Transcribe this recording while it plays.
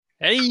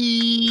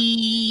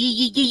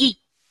Hey!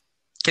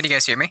 Can you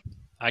guys hear me?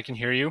 I can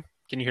hear you.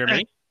 Can you hear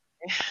me?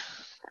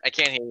 I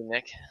can't hear you,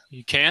 Nick.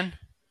 You can?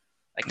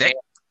 I Nick? can't.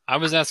 I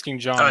was asking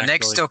John, Oh, actually.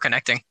 Nick's still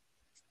connecting.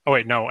 Oh,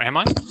 wait, no. Am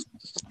I?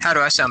 How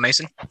do I sound,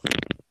 Mason?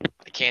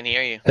 I can't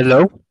hear you.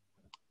 Hello?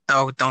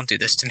 Oh, don't do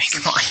this to me.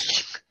 Come on.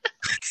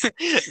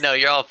 No,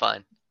 you're all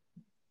fine.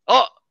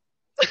 Oh!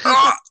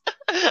 Oh!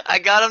 I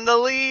got him to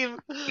leave.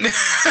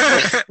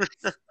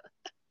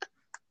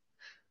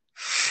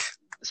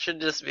 This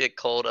should just be a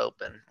cold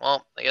open.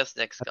 Well, I guess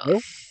Nick's gone. Hello?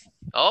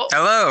 Oh,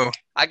 Hello.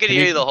 I could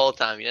hear you the whole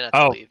time. You didn't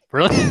have to leave.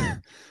 Really? I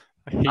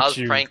hate I was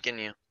you. pranking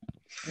you.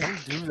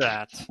 Don't do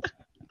that.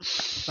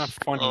 It's not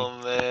funny. Oh,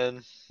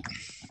 man.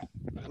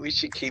 We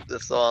should keep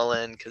this all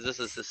in because this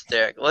is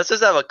hysterical. Let's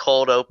just have a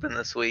cold open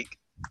this week.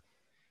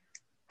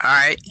 All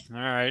right. All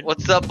right.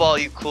 What's up, all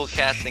you cool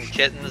cats and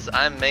kittens?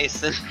 I'm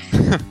Mason,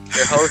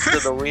 your host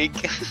of the week.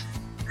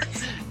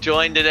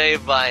 Joined today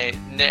by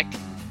Nick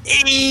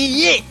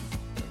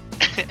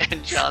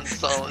and John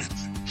Solons.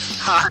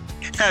 Hi.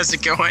 How's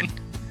it going?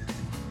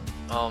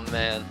 Oh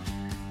man,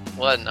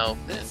 what an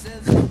open!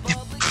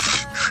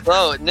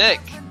 So Nick,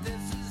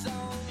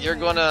 you're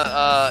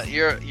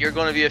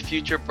gonna be a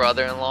future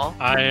brother-in-law.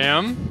 I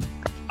am.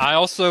 I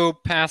also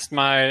passed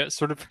my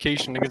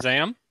certification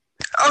exam.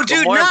 Oh, But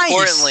dude, more nice.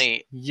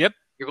 importantly, Yep.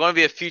 you're going to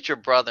be a future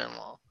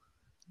brother-in-law.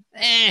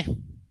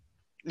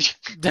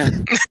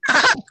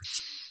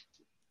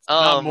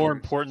 Not more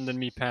important than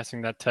me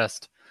passing that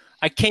test.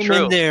 I came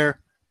True. in there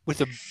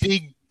with a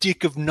big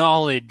dick of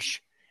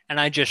knowledge, and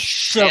I just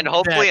shoved and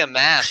hopefully that, a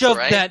mask, shoved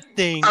right? that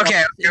thing.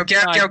 Okay. up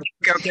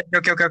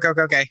inside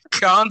Okay.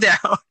 Calm down.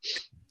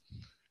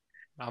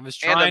 I was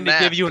And a trying to give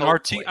mask, you an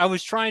hopefully. I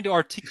was trying to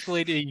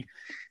articulate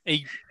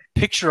a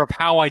picture of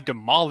how I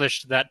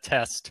demolished that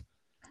test.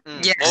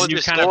 Yes, What was You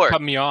your kind of score?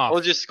 cut me off. What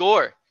was your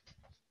score?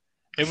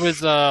 It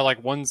was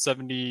like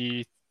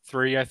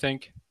 173, I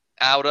think.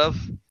 Out of?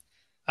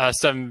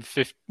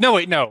 750. No,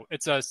 wait, no.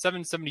 It's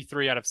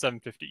 773 out of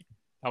 750.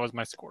 That was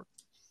my score.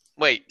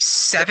 Wait,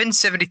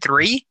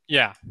 773.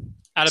 Yeah,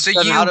 out of So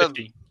you-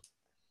 750.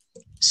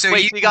 So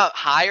wait, you so you got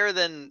higher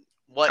than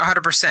what?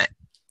 100%.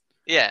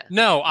 Yeah.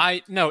 No,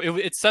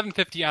 it's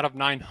 750 out of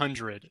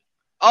 900.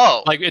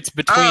 Oh, Like it's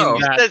between Oh.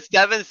 you that. said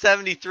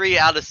 773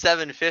 out of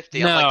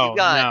 750. I'm like, you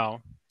got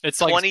No. It's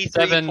like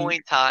 23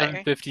 points higher.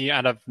 750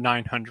 out of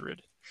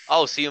 900.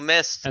 Oh, so you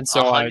missed And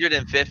so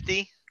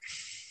 150?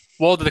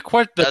 Well, the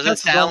Doesn't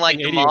test is sound like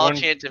only 81.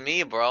 demolishing it to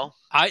me, bro.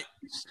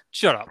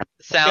 Shut up.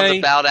 Sounds Okay.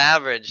 about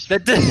average.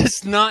 That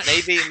is not.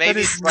 Maybe that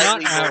is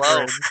slightly not below.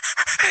 average.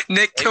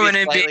 Nick coming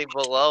Maybe in. slightly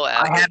below I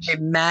have average. a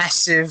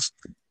massive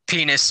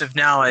penis of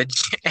knowledge,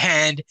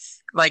 and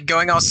like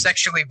going all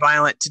sexually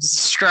violent to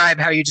describe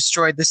how you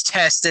destroyed this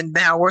test, and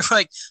now we're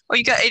like, oh,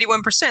 you got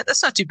 81%.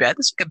 That's not too bad.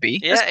 That's like a B.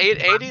 Yeah, That's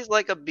 80 is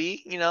like a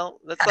B. You know,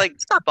 that's like,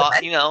 It's not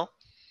bad. you know,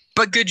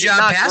 But good it's job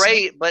not passing.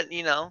 great, but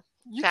you know.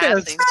 You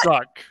guys Passing.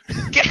 suck.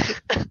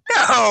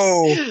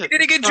 No, you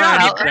did a good job.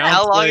 Alright, You you passed.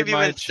 How long downplayed have you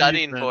my been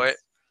studying for it?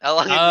 achievements. How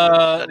long have you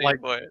been studying Like-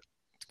 for it?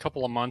 A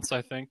couple of months,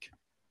 I think.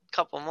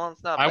 Couple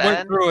months, not I bad.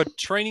 went through a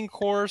training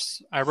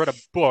course. I read a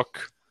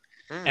book,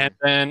 Mm. and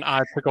then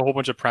I took a whole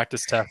bunch of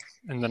practice tests,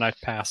 and then I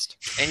passed.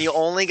 And you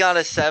only got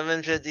a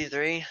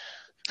 753?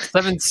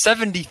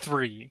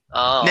 773.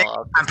 Oh, Nick, okay,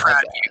 I'm my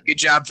proud of bad. you. Good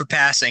job for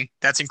passing.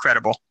 That's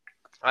incredible.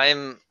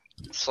 I'm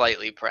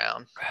slightly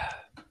proud.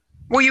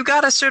 Well, you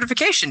got a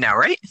certification now,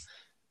 right?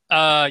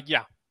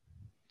 Yeah.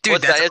 Dude,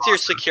 What's that's that? It's your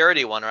awesome.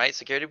 security one, right?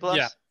 Security Plus?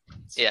 Yeah.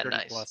 Yeah, Security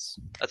nice. Plus.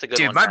 That's a good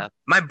Dude, one to my have.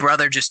 my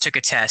brother just took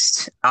a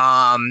test.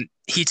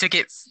 He took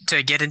it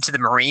to get into the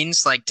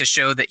Marines, like to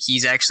show that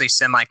he's actually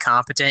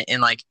semi-competent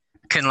and like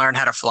can learn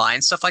how to fly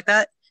and stuff like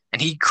that.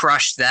 And he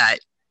crushed that.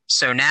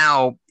 So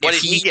now, What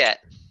if did he get?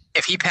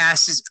 if he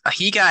passes,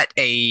 he got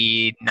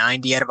a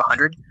 90 out of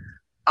 100.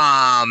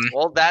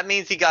 Well, that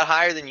means he got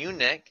higher than you,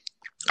 Nick.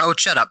 Oh,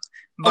 shut up.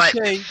 But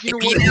Okay, you know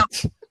if he what? now-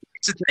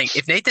 here's the thing: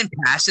 if Nathan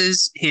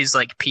passes his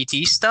like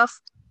PT stuff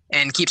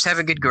and keeps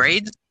having good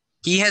grades,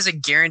 he has a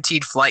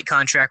guaranteed flight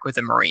contract with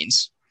the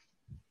Marines.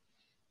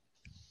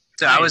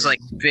 So I was like,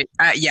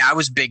 I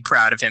was big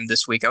proud of him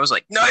this week. I was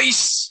like,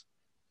 nice.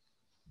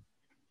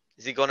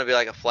 Is he going to be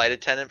like a flight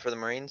attendant for the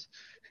Marines?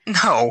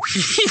 No,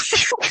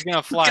 You're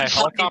gonna fly a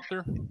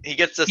helicopter? He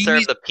gets to He's-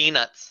 serve the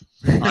peanuts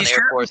on he's Air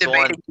currently Force One.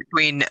 debating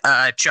between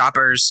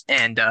choppers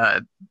and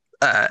a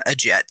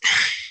jet.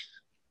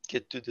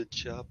 Get to the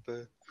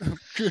chopper.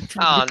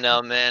 Oh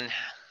no, man.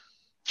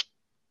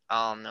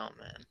 Oh no,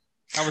 man.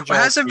 How was Well,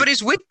 y'all's how's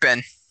everybody's week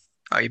been?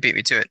 Oh, you beat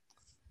me to it.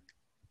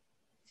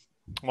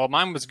 week? Well,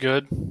 mine was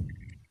good.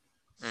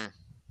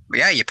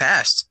 Yeah, you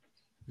passed.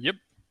 Yep.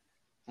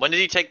 When did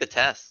you take the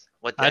test?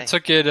 What day? I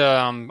took it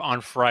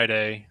on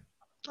Friday.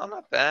 Oh,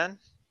 not bad.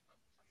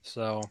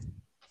 So,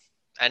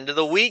 End of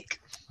the week.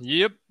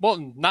 yep. Well,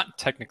 not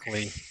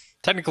technically.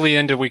 Technically,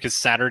 end of week is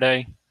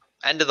Saturday.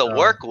 End of the Oh.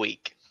 work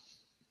week.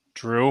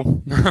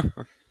 Drew.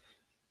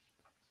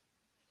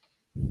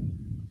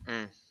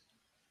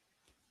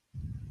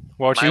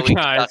 Well, My you week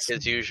guys. sucked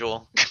as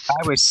usual.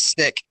 I was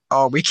sick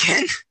all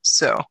weekend,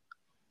 so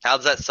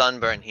How's that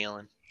sunburn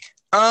healing?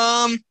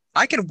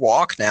 I can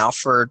walk now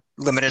for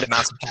limited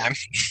amounts of time.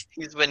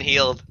 He's been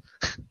healed.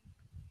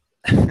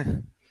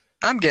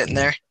 I'm getting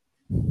there.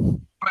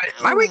 But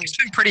my week has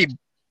been pretty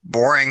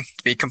boring,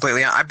 to be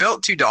completely honest. I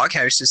built 2 dog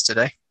houses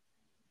today.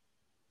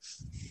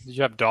 Did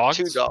you have dogs?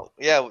 2 dogs.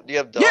 Yeah, do you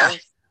have dogs? Yeah.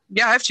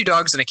 Yeah, I have 2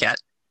 dogs and a cat.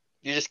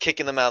 You're just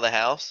kicking them out of the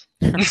house?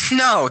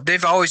 No,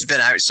 they've always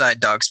been outside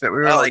dogs, but we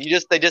were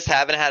they just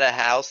haven't had a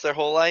house their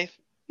whole life?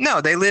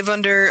 No, they live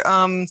under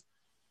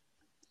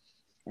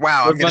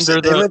wow,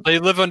 they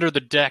live under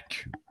the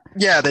deck.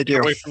 Yeah, they do.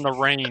 Away from the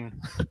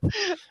rain.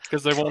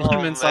 Because they won't let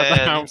them inside the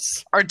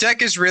house. Our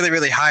deck is really,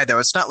 really high, though.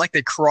 It's not like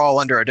they crawl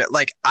under a deck.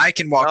 Like, I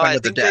can walk under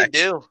the deck.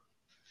 They do.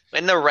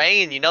 In the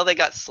rain, they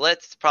got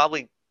slits. It's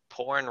probably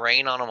pouring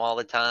rain on them all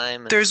the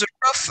time. There's a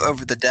roof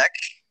over the deck.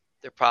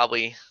 They're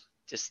probably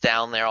just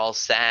down there all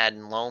sad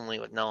and lonely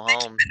with no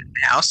home.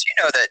 House,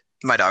 that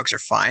my dogs are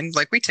fine.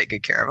 Like, we take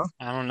good care of them.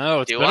 I don't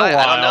know. It's been a while.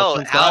 I don't know.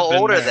 Since How I've been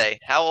old are there. they?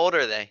 How old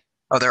are they?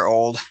 Oh, they're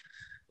old.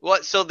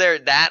 What? So they're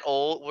that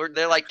old?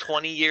 They're like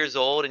 20 years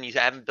old, and you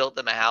haven't built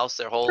them a house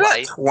their whole They're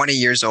life? not 20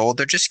 years old.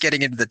 They're just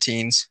getting into the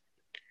teens.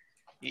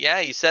 Yeah,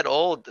 you said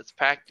old. That's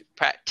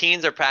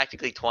teens are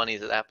practically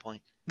 20s at that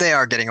point. They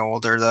are getting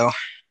older, though.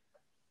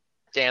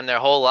 Damn, their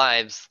whole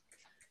lives.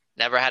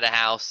 Never had a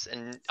house,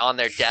 and on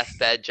their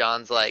deathbed,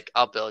 John's like,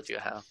 "I'll build you a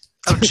house."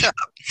 Oh, shut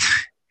up.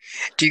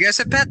 Do you guys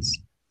have pets?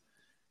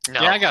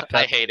 No, Yeah, I got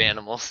pets. I hate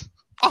animals.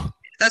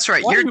 That's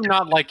right. Why do you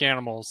not like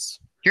animals?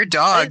 Your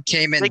dog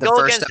came in They the go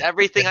first against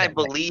everything I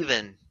believe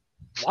in.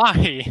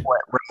 Why?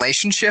 What,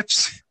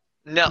 relationships?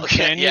 No,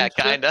 yeah,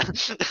 kind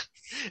of.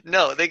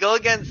 No, they go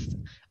against.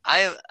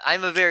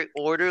 I'm a very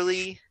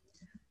orderly,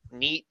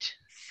 neat,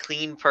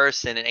 clean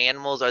person, and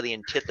animals are the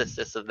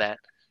antithesis of that.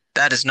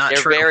 That is not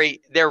true.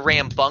 They're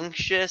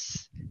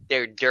rambunctious.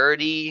 They're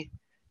dirty.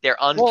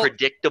 They're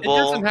unpredictable.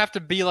 It doesn't have to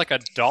be like a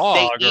dog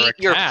They or eat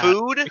a your cat.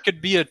 food. It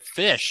could be a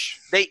fish.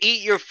 They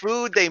eat your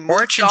food. They Or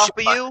a mooch off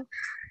of you.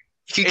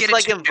 You It's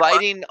like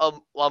inviting a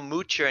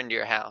moocher into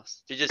your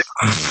house to just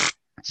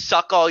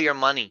suck all your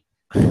money.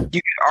 You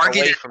could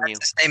argue away that from that's you.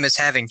 the same as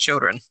having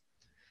children.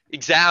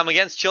 I'm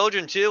against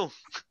children too.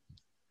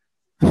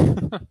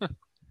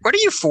 What are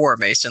you for,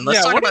 Mason?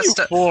 Let's talk about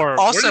stuff.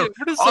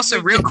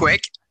 Also, real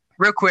quick,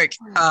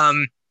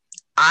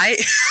 I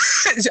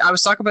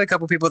was talking with a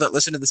couple people that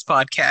listen to this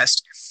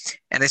podcast,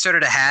 and they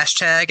started a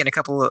hashtag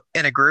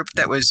in a group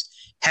that was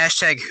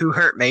hashtag Who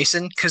Hurt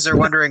Mason, because they're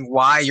wondering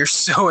why you're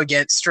so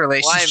against Why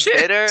relationships.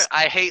 I'm bitter?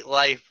 I hate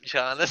life,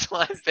 John. That's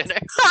why I'm bitter.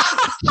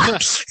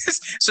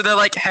 So they're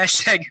like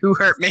hashtag Who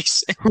Hurt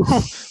Mason.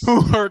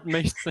 Who hurt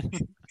Mason?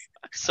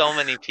 So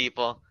many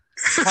people.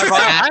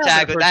 That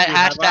That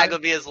hashtag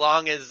would be as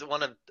long as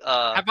one of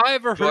have I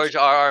ever George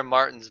R.R.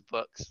 Martin's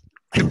books.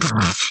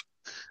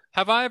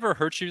 Have I ever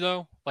hurt you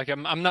though? Like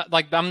I'm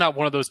not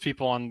one of those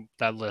people on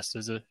that list,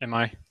 is it? Am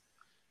I?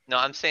 No,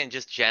 I'm saying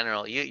just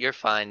general. You're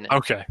fine.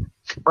 Okay.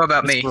 What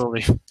about me?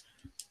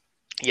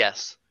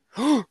 Yes.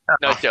 No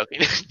joking.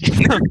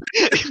 I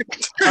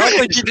don't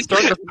think you'd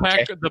start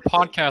the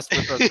podcast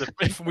with us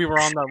if we were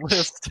on that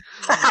list.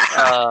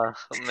 Oh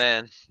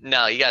man,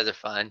 no, you guys are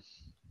fine.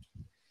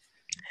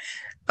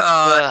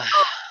 So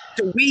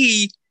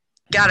we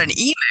got an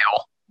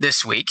email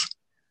this week.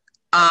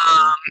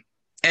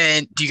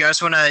 And do you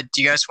guys want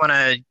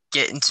to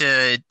get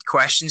into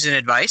questions and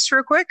advice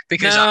real quick?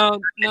 Because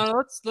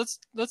no,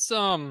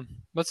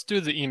 let's do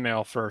the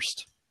email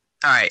first.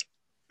 All right.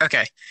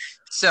 Okay.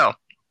 So,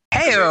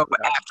 heyo,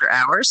 After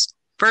Hours.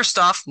 First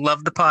off,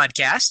 love the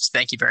podcast.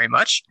 Thank you very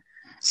much.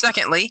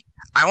 Secondly,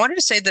 I wanted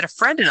to say that a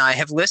friend and I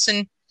have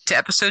listened to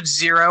episodes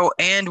 0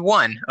 and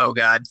 1. Oh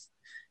God.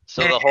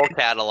 So the whole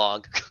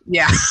catalog.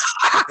 Yeah.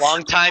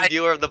 Long-time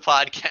viewer of the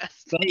podcast.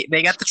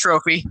 They got the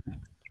trophy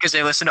because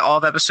they listened to all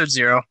of episode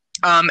 0.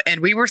 And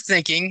we were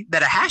thinking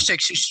that a hashtag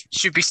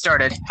should be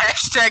started.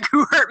 Hashtag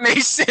Who Hurt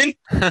Mason.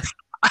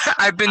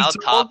 I've been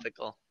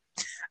topical.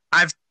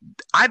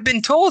 I've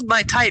been told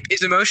my type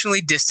is emotionally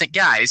distant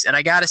guys, and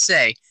I gotta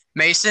say,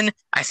 Mason,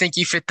 I think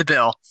you fit the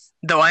bill.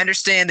 Though I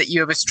understand that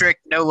you have a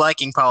strict no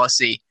liking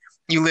policy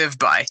you live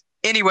by.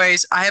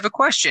 Anyways, I have a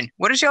question.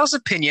 What is y'all's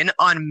opinion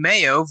on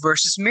Mayo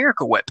versus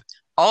Miracle Whip?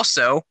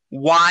 Also,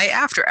 why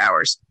After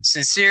Hours?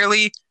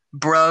 Sincerely,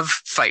 bruv,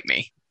 fight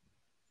me.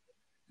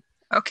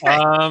 Okay.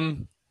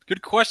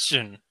 Good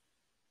question.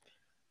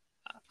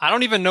 I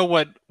don't even know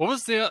what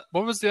was the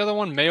other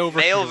one? Mayo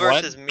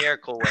versus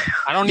Miracle Whip.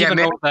 I don't even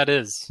know what that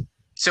is.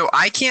 So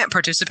I can't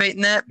participate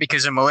in that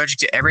because I'm allergic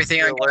to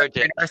everything on Earth,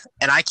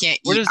 and I can't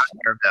eat either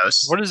of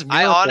those. What is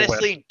Miracle I Whip?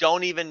 honestly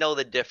don't even know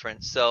the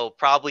difference, so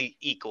probably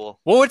equal.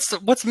 Well,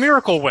 what's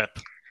Miracle Whip?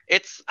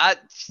 It's I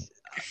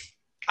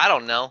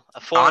don't know.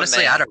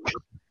 Honestly, I don't know.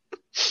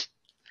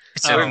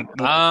 So,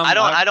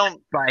 I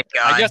don't. My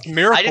God. I guess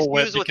Miracle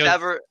Whip.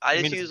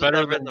 I just use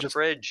whatever in the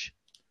fridge,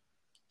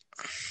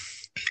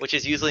 which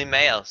is usually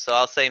mayo. So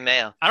I'll say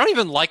mayo. I don't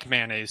even like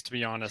mayonnaise, to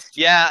be honest.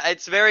 Yeah,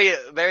 it's very,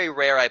 very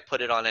rare I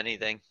put it on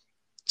anything.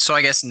 So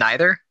I guess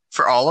neither.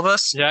 for all of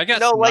us. Yeah, I guess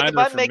No, like if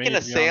neither I'm for me, making to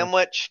a be honest.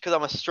 sandwich, because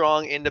I'm a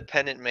strong,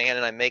 independent man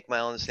and I make my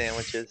own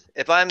sandwiches.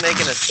 If I'm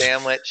making a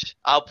sandwich,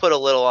 I'll put a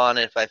little on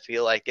it if I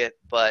feel like it.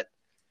 But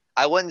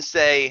I wouldn't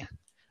say,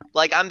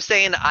 like I'm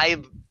saying,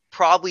 I've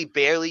probably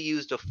barely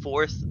used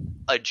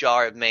a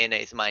jar of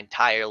mayonnaise my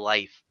entire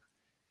life.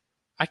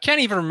 I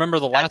can't even remember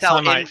the That's last how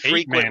time I ate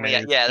infrequently.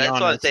 mayonnaise. Yeah, to be that's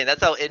what I'm honest. saying.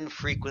 That's how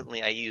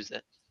infrequently I use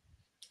it.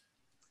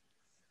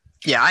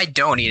 Yeah, I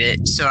don't eat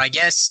it, so I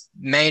guess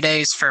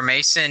mayonnaise for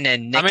Mason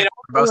and Nick I mean, are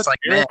I'll go both with like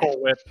meh. Miracle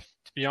Whip,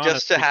 to be honest.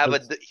 Just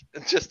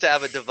to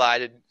have a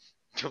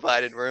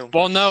divided room.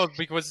 Well, no,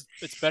 because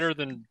it's better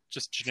than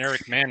just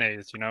generic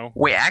mayonnaise, you know?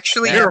 We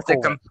actually have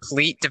Miracle the Whip.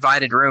 complete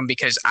divided room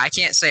because I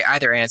can't say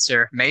either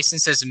answer. Mason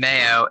says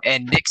mayo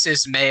and Nick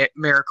says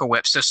Miracle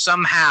Whip. So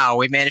somehow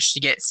we managed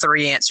to get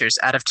 3 answers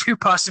out of 2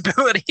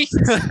 possibilities.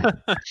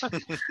 All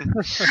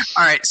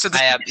right, so I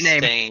second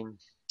name. abstain.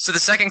 So the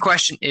second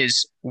question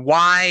is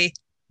why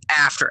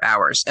After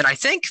Hours? And I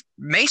think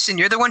Mason,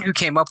 you're the one who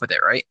came up with it,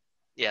 right?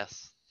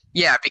 Yes.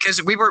 Yeah,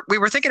 because we were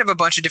thinking of a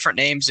bunch of different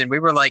names, and we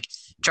were like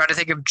trying to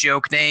think of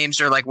joke names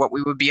or like what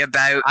we would be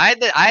about. I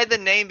had the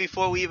name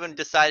before we even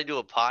decided to do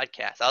a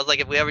podcast. I was like,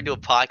 if we ever do a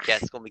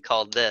podcast, it's gonna be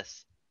called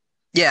this.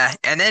 Yeah,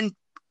 and then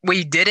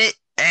we did it,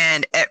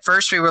 and at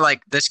first we were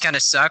like, "This kind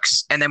of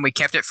sucks," and then we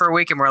kept it for a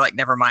week, and we're like,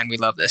 "Never mind, we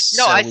love this."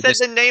 No, So I we said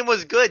just- the name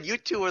was good. You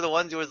two were the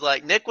ones who was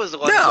like, Nick was the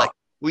one who was No. like,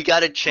 we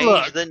got to change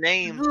Look. the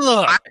name.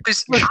 Look, I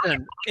was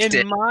listen,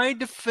 in my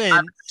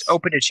defense,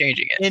 open to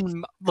changing it.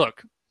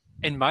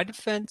 in my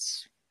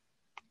defense,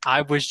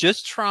 I was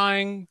just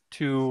trying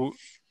to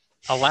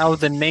allow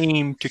the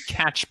name to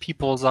catch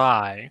people's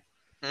eye,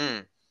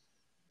 Mm.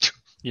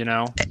 you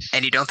know?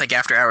 And you don't think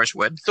After Hours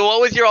would? So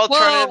what was your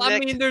alternative, Well, I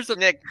Nick? mean, there's a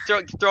Nick,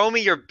 throw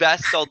me your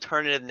best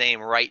alternative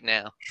name right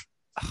now.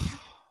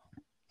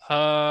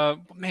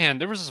 man,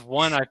 there was this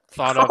one I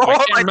thought of. I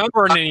can't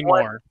remember it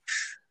anymore.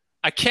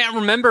 I can't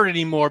remember it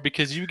anymore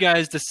because you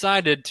guys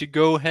decided to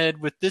go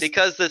ahead with this.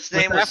 Because this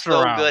name with was After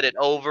so Hours. good, it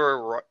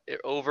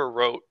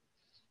overwrote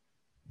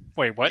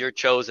Wait, what? your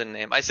chosen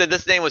name. I said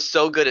this name was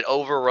so good, it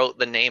overwrote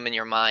the name in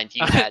your mind.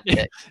 You had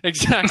it.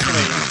 Exactly.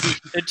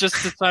 It just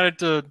decided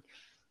to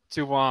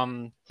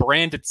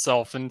brand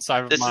itself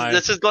inside of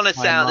This is going to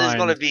my sound. This is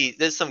going to mind. be.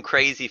 There's some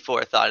crazy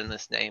forethought in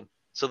this name.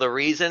 So the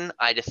reason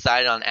I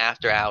decided on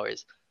After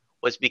Hours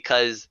was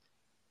because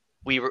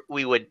we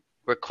would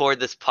record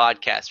this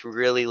podcast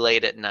really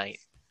late at night,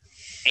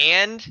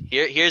 and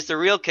here's the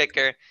real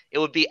kicker: it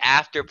would be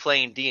after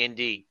playing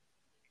D&D.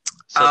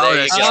 So Oh, there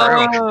you that's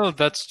go. true. Oh,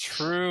 that's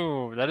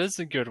true. That is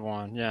a good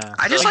one. Yeah.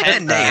 I just So like the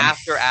hence name.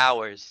 After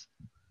Hours.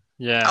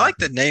 Yeah. I like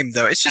the name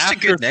though. It's just After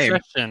a good name.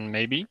 Session,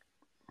 maybe.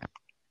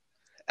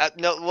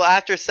 No, well,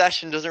 After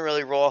Session doesn't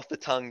really roll off the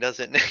tongue, does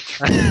it,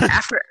 Nick?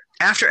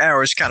 After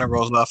Hours kind of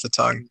rolls off the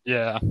tongue.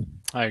 Yeah,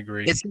 I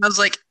agree. It sounds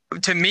like,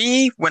 to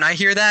me, when I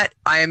hear that,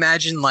 I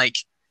imagine like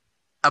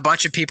a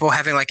bunch of people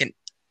having like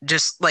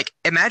I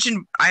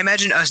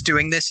imagine us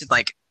doing this in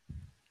like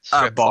a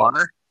Strip club.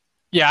 bar.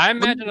 Yeah, I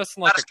imagine us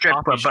in like Not a a strip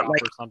coffee club, but shop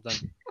like- or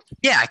something.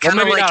 Yeah, Well, kind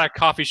of maybe like not a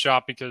coffee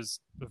shop because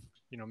of,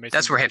 Mason.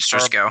 that's where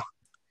hipsters go.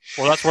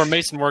 Well, that's where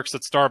Mason works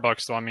at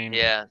Starbucks. So I mean,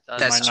 Yeah,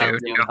 That's I true,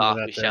 do too. coffee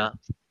That there. shop,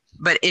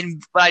 But in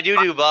but I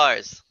do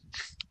bars.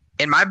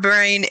 my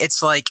brain,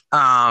 it's like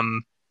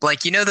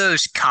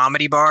those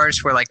comedy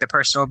bars where like the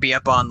person will be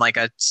up on like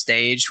a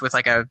stage with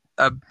like a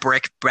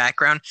brick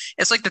background.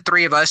 It's like the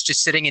 3 of us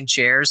just sitting in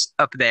chairs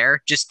up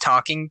there, just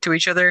talking to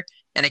each other,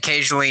 and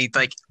occasionally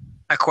like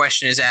a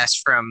question is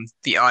asked from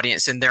the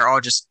audience, and they're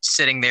all just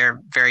sitting there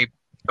very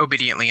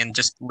obediently and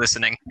just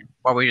listening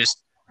while we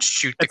just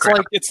shoot the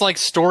crowd. it's like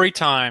story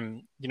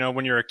time.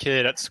 When you're a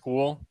kid at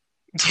school,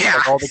 Yeah,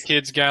 like all the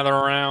kids gather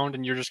around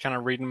and you're just kind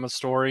of reading them a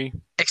story.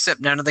 except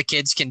none of the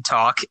kids can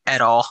talk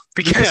at all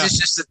because Yeah. it's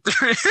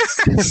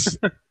just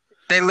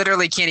they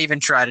literally can't even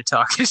try to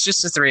talk. It's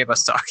just the 3 of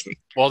us talking.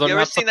 Well, they're You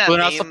ever not. seen that They're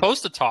not meme?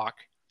 supposed to talk.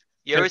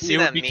 You ever It seen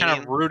would that be meme? kind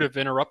of rude of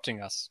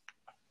interrupting us.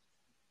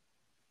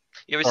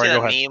 You ever All seen right,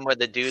 that go ahead. meme where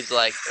the dude's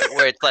like,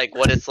 where it's like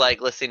what it's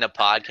like listening to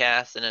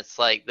podcasts, and it's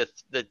like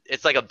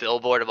it's like a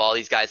billboard of all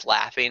these guys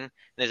laughing, and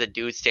there's a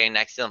dude standing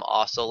next to them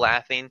also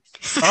laughing.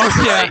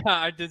 Oh yeah,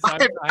 I did.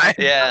 I-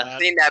 Yeah. I've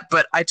seen that,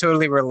 but I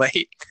totally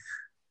relate.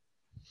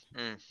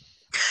 Mm.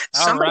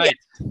 All Somebody, right.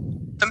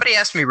 somebody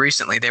asked me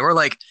recently, they were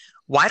like,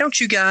 why don't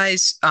you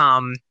guys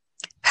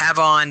have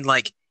on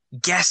like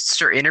guests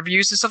or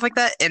interviews and stuff like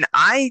that? And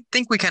I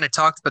think we kind of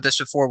talked about this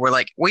before. We're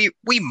like, we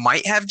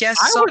might have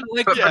guests I on, would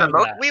like but to for the do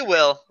most that. We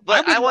will,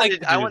 but I I would like wanted to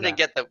do to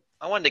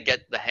that.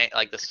 get the hang,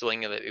 like the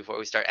swing of it before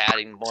we start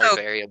adding more So-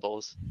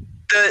 variables.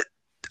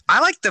 I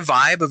like the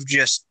vibe of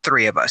just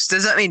 3 of us.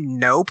 Does that mean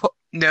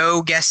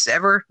no guests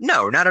ever?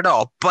 No, not at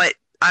all. But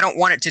I don't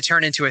want it to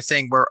turn into a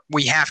thing where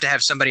we have to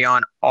have somebody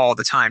on all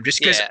the time, just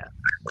because Yeah,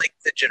 I like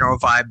the general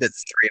vibe that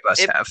the 3 of us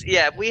have.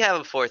 if we have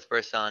a 4th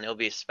person on, it'll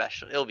be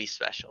special. It'll be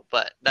special,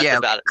 but that's Yeah,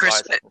 about as far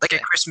as I can like a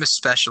say. Christmas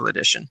special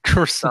edition.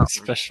 Christmas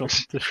Something. special.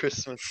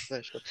 Christmas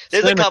special.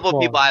 There's a Santa couple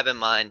Claus. people I have in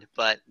mind,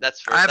 but that's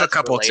for. I have a that's for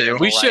couple, later too. in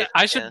We the should. life,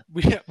 I yeah.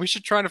 should. We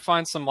should try to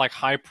find some like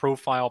high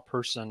profile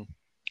person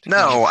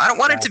No, I don't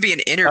want it to be an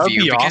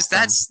interview be because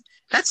awesome.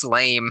 that's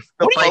lame.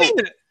 What do you Pope.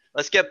 mean?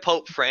 Let's get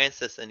Pope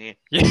Francis in here.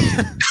 Yeah.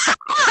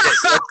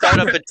 Let's start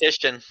a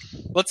petition.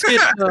 let's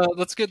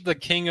get the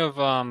king of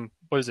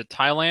what is it,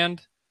 Thailand?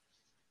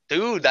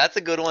 Dude, that's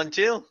a good one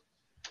too.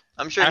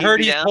 I'm sure I heard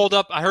he'd be he's down. holed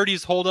up. I heard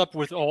he's holed up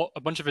with a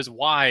bunch of his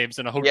wives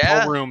in a hotel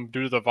Yeah. room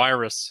due to the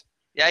virus.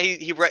 Yeah,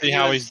 See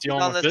how was he's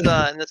dealing on with this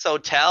it. in this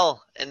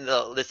hotel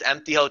this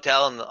empty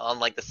hotel on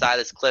like the side of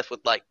this cliff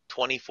with like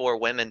 24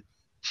 women.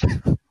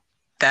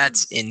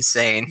 That's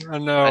insane. I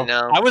know. I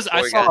know. I Poor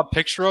saw guy. a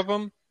picture of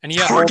him, and he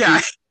had Poor all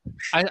guy.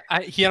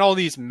 he had all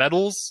these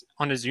medals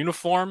on his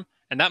uniform,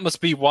 and that must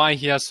be why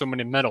he has so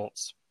many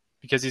medals,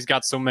 because he's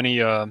got so many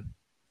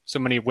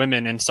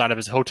women inside of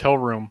his hotel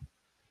room.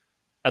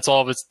 That's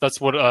all of it.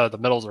 That's what the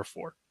medals are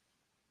for.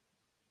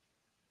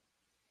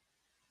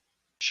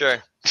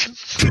 Sure.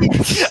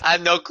 I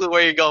have no clue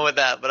where you're going with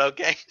that, but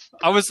okay.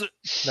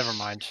 Never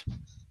mind.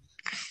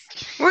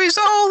 Well, he's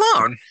all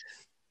alone.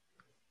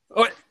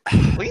 Oh,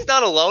 Well, he's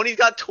not alone. He's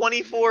got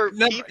 24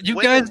 you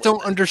women guys with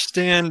don't him.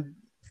 understand.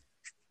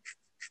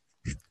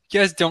 You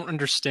guys don't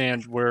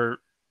understand where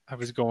I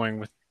was going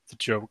with the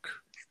joke.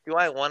 Do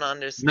I want to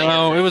understand?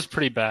 No, it was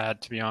pretty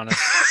bad, to be honest.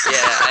 Yeah,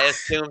 I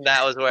assumed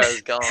that was where I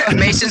was going.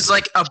 Mason's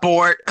like,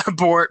 abort,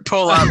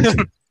 pull up.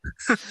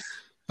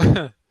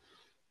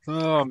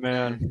 Oh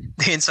man.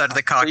 The inside of the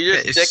Were cockpit you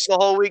just is... sick the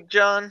whole week,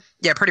 John?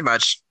 Yeah, pretty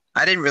much.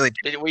 I didn't really...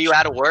 Were you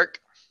out of work?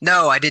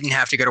 No, I didn't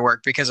have to go to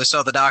work because I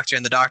saw the doctor,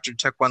 and the doctor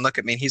took one look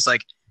at me, and he's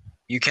like,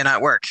 you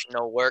cannot work.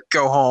 No work.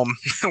 Go home.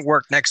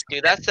 Work next week.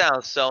 Dude, that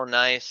sounds so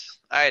nice.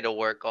 I had to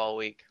work all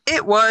week.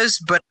 It was,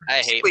 but I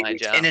hate my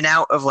job. in and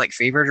out of like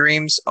fever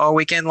dreams all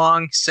weekend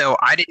long, so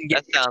I didn't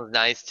get That sounds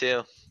nice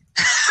too.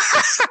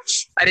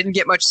 I didn't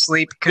get much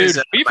sleep because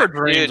Dude, fever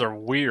dreams Dude. are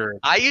weird.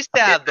 I used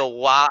to have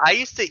I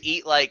used to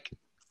eat like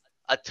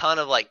a ton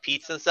of like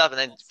pizza and stuff, and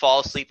then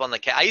fall asleep on the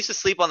couch. I used to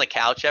sleep on the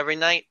couch every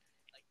night.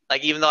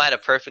 Like even though I had a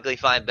perfectly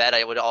fine bed,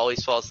 I would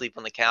always fall asleep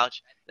on the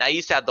couch. And I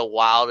used to have the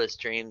wildest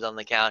dreams on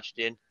the couch,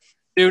 dude.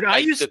 Dude,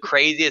 Like the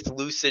craziest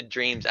lucid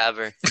dreams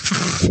ever.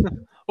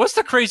 What's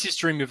the craziest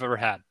dream you've ever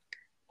had?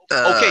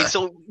 Okay,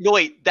 so no,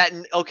 wait,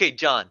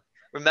 John.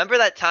 Remember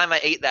that time I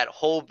ate that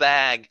whole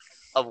bag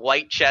of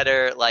white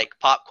cheddar, like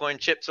popcorn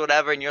chips or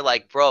whatever, and you're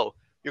like, bro,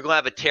 you're gonna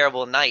have a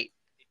terrible night.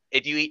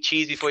 If you eat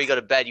cheese before you go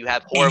to bed, you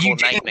have horrible you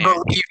didn't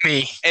nightmares. believe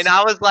me. And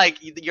I was like,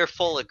 you're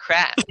full of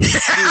crap. Dude,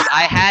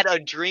 I had a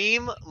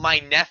dream my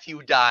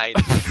nephew died.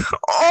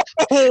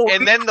 Oh,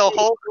 And then the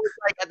whole, it was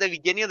like at the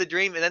beginning of the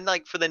dream, and then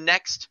like for the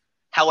next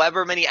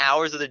however many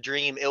hours of the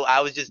dream,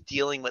 I was just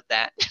dealing with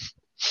that.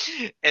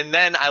 And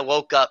then I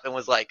woke up and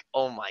was like,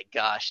 oh my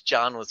gosh,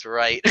 John was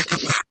right.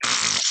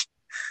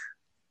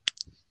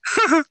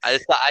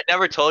 I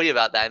never told you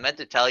about that. I meant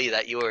to tell you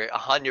that you were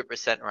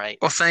 100% right.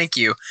 well, thank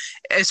you.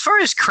 As far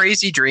as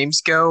crazy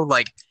dreams go,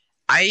 like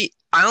I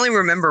only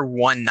remember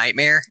one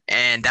nightmare,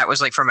 and that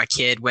was like from a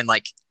kid when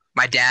like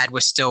my dad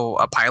was still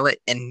a pilot,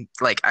 and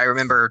like I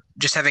remember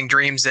just having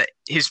dreams that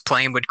his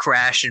plane would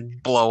crash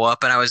and blow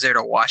up, and I was there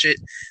to watch it.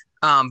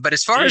 But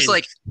as far as Jeez.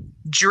 like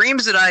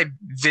dreams that I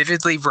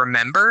vividly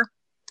remember,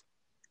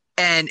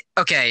 and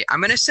okay,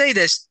 I'm gonna say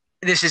this.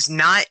 This is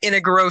not in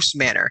a gross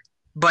manner,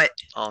 but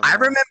Oh, no. I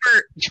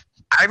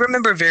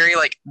remember very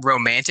like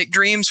romantic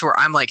dreams where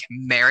I'm like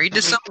married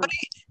to somebody.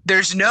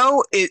 There's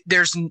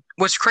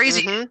what's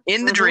crazy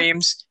in the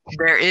dreams.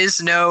 There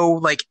is no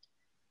like,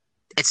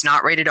 it's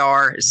not rated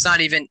R. It's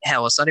not even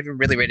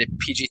really rated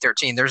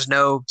PG-13. There's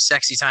no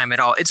sexy time at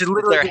all. It's Is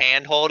literally there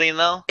hand holding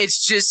though?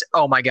 it's just,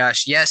 oh my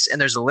gosh, yes. And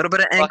there's a little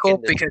bit of ankle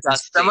Fucking because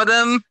disgusting. some of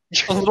them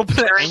A little bit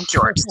they're of in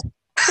shorts.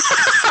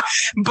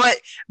 But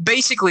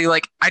basically,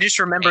 like I just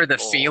remember the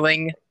Ankle.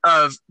 feeling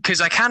of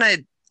because I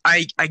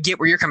get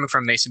where you're coming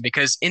from, Mason,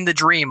 because in the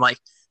dream, like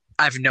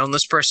I've known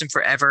this person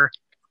forever.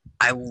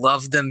 I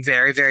love them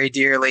very, very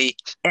dearly,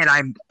 and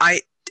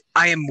I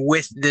am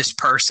with this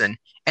person.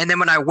 And then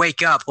when I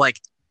wake up, like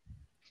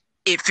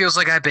it feels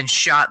like I've been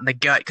shot in the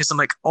gut because I'm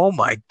like, oh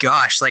my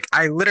gosh, like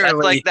I That's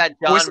literally like that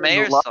was John in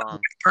Mayer love song,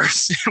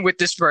 with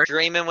this person.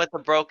 "Dreaming with a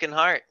Broken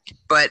Heart."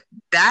 But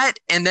that,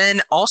 and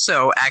then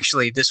also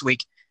actually this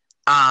week,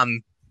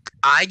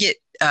 I get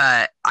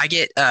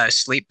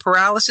sleep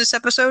paralysis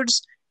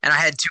episodes, and I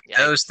had two of Yikes.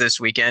 those this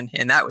weekend,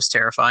 and that was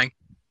terrifying.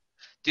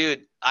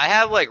 Dude, I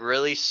have like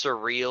really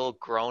surreal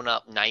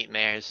grown-up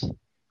nightmares.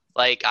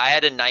 Like I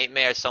had a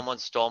nightmare someone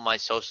stole my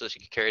social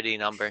security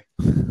number.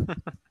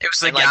 It was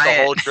the And like guy.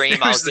 the whole dream,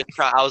 it I was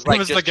was like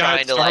the just guy trying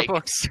at to like.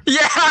 Starbucks.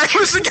 yeah, it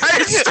was the guy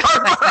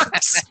at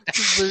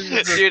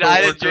Starbucks. Dude, I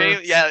had a dream.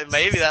 Yeah,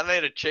 maybe that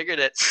may have triggered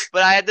it.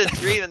 But I had this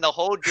dream, and the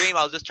whole dream,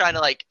 I was just trying to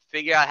like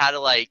figure out how to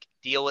like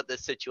deal with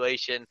this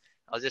situation.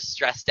 I was just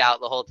stressed out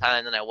the whole time.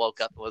 And then I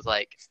woke up and was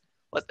like,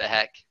 "What the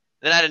heck?"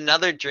 Then I had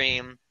another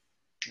dream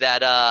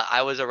that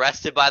I was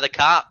arrested by the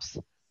cops,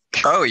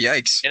 Oh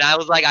yikes! and I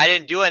was like, "I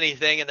didn't do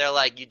anything," and they're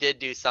like, "You did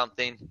do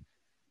something."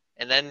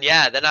 And then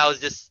then I was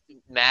just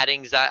mad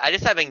anxiety. I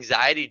just have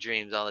anxiety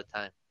dreams all the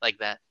time, like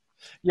that.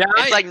 Yeah,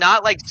 It's like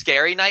not like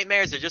scary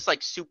nightmares. They're just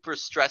like super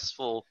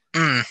stressful,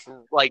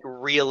 like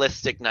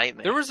realistic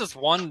nightmares. there was this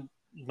one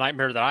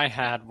nightmare that I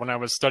had when I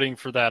was studying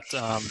for that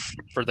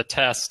for the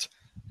test,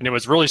 and it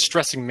was really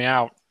stressing me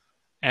out.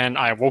 And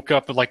I woke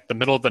up at like the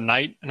middle of the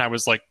night, and I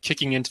was like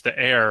kicking into the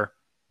air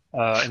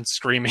and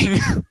screaming.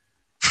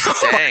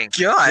 Dang.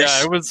 Gosh.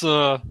 Yeah, it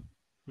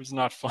was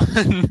not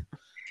fun.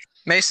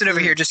 Mason over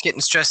here just getting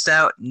stressed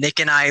out. Nick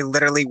and I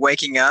literally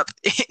waking up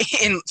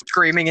and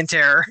screaming in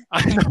terror.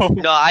 I know.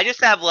 No, I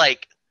just have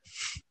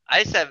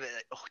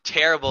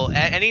terrible.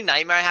 Any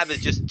nightmare I have is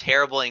just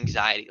terrible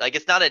anxiety. Like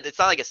it's not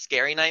like a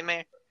scary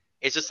nightmare.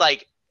 It's just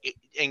like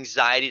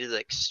anxiety to the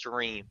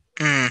extreme.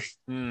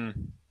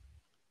 Mm.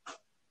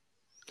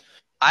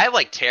 I have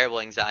like terrible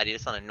anxiety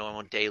just on a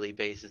normal daily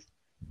basis.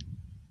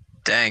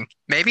 Dang.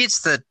 Maybe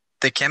it's the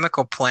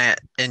chemical plant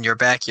in your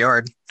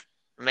backyard.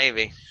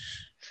 Maybe.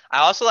 I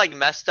also like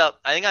messed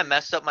up. I think I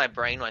messed up my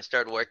brain when I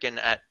started working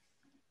at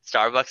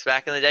Starbucks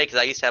back in the day because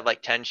I used to have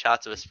like 10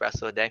 shots of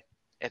espresso a day,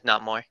 if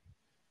not more.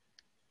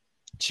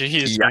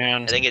 Jeez, Yeah.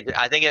 man.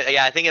 I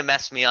think it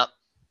messed me up.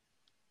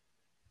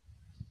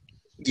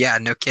 Yeah,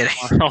 no kidding.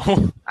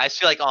 Wow. I just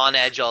feel like on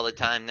edge all the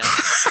time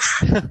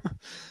now.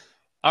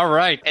 All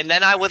right. And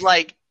then I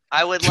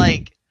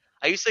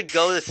used to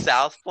go to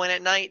South Point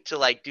at night to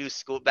like do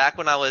school back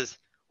when I was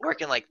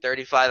working like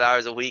 35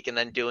 hours a week and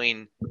then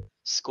doing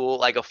school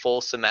like a full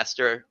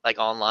semester like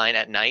online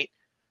at night.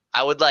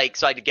 I would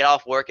so I'd get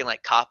off work and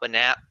like cop a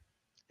nap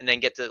and then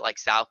get to like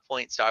South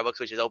Point Starbucks,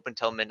 which is open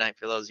till midnight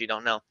for those of you who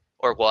don't know,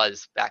 or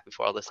was back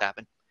before all this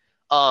happened.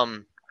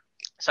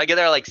 So I get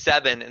there at like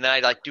 7 and then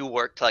I'd like do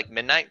work till like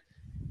midnight.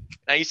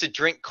 And I used to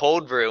drink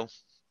cold brew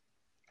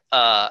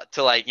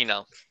to like,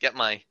 get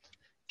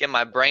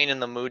my brain in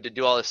the mood to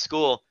do all this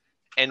school.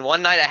 And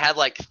one night I had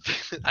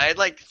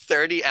like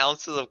 30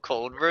 ounces of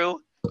cold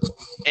brew,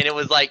 and it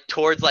was like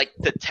towards like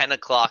the 10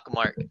 o'clock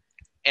mark.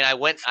 And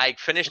I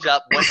finished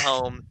up, went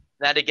home, and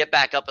I had to get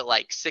back up at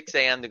like 6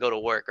 a.m. to go to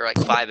work, or like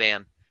 5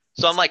 a.m.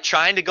 So I'm like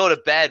trying to go to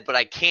bed, but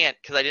I can't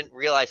because I didn't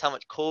realize how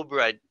much cold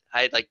brew I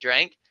had like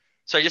drank.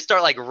 So I just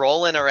start like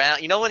rolling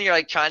around. You know when you're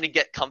like trying to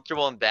get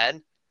comfortable in bed?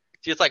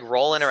 So you're just like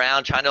rolling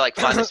around trying to like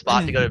find a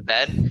spot to go to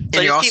bed. So And you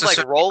I just also keep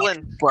like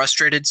rolling.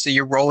 Frustrated, so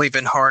you roll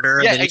even harder.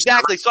 And Yeah, then you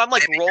exactly. So I'm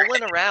like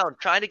rolling around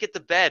trying to get to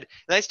bed,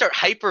 and I start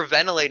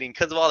hyperventilating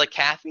because of all the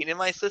caffeine in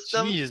my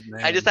system. Jeez,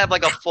 man. I just have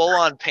like a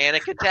full-on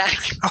panic attack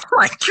Oh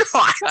my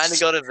god! trying to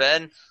go to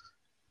bed.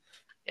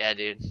 Yeah,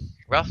 dude,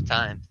 rough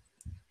time.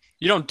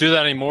 You don't do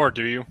that anymore,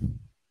 do you? No,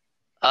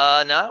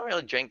 I don't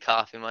really drink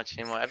coffee much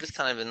anymore. I've just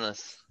kind of in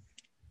this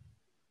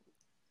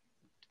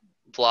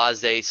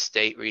blasé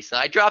state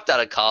recently. I dropped out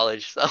of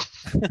college, so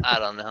I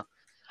don't know.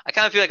 I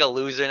kind of feel like a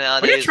loser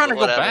nowadays. But you're trying to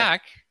go whatever.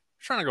 back.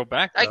 You're trying to go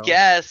back, I though.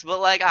 guess, but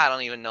like I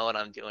don't even know what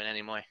I'm doing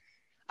anymore.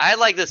 I had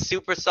like this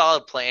super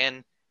solid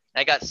plan.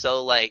 I got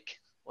so like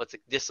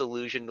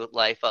disillusioned with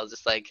life. I was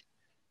just like,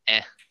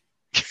 eh.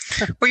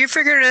 Well, you're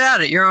figuring it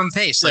out at your own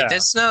pace. Like Yeah.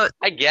 that's no.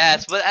 I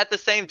guess, but at the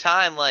same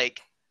time,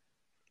 like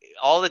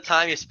all the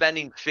time you're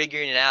spending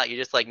figuring it out, you're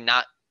just like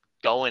not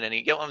going any.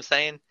 You get what I'm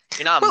saying?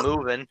 You're not Well,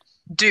 moving.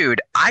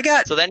 Dude, I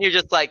got. So then you're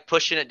just like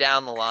pushing it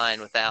down the line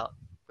without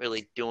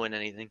really doing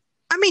anything.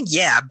 I mean,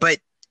 yeah, but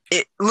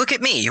look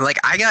at me. Like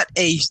I got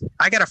a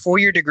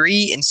 4-year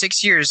degree in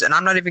 6 years, and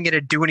I'm not even going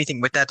to do anything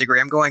with that degree.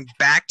 I'm going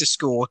back to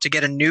school to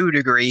get a new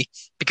degree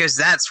because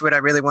that's what I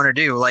really want to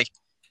do. Like,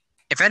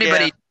 if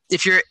anybody,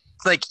 if you're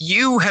like,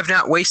 you have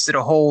not wasted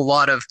a whole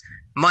lot of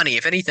money.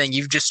 If anything,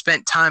 you've just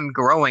spent time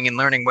growing and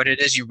learning what it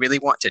is you really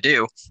want to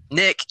do.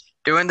 Nick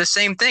doing the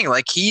same thing.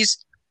 Like he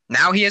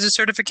has a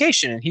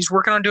certification and he's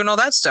working on doing all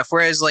that stuff.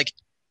 Whereas like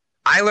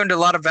I learned a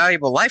lot of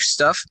valuable life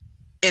stuff.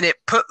 And it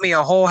put me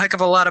a whole heck of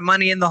a lot of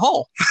money in the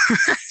hole.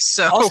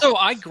 So Also,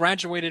 I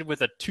graduated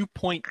with a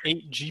 2.8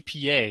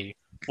 GPA,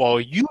 while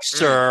you,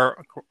 sir,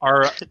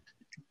 are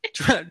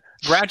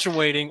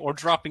graduating or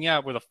dropping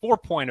out with a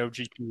 4.0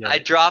 GPA. I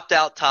dropped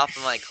out top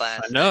of my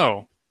class. I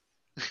know.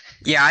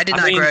 yeah, I did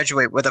not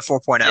graduate with a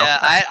 4.0. Yeah,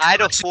 I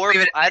had a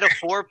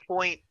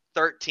 4.13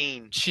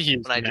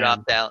 Jeez, when I man.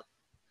 dropped out.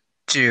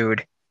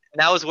 Dude.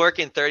 And I was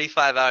working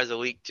 35 hours a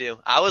week too.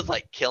 I was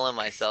like killing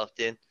myself,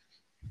 dude.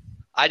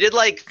 I did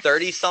like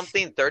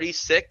 30-something,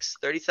 36,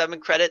 37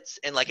 credits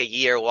in like a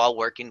year while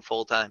working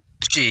full time.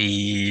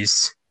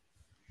 Jeez.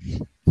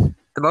 The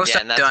most Yeah,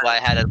 I've and that's done, why I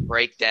had a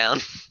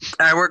breakdown.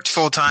 I worked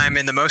full time,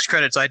 and the most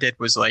credits I did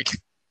was like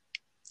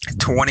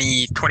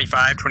 20,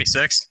 25,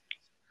 26.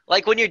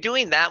 Like when you're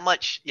doing that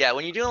much,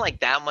 when you're doing like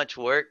that much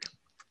work,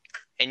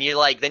 and you're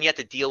like, then you have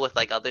to deal with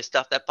like other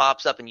stuff that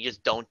pops up, and you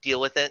just don't deal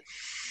with it.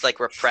 It's like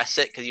repress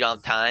it because you don't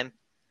have time.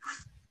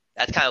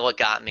 That's kind of what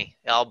got me.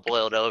 It all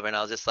boiled over, and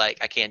I was just like,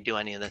 I can't do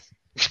any of this.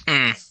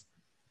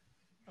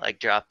 Like,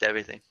 dropped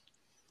everything.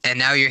 And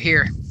now you're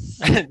here.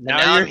 now you're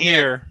I'm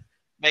here.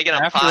 Making a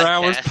After podcast.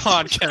 Hours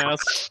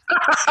podcast.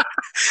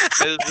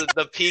 This is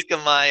the peak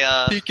of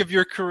my Peak of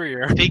your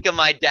career. peak of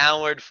my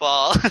downward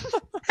fall.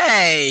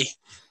 Hey.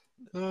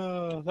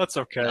 That's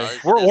okay. No,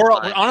 it's we're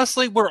fine.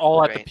 honestly we're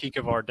all at the Great. peak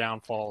of our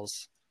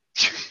downfalls.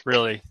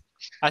 Really.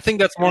 I think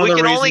that's one of We the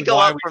can reasons only go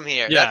why up from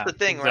here. Yeah, That's the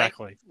thing,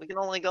 exactly. right? We can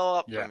only go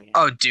up Yeah. from here.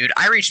 Oh, dude,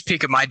 I reached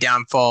peak of my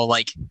downfall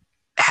like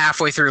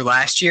halfway through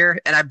last year,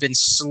 and I've been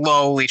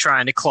slowly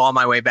trying to claw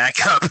my way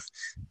back up.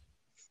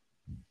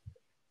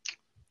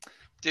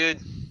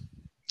 Dude,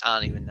 I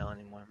don't even know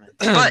anymore, man.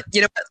 But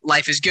you know what?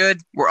 Life is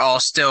good. We're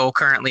all still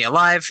currently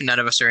alive. None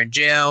of us are in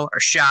jail or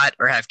shot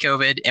or have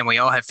COVID, and we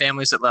all have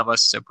families that love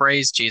us. So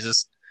praise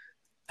Jesus.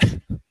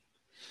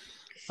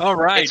 All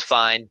right. It's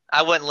fine.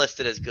 I wouldn't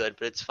list it as good,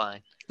 but it's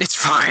fine. It's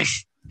fine.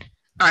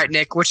 All right,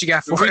 Nick, what you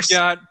got for We us?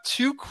 got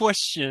two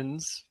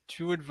questions,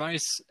 two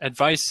advice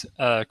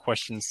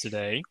questions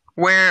today.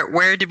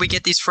 Where did we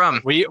get these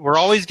from? We're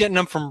always getting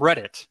them from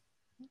Reddit.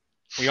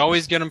 We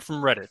always get them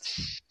from Reddit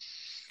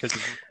because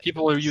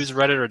people who use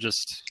Reddit are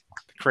just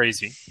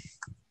crazy.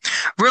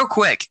 Real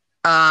quick,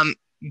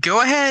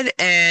 go ahead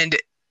and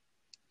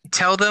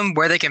tell them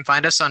where they can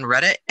find us on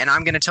Reddit, and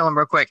I'm going to tell them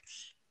real quick.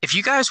 If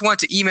you guys want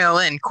to email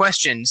in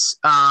questions,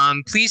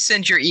 please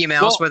send your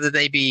emails, whether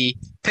they be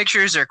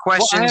pictures or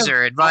questions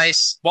or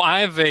advice. Well, I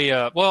have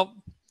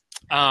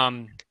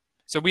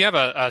so we have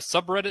a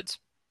subreddit,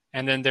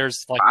 and then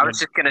there's like. I was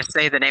just going to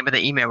say the name of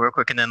the email real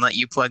quick and then let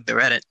you plug the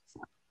Reddit.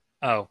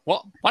 Oh,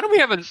 well, why don't we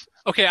have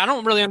okay, I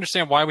don't really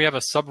understand why we have a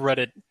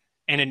subreddit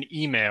and an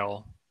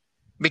email.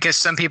 Because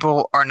some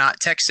people are not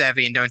tech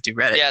savvy and don't do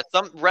Reddit. Yeah,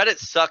 Reddit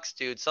sucks,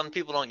 dude. Some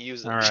people don't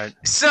use it. All right.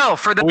 So,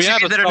 for those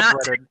of you that are not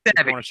tech if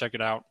savvy, you want to check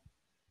it out.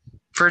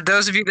 for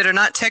those of you that are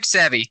not tech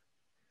savvy,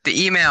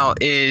 the email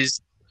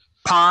is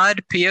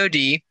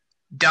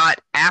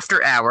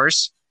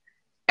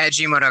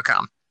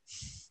pod.afterhours@gmail.com.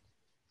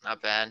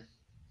 Not bad.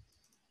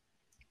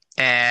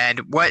 And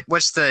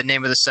what's the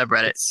name of the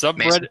subreddit?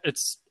 Subreddit.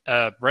 It's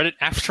Reddit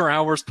After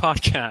Hours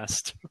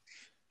Podcast.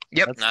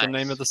 Yep. That's Nice. the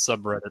name of the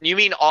subreddit. You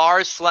mean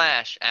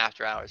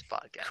r/After Hours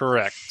Podcast?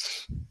 Correct.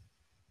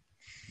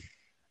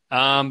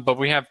 But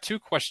we have two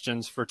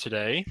questions for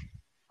today.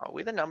 Are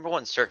we the number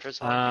one searchers?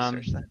 I want to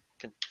research that.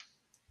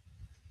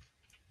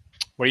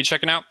 What are you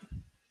checking out?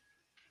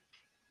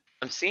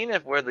 I'm seeing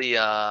if we're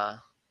the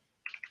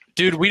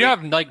Dude, we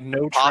have like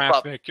no Pop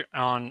up. traffic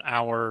on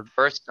our.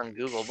 first on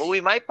Google, but we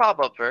might pop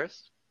up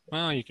first.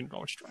 Well, you can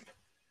always try.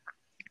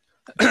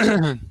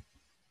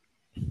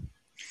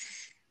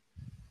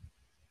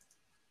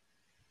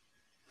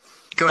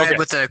 Go ahead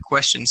with the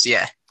questions.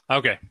 Yeah.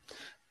 Okay.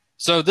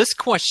 So this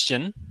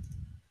question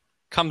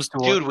comes to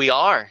Dude, we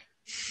are.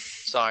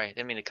 Sorry,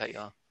 didn't mean to cut you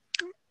off.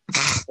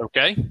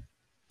 Okay.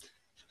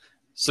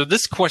 So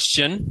this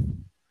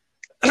question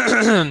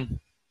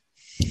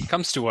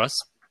comes to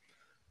us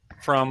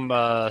from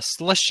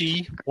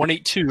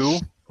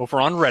Slushy182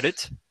 over on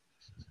Reddit,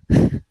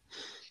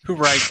 who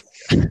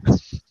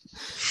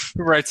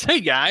writes, "Hey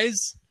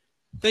guys,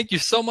 thank you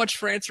so much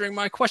for answering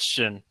my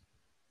question.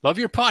 Love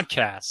your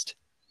podcast.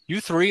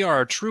 You three are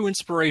a true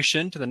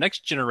inspiration to the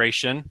next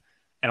generation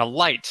and a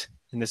light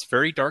in this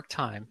very dark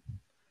time.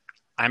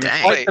 I'm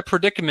in quite a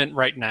predicament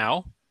right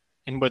now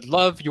and would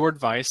love your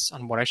advice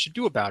on what I should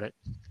do about it.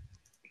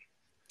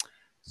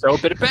 So a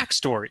bit of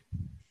backstory.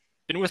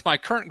 Been with my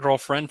current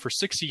girlfriend for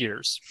 6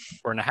 years.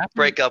 We're in a happy...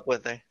 Break up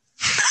with her.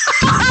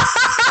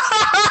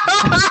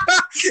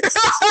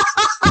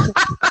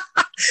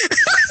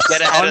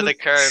 Get ahead of the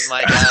curve,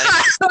 my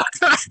guy.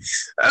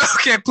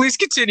 Okay, please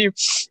continue.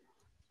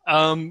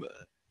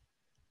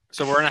 So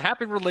we're in a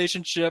happy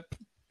relationship,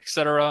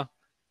 etc.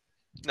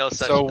 No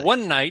such So thing.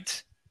 one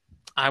night,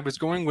 I was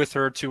going with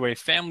her to a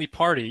family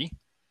party,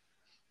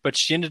 but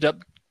she ended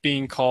up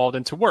being called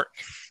into work.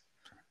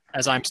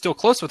 As I'm still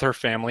close with her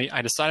family,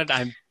 I decided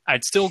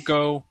I'd still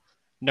go,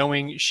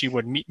 knowing she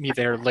would meet me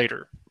there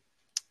later.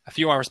 A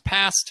few hours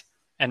passed,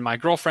 and my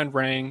girlfriend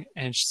rang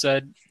and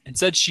said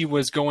she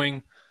was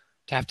going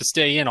to have to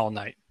stay in all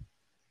night.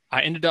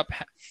 I ended up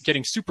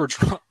getting super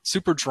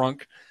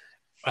drunk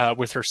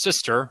with her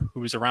sister, who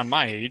was around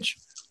my age,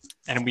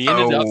 and we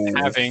ended up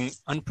having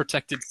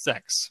unprotected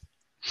sex.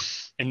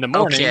 In the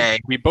morning,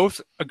 we both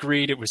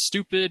agreed it was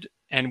stupid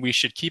and we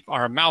should keep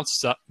our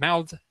mouths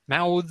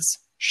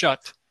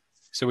shut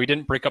so we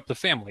didn't break up the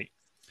family.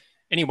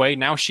 Anyway,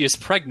 now she is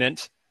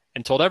pregnant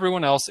and told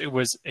everyone else it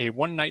was a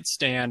one-night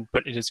stand,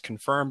 but it is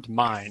confirmed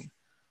mine.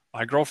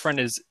 My girlfriend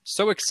is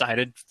so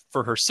excited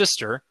for her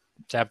sister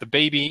to have the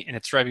baby, and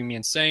it's driving me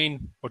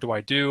insane. What do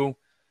I do?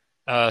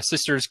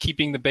 Sister's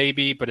keeping the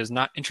baby, but is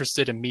not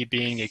interested in me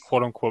being a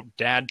quote-unquote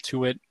dad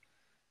to it.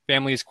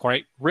 Family is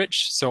quite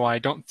rich, so I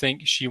don't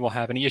think she will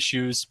have any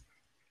issues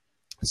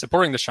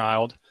supporting the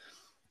child.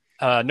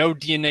 No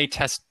DNA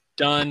test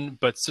done,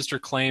 but sister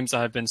claims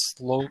I have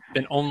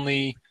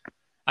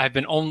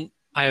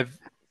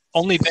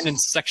only been in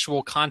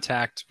sexual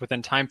contact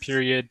within time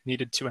period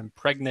needed to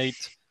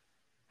impregnate.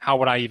 How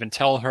would I even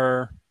tell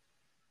her?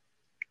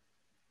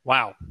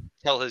 Wow.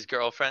 Tell his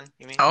girlfriend,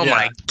 you mean? Oh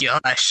my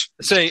gosh.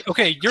 Say,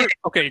 okay,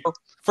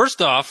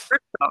 first off.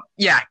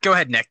 Yeah, go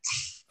ahead, Nick.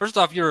 First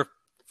off, you're a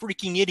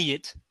freaking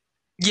idiot.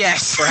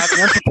 Yes. For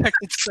having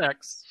unprotected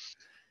sex.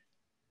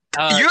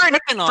 You're an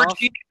idiot for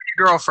cheating with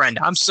your girlfriend.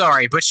 I'm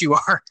sorry, but you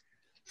are.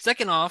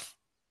 Second off,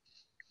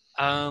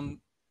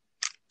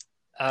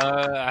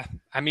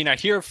 I mean, I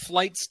hear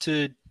flights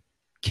to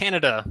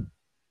Canada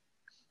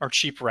are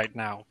cheap right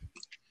now.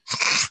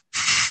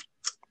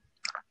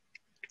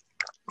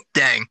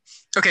 Dang.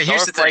 Okay, So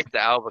here's are the thing. flights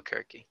to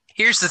Albuquerque.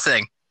 Here's the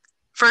thing.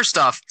 First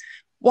off,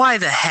 why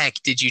the heck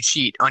did you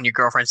cheat on your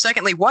girlfriend?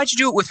 Secondly, why'd you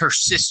do it with her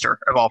sister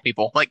of all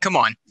people? Like, come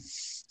on.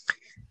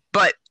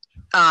 But,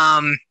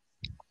 I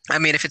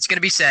mean, if it's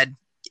gonna be said,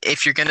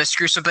 if you're gonna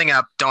screw something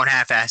up, don't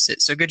half-ass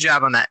it. So good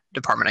job on that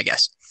department, I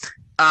guess.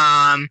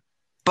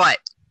 But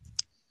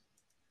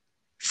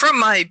from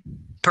my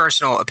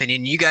personal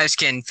opinion, you guys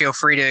can feel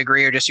free to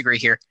agree or disagree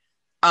here.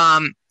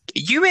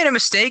 You made a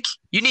mistake.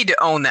 You need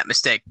to own that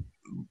mistake,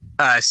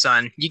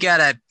 son. You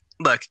gotta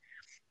look.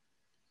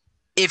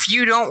 If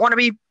you don't want to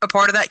be a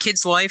part of that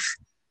kid's life,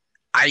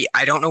 I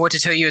don't know what to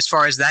tell you as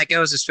far as that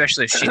goes,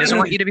 especially if she doesn't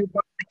want you to be a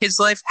part of the kid's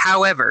life.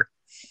 However,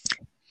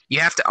 you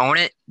have to own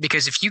it,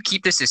 because if you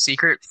keep this a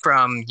secret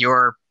from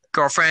your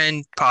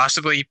girlfriend,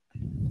 possibly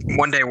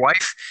one day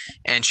wife,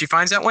 and she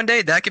finds out one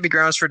day, that could be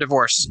grounds for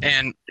divorce,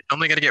 and it's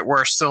only going to get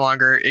worse the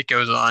longer it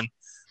goes on.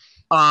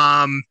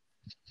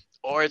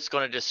 Or it's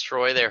going to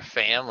destroy their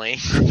family.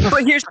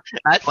 But here's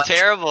That's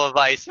terrible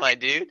advice, my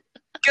dude.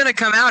 it's going to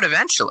come out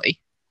eventually.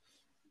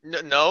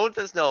 No,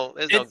 there's no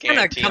It's gonna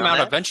guarantee come on out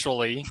that.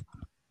 eventually,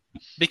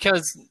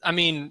 because I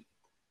mean,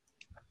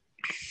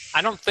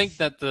 I don't think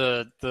that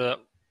the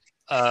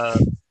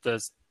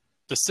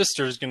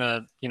sister is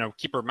gonna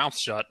keep her mouth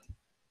shut.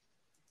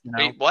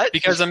 Wait, what?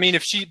 Because I mean,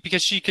 if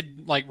she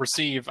could like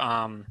receive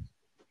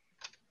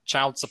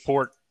child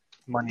support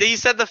money. You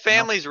said the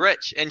family's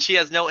rich, and she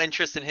has no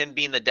interest in him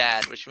being the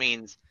dad, which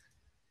means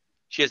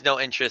she has no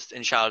interest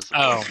in child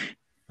support.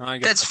 Oh, I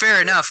guess That's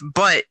fair enough,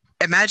 but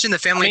imagine the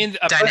family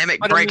dynamic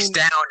but I breaks mean-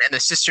 down and the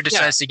sister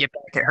decides to get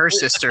back at her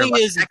sister. The thing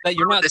Like, is that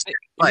you're not this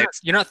life.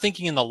 you're not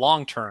thinking in the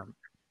long term.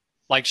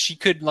 Like she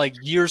could like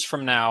years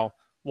from now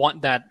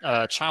want that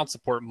child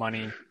support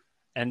money,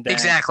 and then,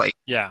 Exactly.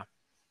 yeah.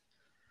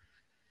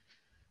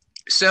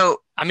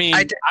 So I mean,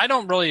 I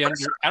don't really know what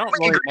to.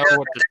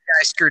 that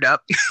guy screwed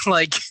up.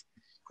 Like,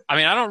 I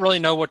mean, I don't really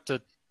know what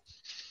to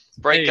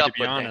Break say, up to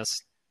be with him.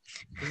 honest.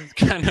 This is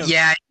kind of,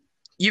 yeah,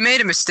 you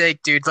made a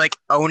mistake, dude. Like,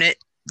 own it.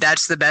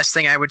 That's the best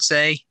thing I would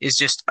say, is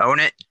just own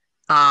it.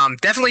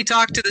 Definitely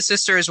talk to the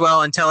sister as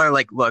well and tell her,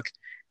 like, look,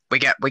 we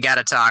got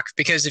to talk,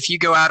 because if you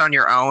go out on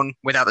your own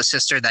without the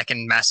sister, that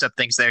can mess up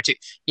things there too.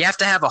 You have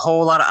to have a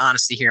whole lot of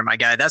honesty here, my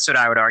guy. That's what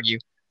I would argue.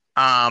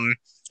 I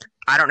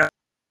don't know.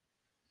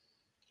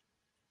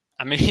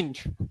 I mean,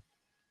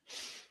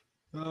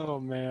 oh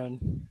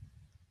man.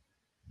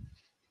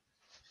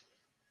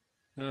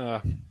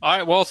 All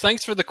right. Well,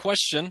 thanks for the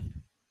question.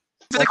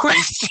 For the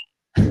question.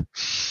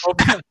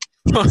 Okay.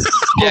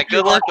 Yeah,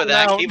 good luck with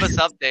that. Out. Keep us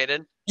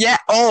updated. Yeah.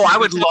 Oh, I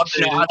would love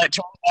to know how that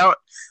turned out.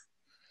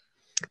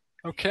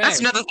 Okay. That's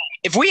another thing.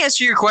 If we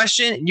answer your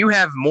question and you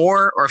have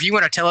more, or if you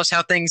want to tell us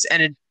how things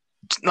ended,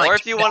 like, or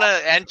if you want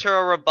to enter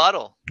a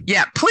rebuttal.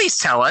 yeah, please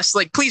tell us.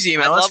 Like, please I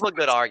email us. love a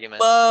good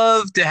argument.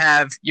 Love to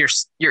have your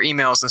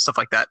emails and stuff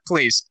like that.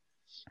 Please.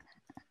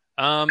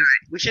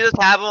 We should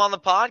just have him on the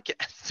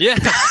podcast. Yeah,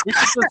 we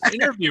should just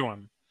interview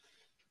him.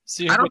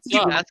 See I don't what's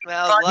think up. Ask him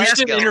how his We life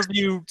should goes.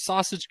 interview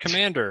Sausage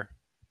Commander.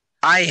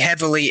 I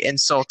heavily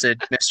insulted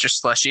Mr.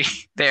 Slushy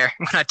there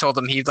when I told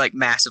him he like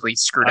massively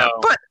screwed up. Oh.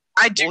 But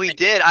I do. Well, he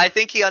did. I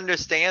think he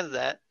understands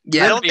that.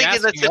 Yeah. I don't Be think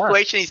in the asking us.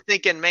 situation he's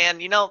thinking, man,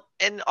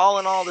 and all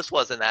in all, this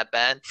wasn't that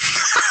bad.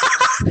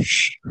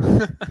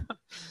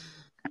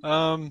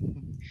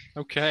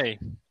 Okay.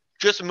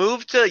 Just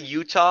move to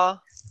Utah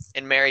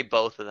and marry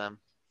both of them.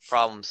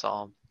 Problem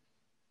solved.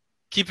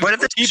 Keep What if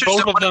the keep teachers both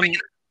don't of wanna them.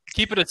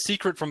 Keep it a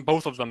secret from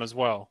both of them as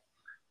well.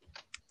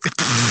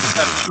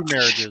 Have two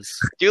marriages.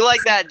 Do you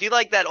like that? Do you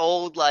like that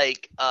old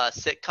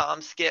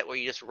sitcom skit where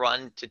you just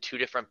run to two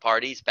different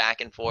parties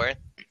back and forth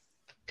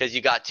because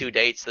you got two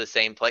dates to the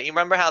same place? You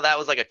remember how that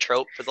was like a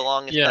trope for the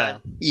longest Yeah.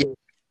 time?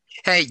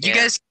 Hey, you Yeah.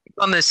 guys keep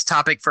on this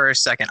topic for a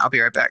second. I'll be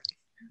right back.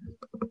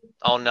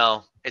 Oh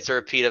no, it's a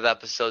repeat of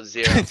episode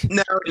 0.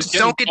 No, It's just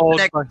don't getting get to the cold,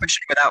 next but-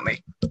 question without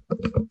me.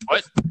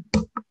 What?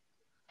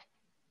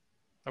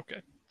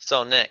 Okay.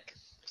 So Nick,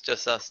 it's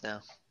just us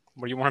now.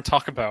 What do you want to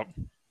talk about?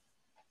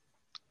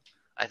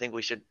 I think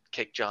we should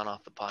kick John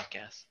off the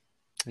podcast.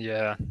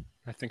 Yeah,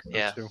 I think so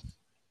Yeah. too.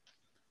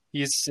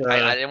 He's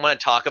I didn't want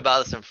to talk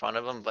about this in front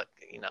of him, but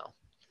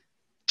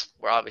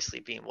we're obviously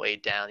being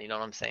weighed down. You know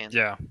what I'm saying?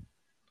 yeah.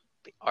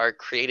 Our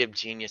creative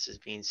genius is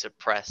being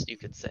suppressed, you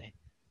could say.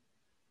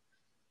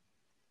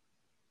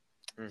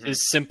 Mhm.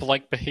 His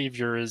simp-like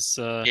behavior is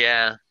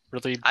Yeah.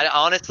 really.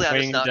 I'm just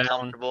weighing not down.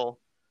 comfortable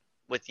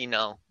with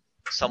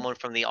someone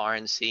from the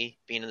RNC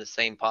being in the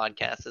same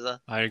podcast as us.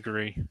 I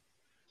agree.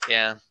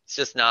 Yeah, it's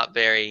just not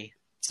very,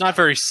 It's not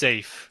very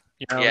safe.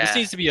 This Yeah.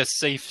 needs to be a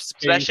safe space.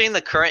 especially in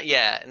the current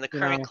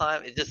know.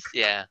 climate. It just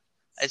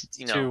it's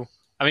too.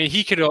 I mean,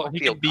 he could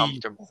feel be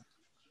comfortable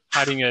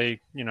hiding a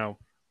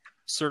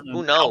certain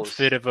Who knows?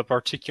 outfit of a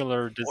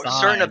particular design. or a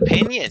certain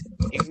opinion.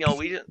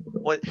 We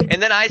didn't.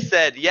 And then I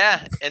said,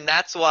 yeah, and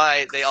that's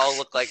why they all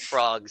look like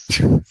frogs.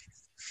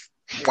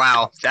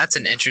 Wow, that's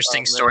an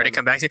interesting story to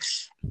come back to.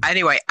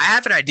 Anyway, I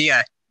have an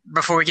idea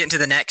before we get into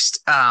the next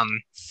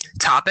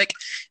topic.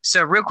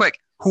 So, real quick,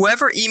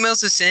 whoever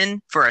emails us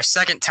in for a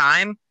second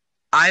time,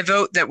 I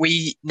vote that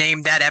we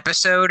name that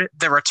episode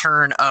 "The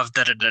Return of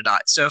da da da da."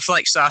 So, if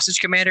like Sausage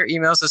Commander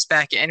emails us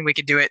back in, we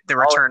could do it "The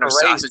Return of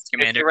it's a race. Sausage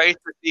Commander." It's a race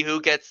to see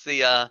who gets the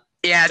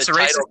Yeah, it's the a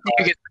race to title see who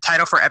card. gets the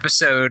title for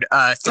episode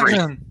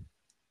 3.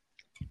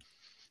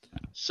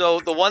 So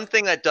the one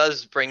thing that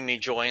does bring me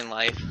joy in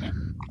life,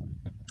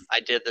 I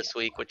did this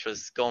week, which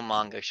was go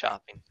manga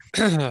shopping.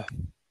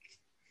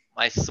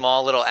 My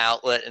small little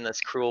outlet in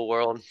this cruel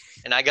world,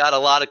 and I got a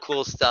lot of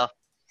cool stuff.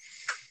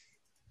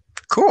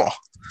 Cool.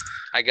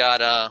 I got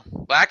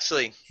well,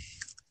 actually,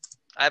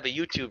 I have a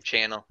YouTube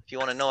channel. If you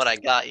want to know what I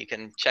got, you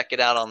can check it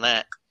out on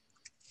that.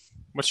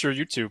 What's your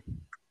YouTube?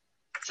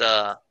 It's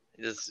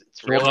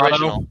real Colorado?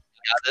 original.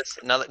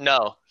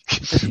 No,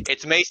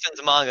 it's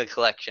Mason's manga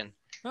collection,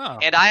 Oh.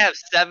 and I have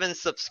 7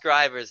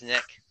 subscribers,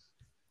 Nick.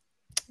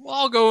 Well,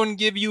 I'll go and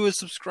give you a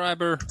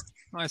subscriber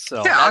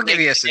myself. Yeah, I'll That give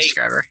you a makes 8.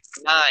 subscriber.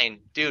 9,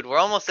 dude. We're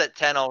almost at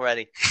 10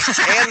 already,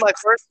 and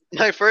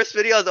my first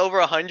video has over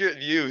 100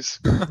 views.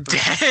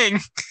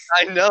 Dang.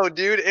 I know,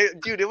 dude.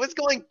 It was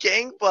going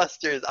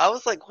gangbusters. I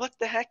was like, what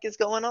the heck is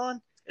going on?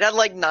 It had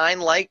like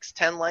 9 likes,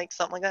 10 likes,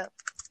 something like that.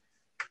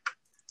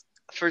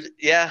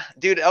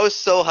 Dude, I was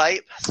so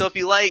hype. So if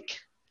you like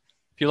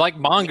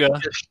manga,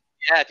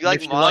 if you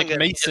like if you like manga,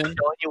 Mason, just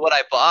showing you what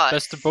I bought.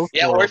 best of both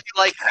Yeah, or worlds. if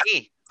you like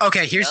me.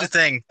 Okay, here's Yeah. the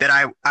thing that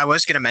I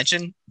was going to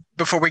mention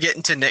before we get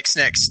into Nick's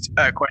next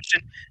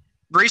question.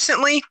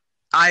 Recently,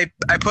 I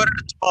put a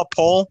small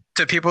poll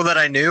to people that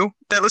I knew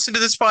that listened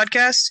to this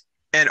podcast,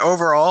 and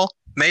overall,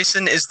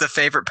 Mason is the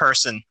favorite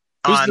person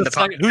on the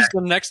podcast. Who's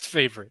the next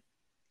favorite?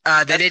 They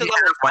That's didn't 'cause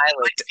I'm have one. an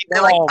island. They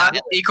People like Oh,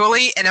 us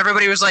equally, and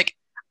everybody was like,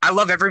 "I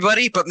love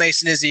everybody, but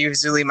Mason is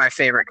usually my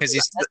favorite because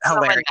he's That's 'cause I'm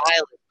an hilarious."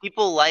 island.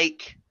 People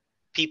like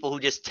people who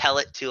just tell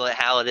it to it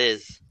how it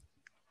is.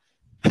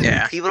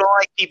 Yeah, People don't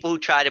like people who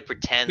try to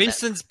pretend.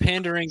 Mason's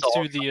pandering It's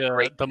all to the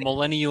great.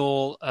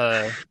 millennial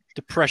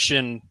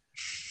depression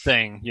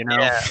thing, you know?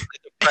 Yeah,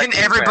 and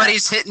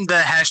everybody's hitting the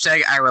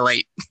hashtag I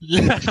relate.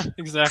 Yeah,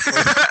 exactly.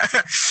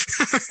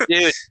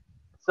 dude.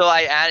 So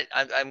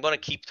I'm going to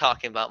keep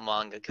talking about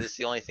manga because it's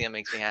the only thing that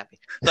makes me happy.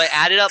 So I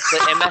added up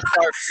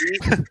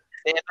the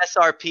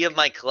MSRP of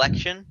my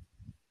collection.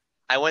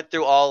 I went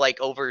through all like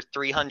over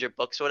 300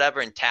 books or whatever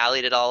and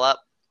tallied it all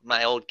up,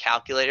 my old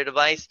calculator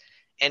device.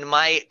 And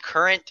my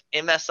current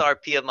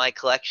MSRP of my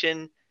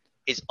collection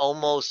is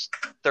almost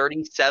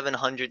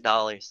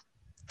 $3,700.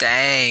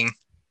 Dang,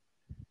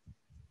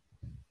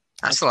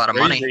 that's a lot of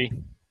money. Crazy.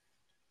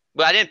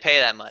 But I didn't pay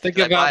that much. Think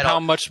 'cause I buy about it how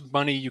all. much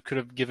money you could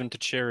have given to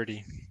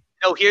charity.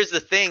 No, here's the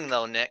thing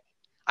though, Nick.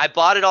 I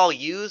bought it all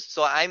used,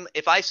 so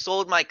if I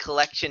sold my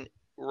collection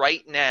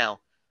right now,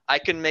 I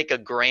could make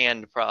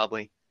 $1,000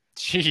 probably.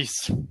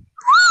 Jeez.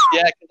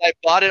 Yeah, because I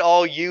bought it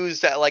all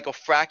used at like a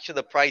fraction of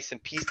the price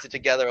and pieced it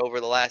together over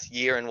the last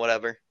year and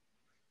whatever.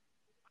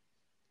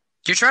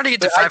 You're trying to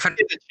get to But I 500.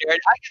 give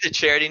the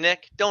charity,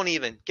 Nick. Don't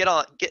even get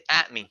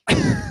at me.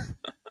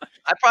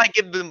 I probably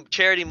give them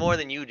charity more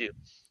than you do.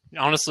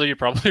 Honestly, you're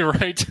probably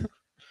right.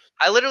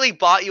 I literally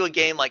bought you a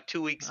game like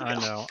 2 weeks ago. I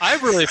know. I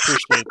really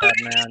appreciate that,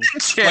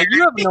 man. Like,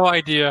 you have no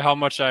idea how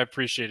much I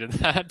appreciated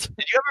that. Did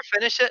you ever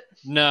finish it?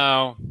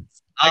 No.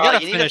 I Oh, gotta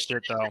you need to finish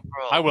it, though.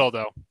 bro. I will,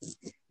 though.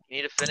 You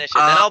need to finish it.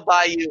 Then I'll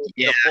buy you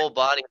yeah. the full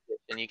body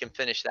edition. You can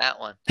finish that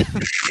one. Because I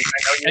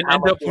know you And how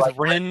end much up you with like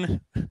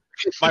Ren,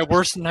 my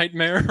worst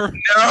nightmare.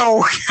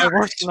 No. My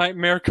worst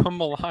nightmare come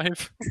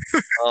alive.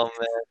 Oh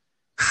man.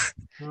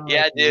 Oh,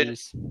 Yeah, dude.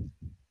 jeez.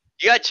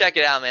 You gotta check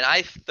it out, man.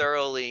 I've been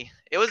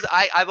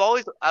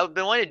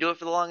wanting to do it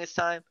for the longest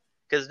time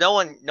because no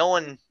one.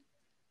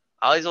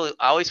 I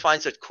always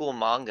find such cool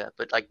manga,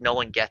 but like no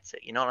one gets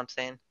it. You know what I'm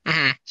saying?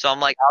 Mhm. So I'm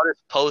like, I'll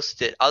just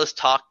post it. I'll just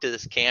talk to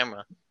this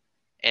camera,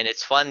 and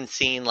it's fun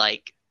seeing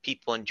like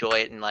people enjoy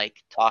it and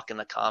like talk in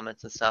the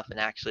comments and stuff, and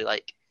actually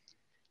like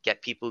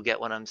get people who get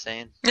what I'm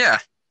saying. Yeah.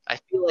 I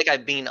feel like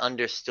I'm being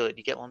understood.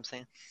 You get what I'm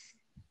saying?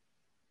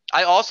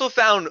 I also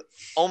found,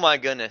 oh my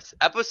goodness,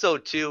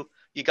 episode 2.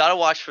 You gotta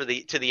watch to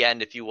the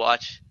end if you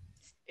watch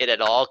it at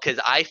all, because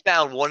I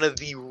found one of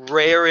the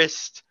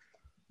rarest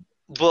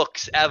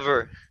books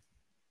ever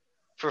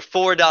for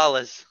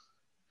 $4,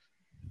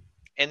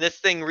 and this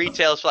thing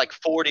retails for like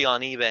 $40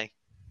 on eBay.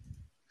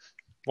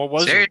 What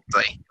was it?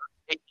 Seriously.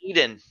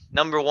 Eden,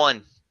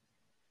 #1.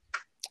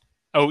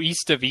 Oh,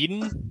 East of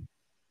Eden?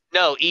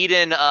 No,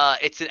 Eden.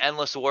 It's an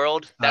Endless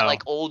World. That Oh.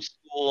 like old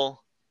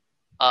school,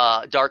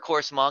 Dark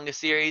Horse manga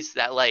series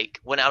that like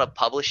went out of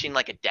publishing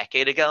like a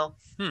decade ago.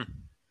 Hmm.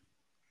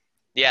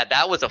 Yeah,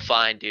 that was a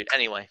find, dude.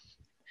 Anyway,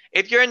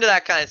 if you're into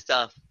that kind of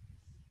stuff,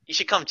 you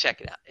should come check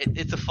it out.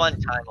 It's a fun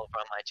time over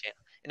on my channel,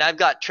 and I've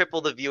got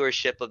triple the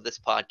viewership of this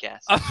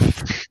podcast.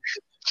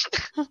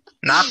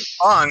 Not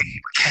long.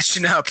 We're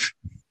catching up.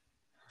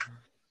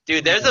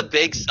 Dude, there's a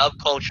big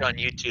subculture on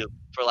YouTube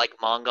for like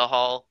manga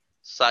haul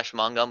 /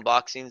 manga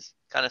unboxings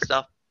kind of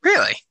stuff.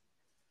 Really?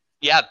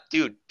 Yeah,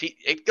 dude.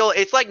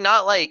 It's like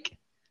not like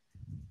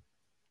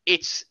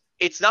it's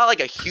not like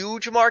a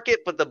huge market,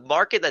 but the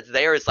market that's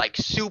there is like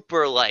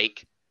super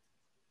like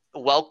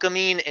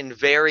welcoming and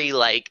very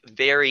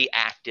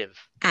active.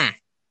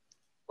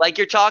 Like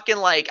you're talking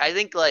like I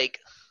think like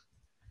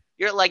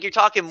you're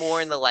talking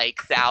more in the like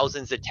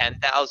thousands to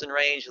 10,000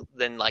 range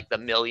than like the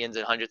millions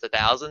and hundreds of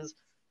thousands.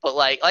 But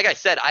like I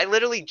said, I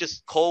literally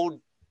just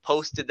cold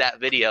posted that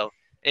video.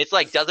 And it's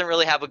like doesn't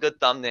really have a good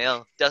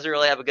thumbnail, doesn't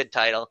really have a good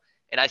title,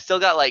 and I still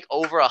got like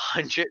over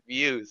 100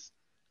 views.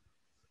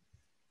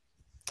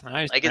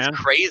 Nice, Like man. it's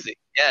crazy.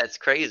 Yeah, it's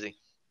crazy.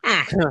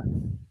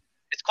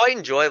 It's quite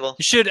enjoyable.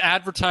 You should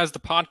advertise the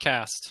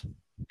podcast.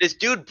 This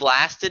dude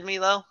blasted me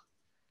though,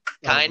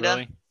 kinda. Oh,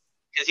 really?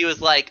 Because he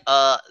was like,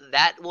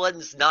 that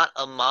one's not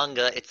a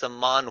manga, it's a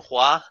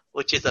manhwa,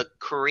 which is a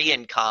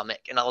Korean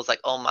comic. And I was like,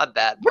 oh, my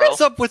bad, bro. What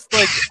is up with,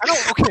 like, I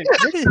don't, okay,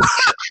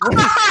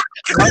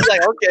 I was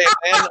like, okay,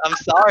 man, I'm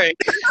sorry.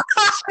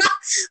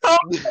 Oh,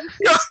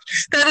 God.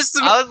 That is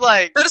the I was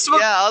like, that is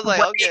I was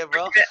like, okay,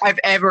 bro. I've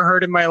ever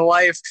heard in my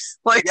life.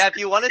 Like, Yeah, if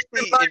you want to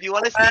see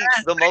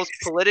the most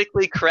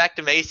politically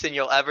correct Mason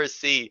you'll ever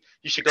see,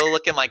 you should go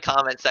look in my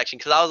comment section.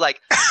 Because I was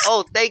like,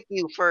 oh, thank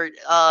you for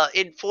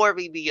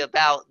informing me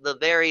about the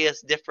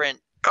various different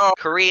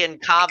Korean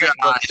comic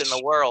books in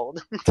the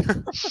world.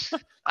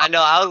 I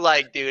know. I was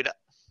like, dude,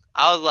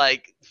 I was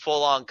like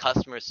full on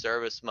customer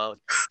service mode.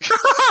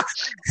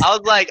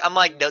 I'm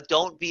like, no,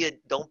 don't be an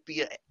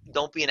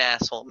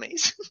asshole,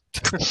 Mason.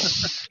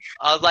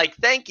 I was like,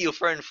 thank you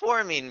for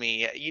informing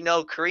me. You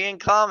know, Korean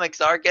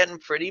comics are getting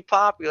pretty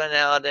popular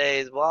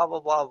nowadays. Blah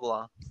blah blah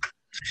blah.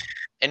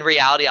 In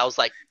reality, I was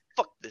like,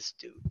 fuck this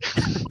dude.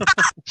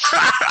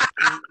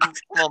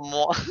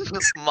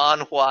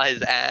 Manhwa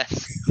his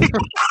ass.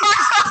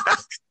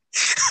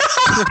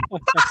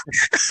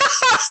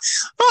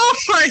 oh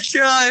my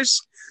gosh.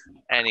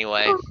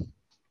 Anyway,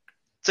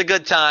 it's a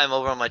good time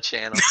over on my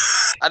channel.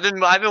 I've been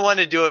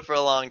wanting to do it for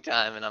a long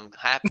time, and I'm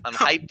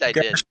hyped I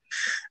did.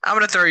 I'm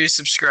gonna throw you a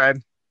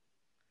subscribe.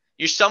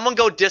 Someone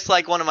go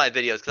dislike one of my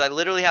videos because I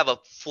literally have a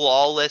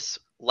flawless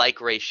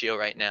like ratio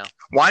right now.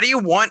 Why do you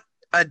want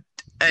a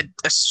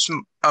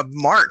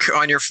mark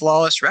on your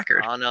flawless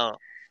record? I don't know.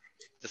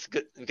 It's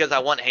good because I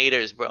want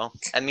haters, bro.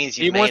 That means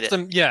you he made wants it.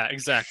 them. Yeah,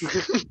 exactly.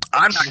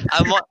 I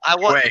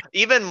want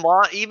even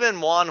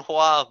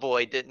Manhwa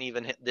boy didn't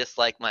even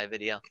dislike my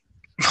video.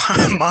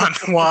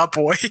 Manhwa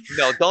boy.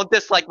 No, don't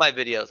dislike my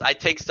videos. I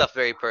take stuff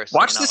very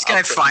personally. Watch this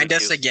guy find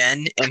us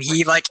again, and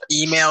he like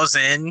emails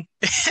in,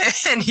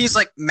 and he's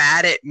like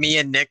mad at me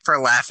and Nick for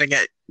laughing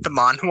at the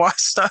Manhwa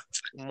stuff.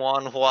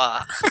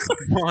 Manhwa.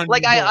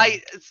 Like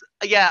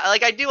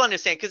I do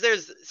understand because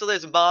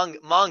there's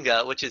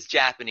manga which is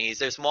Japanese,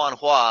 there's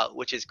manhwa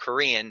which is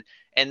Korean,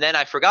 and then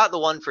I forgot the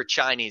one for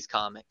Chinese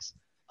comics.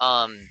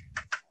 I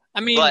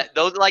mean, but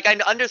those like I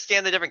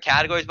understand the different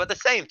categories, but at the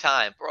same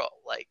time, bro,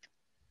 like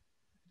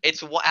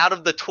it's out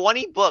of the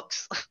 20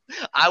 books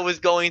I was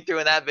going through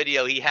in that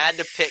video, he had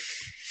to pick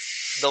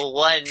the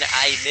one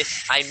I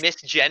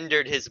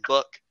misgendered his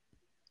book.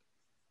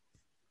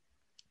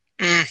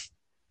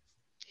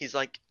 He's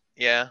like,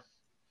 yeah.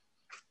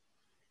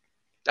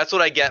 That's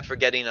what I get for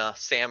getting a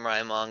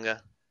samurai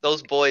manga.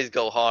 Those boys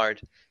go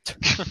hard.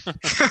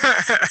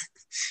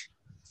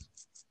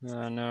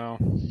 No.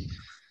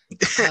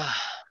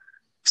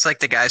 It's like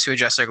the guys who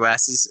adjust their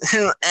glasses.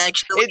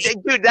 Actually,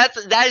 dude,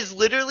 that is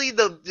literally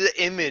the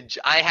image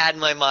I had in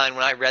my mind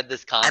when I read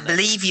this comment. I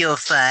believe you'll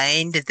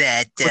find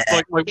that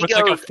with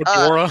a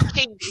fedora.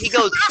 He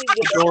goes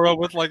fedora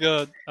with like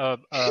a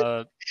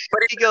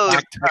he goes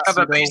of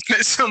a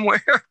basement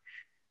somewhere.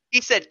 He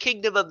said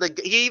Kingdom of the...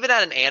 He even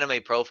had an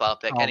anime profile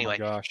pic. Oh anyway.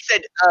 My gosh. He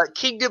said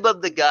Kingdom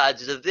of the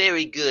Gods is a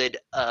very good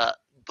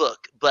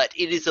book, but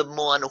it is a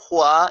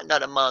manhwa,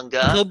 not a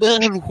manga. I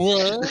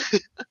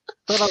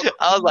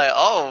was like,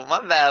 oh,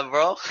 my bad,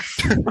 bro.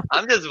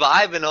 I'm just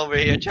vibing over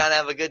here trying to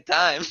have a good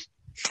time.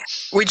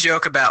 We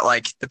joke about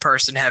like the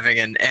person having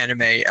an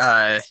anime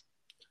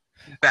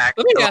back.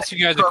 Let me ask you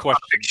guys a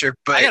question. Picture,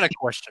 but... I got a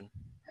question.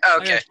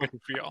 Okay. I got a question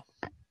for y'all.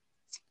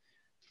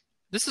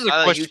 This is a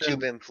question. I'm a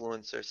YouTube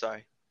influencer,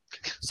 sorry.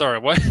 Sorry,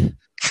 what?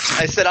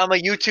 I said I'm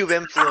a YouTube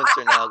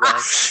influencer now,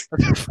 guys.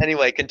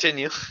 Anyway,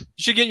 continue. You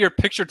should get your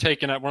picture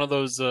taken at one of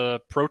those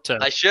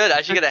protests. I should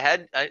get a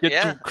head.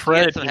 Get some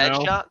cred, get some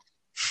headshots.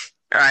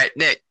 All right,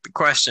 Nick.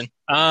 Question.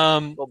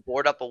 Go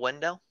board up a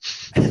window.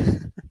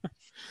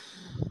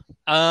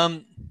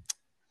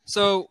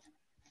 So,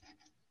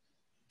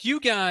 do you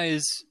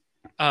guys?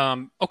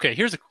 Okay.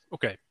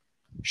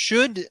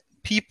 Should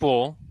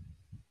people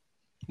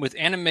with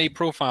anime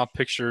profile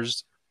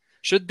pictures,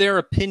 should their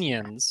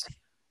opinions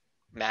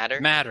matter?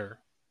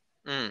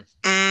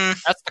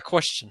 That's the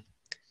question.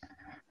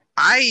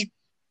 I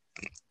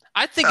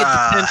think it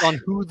depends on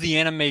who the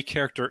anime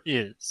character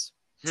is.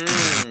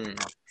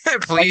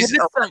 Please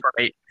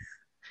elaborate.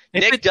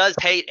 Nick does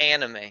hate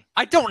anime.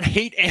 I don't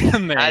hate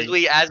anime. As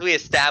we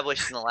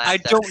established in the last I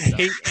don't episode.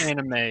 hate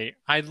anime.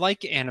 I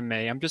like anime.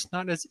 I'm just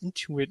not as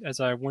into it as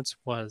I once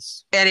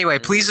was. Anyway,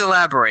 please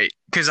elaborate,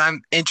 because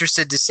I'm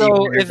interested to see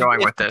where you're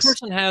going with this. If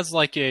the person has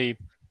like a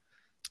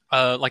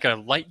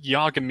light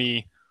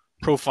Yagami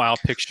profile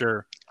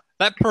picture,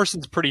 that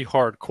person's pretty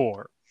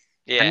hardcore.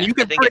 Yeah, And you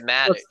can I think it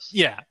matters.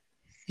 Yeah,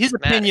 his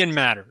opinion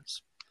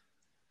matters.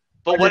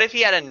 But what if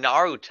he had a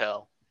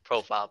Naruto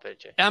profile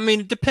picture? I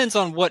mean, it depends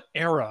on what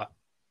era.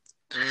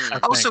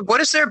 Also,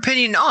 what is their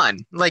opinion on?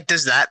 Like,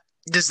 does that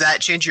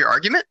change your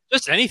argument?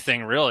 Just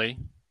anything, really.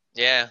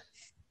 Yeah.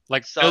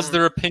 Like, does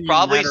their opinion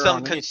probably matter some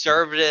on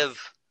conservative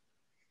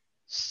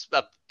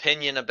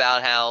opinion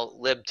about how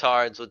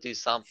libtards would do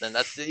something.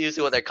 That's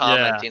usually what they're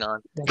commenting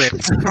on.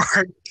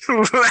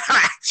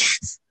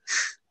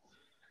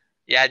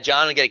 Yeah,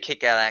 John will get a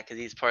kick out of that because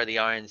he's part of the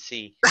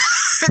RNC.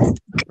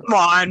 Come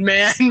on,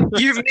 man.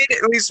 You've made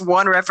at least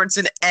one reference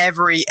in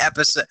every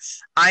episode.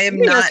 I am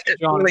not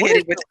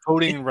affiliated with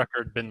voting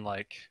record been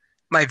like.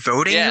 My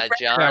voting? Yeah,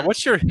 John. Yeah,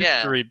 what's your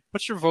history? Yeah.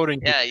 What's your voting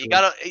history? Yeah, you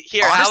gotta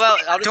here, Honestly, how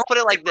about I'll just put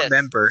it like this.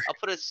 Remember. I'll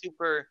put a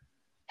super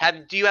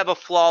do you have a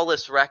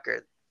flawless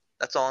record?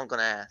 That's all I'm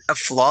gonna ask. A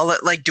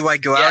flawless like do I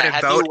go out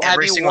and vote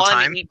every single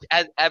time?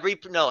 Have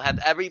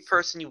every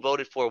person you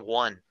voted for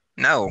won?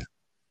 No.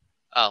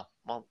 Oh,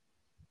 well,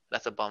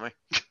 that's a bummer.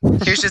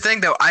 Here's the thing,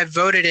 though. I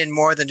voted in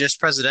more than just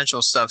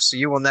presidential stuff, so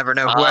you will never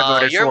know who I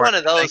voted for. You're one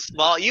of those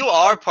small. You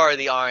are part of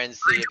the RNC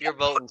if you're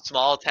voting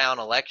small town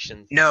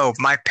elections. No,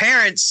 my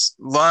parents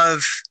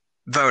love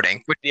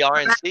voting. With the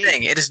RNC,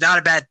 it is not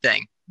a bad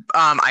thing.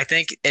 I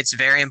think it's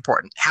very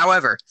important.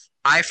 However,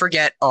 I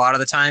forget a lot of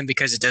the time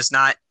because it does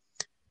not.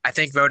 I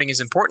think voting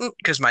is important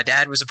because my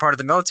dad was a part of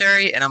the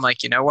military, and I'm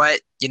like, you know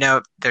what?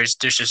 There's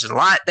just a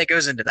lot that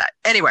goes into that.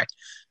 Anyway,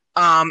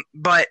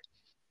 but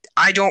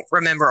I don't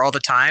remember all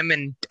the time,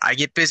 and I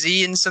get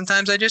busy, and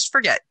sometimes I just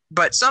forget.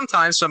 But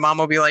sometimes my mom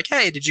will be like,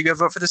 hey, did you go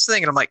vote for this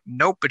thing? And I'm like,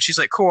 nope. But she's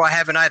like, cool, I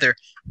haven't either.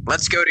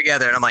 Let's go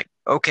together. And I'm like,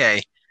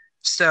 okay.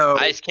 So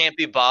I just can't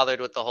be bothered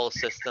with the whole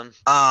system.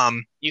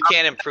 You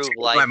can't improve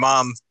life. My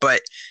mom,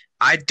 but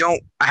I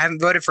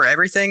haven't voted for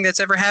everything that's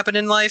ever happened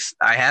in life.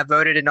 I have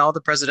voted in all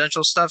the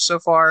presidential stuff so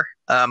far.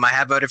 I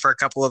have voted for a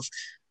couple of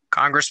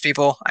Congress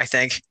people, I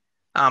think.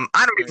 I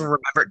don't even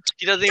remember.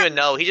 He doesn't even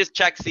know. He just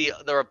checks the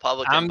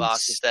Republican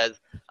box and says,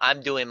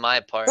 "I'm doing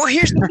my part." Well,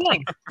 here's the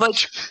thing. Like,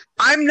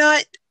 I'm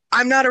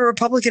not a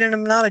Republican and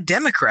I'm not a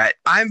Democrat.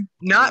 I'm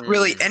not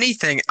really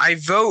anything. I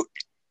vote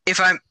if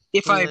I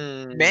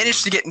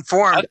manage to get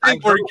informed. I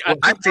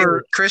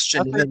vote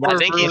Christian. I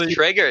think he's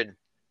triggered.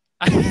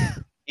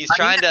 He's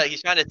trying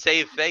to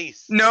save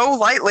face. No,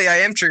 lightly, I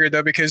am triggered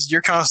though because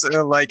you're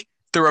constantly like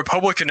the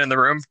Republican in the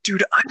room,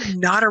 dude. I'm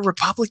not a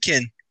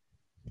Republican.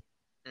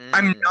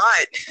 I'm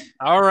not.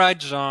 All right,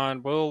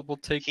 John. We'll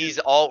take. He's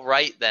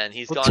alt-right then.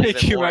 He's we'll gone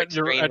take even you more at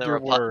your extreme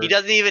than word. He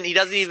doesn't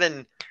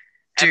even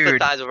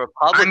empathize with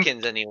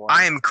Republicans anymore.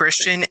 I am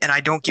Christian and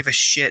I don't give a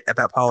shit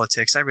about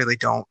politics. I really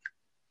don't.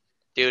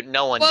 Dude,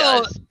 no one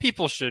does.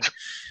 People should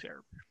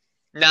care.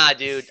 Nah,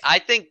 dude. I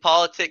think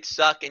politics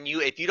suck, and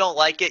if you don't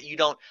like it, you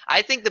don't.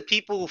 I think the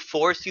people who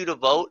force you to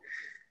vote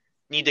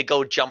need to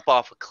go jump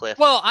off a cliff.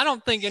 Well, I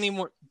don't think any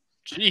more.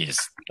 Jeez,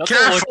 that's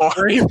Careful. a little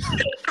extreme.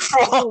 That's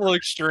a little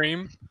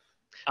extreme.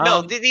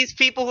 No, these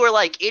people who are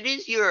like, it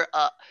is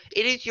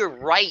your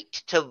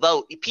right to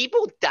vote.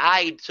 People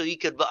died so you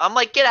could vote. I'm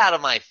like, get out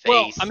of my face.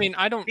 Well, I mean,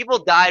 I don't. People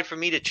died for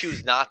me to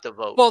choose not to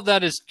vote. Well,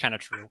 that is kind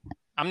of true.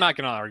 I'm not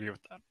going to argue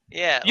with that.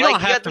 Yeah, you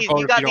don't have to vote.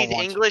 You got these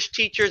English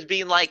teachers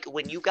being like,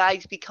 when you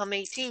guys become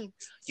 18,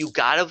 you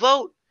gotta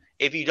vote.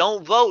 If you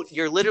don't vote,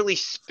 you're literally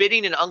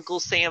spitting in Uncle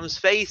Sam's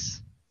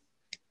face.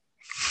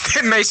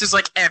 Mace is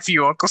like, F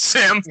you, Uncle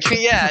Sam.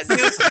 Yeah,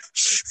 dude.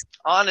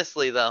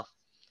 Honestly, though.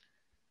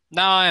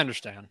 No, I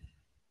understand.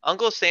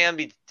 Uncle Sam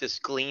be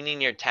just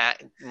gleaning your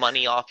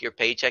money off your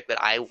paycheck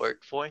that I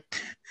worked for.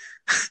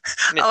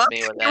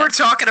 We're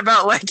talking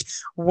about, like,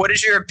 what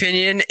is your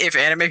opinion if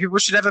anime people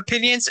should have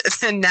opinions? And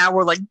then now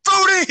we're like,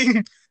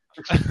 voting!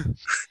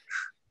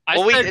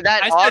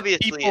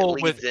 Obviously people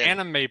with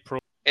anime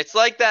It's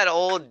like that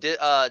old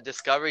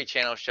Discovery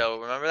Channel show.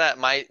 Remember that?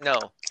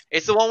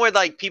 It's the one where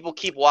like people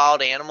keep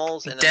wild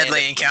animals. And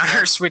Deadly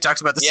Encounters. We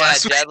talked about this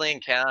last week. Yeah, Deadly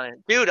Encounter.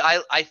 Dude,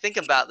 I think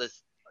about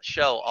this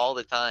show all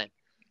the time.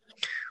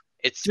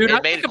 It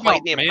made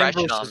quite the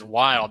impression on me.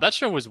 Wild. That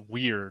show was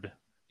weird.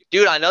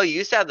 Dude, I know you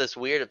used to have this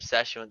weird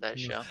obsession with that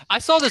show. I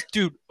saw this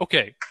dude.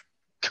 Okay.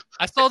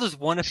 I saw this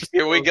one episode.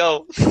 Here we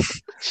go.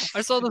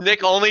 I saw this.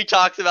 Nick only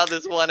talks about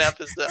this one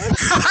episode.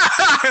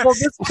 Well,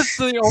 this was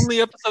the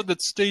only episode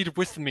that stayed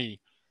with me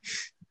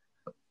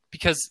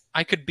because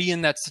I could be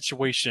in that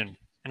situation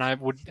and I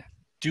would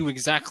do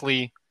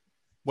exactly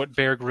what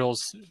Bear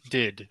Grylls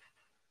did.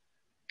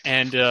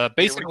 And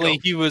basically,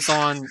 he was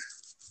on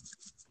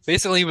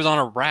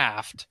a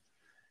raft,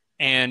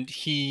 and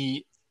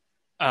he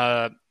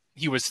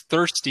was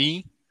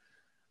thirsty,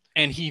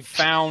 and he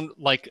found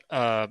like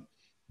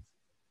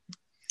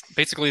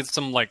basically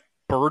some like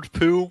bird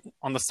poo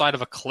on the side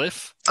of a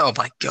cliff. Oh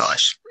my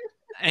gosh.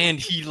 And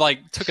he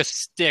like took a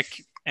stick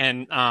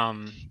and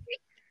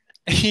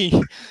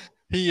he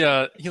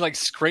like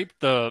scraped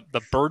the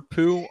bird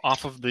poo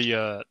off of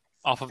the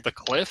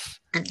cliff.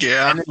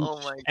 Yeah.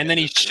 And then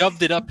he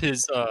shoved it up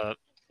his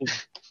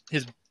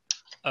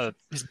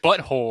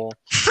butthole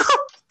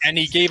and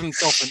he gave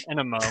himself an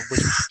enema,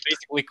 which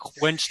basically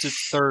quenched his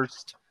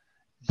thirst,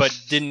 but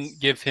didn't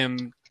give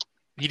him.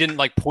 He didn't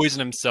like poison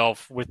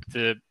himself with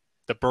the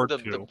bird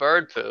poo. The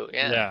bird poo,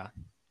 yeah.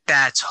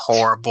 That's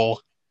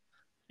horrible.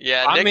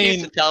 Yeah, I Nick mean-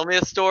 used to tell me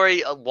a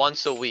story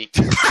once a week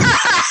for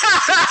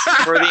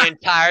the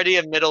entirety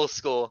of middle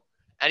school.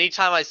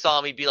 Anytime I saw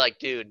him, he'd be like,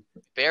 dude,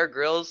 Bear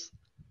Grylls,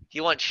 he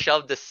once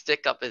shoved a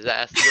stick up his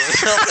ass to give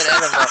himself an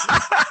enema.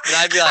 And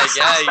I'd be like,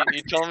 yeah,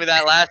 you told me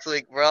that last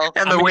week, bro.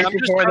 And I the mean, week I'm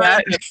just before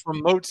trying that, to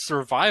promote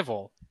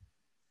survival.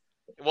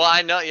 Well,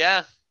 I know,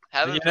 yeah.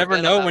 Heaven You never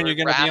forbid know I'm when you're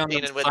going to be on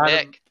rafting the and with side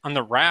of, Nick. on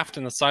the raft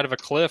on the side of a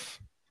cliff.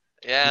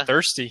 Yeah. I'm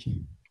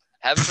thirsty.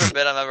 Heaven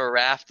forbid I'm ever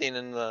rafting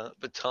in the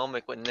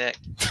Potomac with Nick.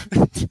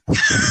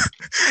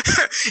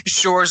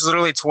 Shore's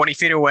literally 20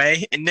 feet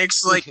away, and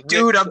Nick's like,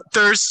 "Dude, I'm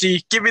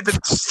thirsty. Give me the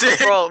stick."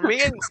 Bro,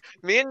 me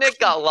and Nick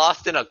got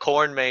lost in a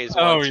corn maze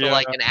once for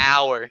like an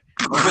hour.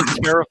 It was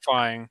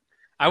terrifying.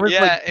 I was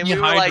like and we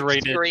were like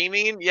dehydrated.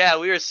 screaming. Yeah,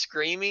 we were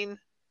screaming,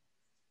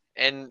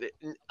 and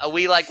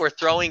we like were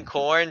throwing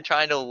corn,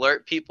 trying to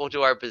alert people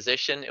to our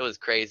position. It was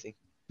crazy.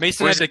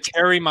 Mason had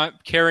to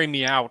carry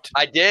me out.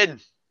 I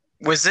did.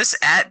 Was this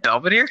at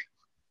Belvedere?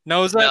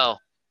 No, is that? No,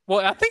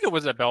 Well, I think it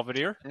was at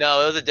Belvedere.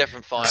 no, it was a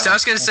different farm. So I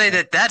was gonna say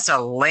okay. that's a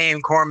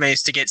lame corn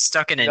maze to get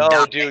stuck in and No,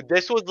 die. dude,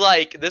 this was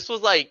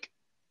like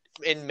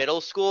in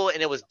middle school,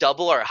 and it was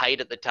double our height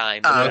at the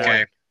time. Oh, Yeah.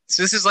 okay.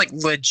 So this is like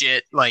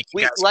legit. Like you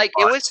We guys like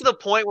it lost. was to the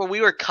point where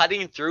we were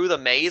cutting through the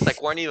maze,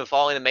 like weren't even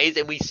following the maze,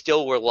 and we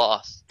still were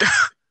lost.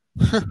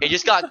 It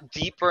just got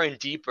deeper and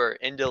deeper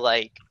into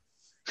like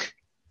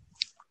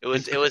it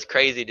was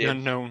crazy, dude.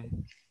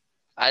 Unknown.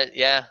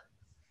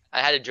 I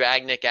had to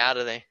drag Nick out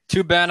of there.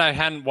 Too bad I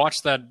hadn't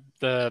watched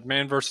the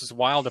Man vs.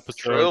 Wild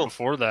episode True.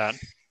 before that. We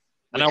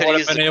And I could would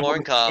use have been the able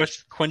corn to cob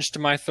quench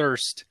my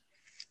thirst.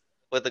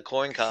 with the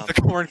corn cob. The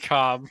corn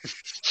cob.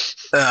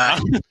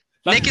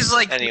 Nick is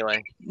like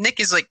Anyway,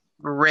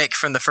 Rick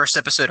from the first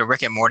episode of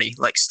Rick and Morty.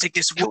 Like stick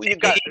this. you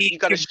got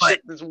to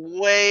shit this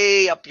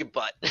way up your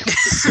butt.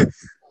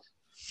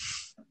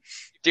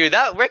 Dude,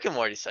 that Rick and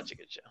Morty's such a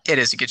good show. It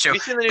is a good show. Have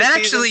you seen the new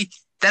That season?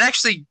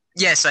 actually,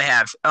 yes, I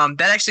have.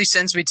 That actually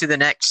sends me to the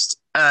next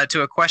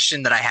to a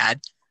question that I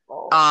had.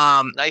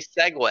 Oh, nice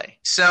segue.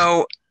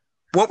 So,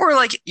 what were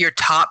like your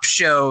top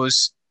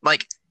shows?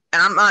 Like,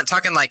 and I'm not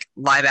talking like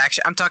live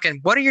action. I'm talking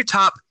what are your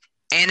top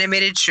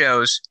animated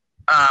shows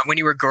when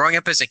you were growing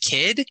up as a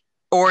kid,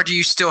 or do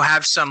you still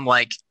have some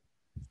like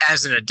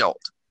as an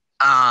adult?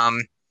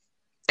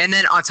 And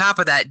then on top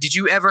of that, did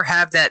you ever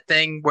have that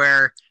thing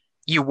where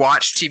you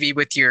watched TV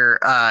with your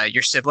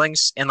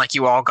siblings and like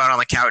you all got on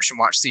the couch and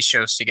watched these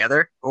shows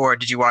together, or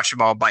did you watch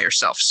them all by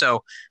yourself?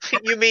 So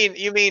You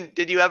mean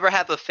did you ever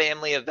have a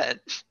family event?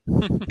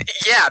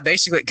 yeah,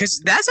 basically,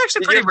 because that's actually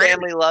Did pretty your rare.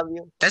 family love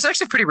you? That's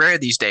actually pretty rare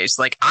these days.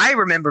 Like I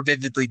remember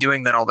vividly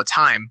doing that all the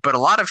time, but a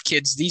lot of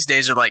kids these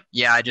days are like,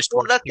 yeah, I just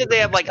Well, watch that's TV because they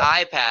have with like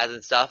my iPads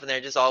and stuff, and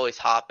they're just always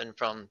hopping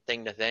from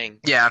thing to thing.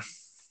 stuff." Yeah,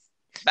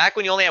 Back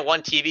when you only had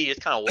one TV, you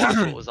just kind of watched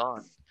what was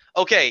on.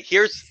 Okay,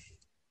 here's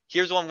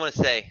what I'm going to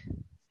say.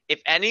 If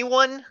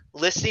anyone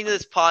listening to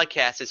this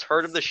podcast has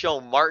heard of the show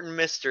Martin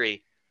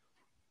Mystery,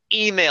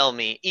 email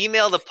me.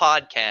 Email the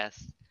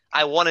podcast.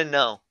 I want to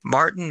know.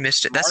 Martin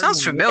missed it. That Martin-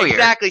 sounds familiar.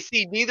 Exactly.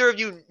 See, neither of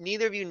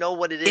you know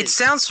what it is. It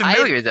sounds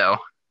familiar though.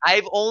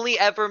 I've only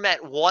ever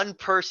met one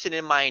person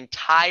in my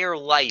entire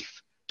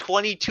life,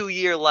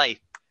 22-year life,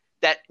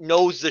 that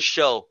knows the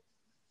show.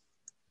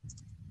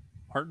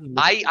 Martin-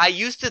 I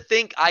used to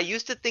think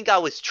I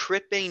was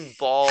tripping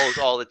balls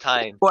all the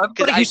time. Well,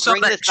 everybody I who saw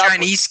bring that this up with-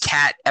 Chinese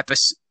cat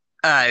episode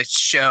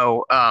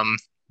show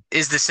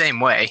is the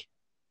same way.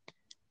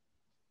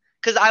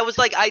 Because I was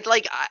like,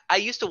 I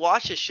used to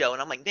watch this show,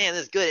 and I'm like, man,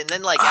 this is good. And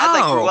then, like, as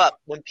I grew Oh. up,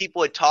 when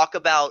people would talk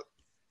about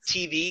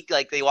TV,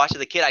 like they watched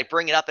as a kid, I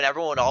bring it up, and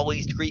everyone would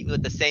always greet me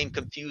with the same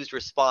confused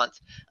response.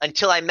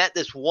 Until I met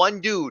this one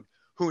dude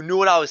who knew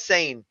what I was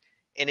saying,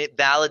 and it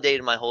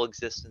validated my whole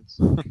existence.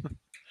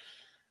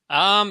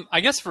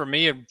 I guess for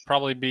me it'd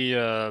probably be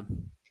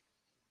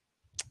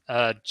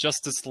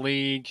Justice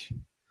League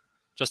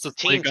Teen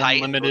Titans was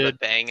a Unlimited.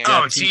 banger.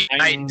 Oh, Teen Teen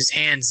Titans. Titans,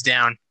 hands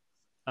down.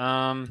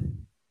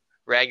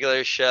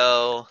 Regular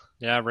show,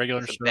 Yeah,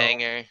 regular was a show.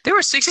 banger. There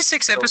were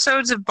 66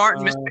 episodes of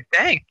Martin Mr.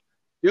 Dang.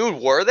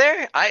 Dude, were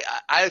there?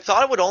 I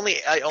thought it would only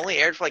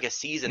aired for like a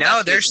season. No,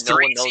 That's there's because no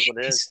 3 one knows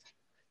what it is. seasons.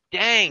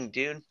 Dang,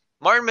 dude.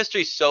 Martin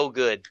Mystery's so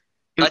good.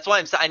 That's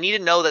why I need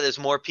to know that there's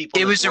more people.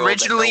 It in was this world that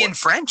originally know in it.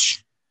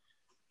 French.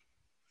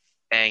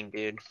 Dang,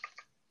 dude.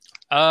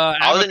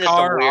 Avatar, was into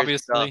some weird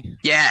obviously.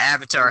 Yeah,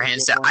 Avatar,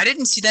 hands down. I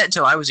didn't see that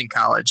until I was in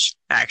college,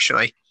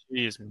 actually.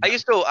 Jeez, man.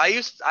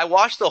 I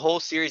watched the whole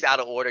series out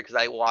of order because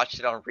I watched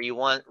it on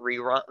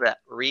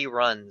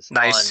reruns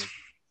Nice. on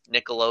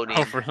Nickelodeon.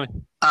 Oh, really?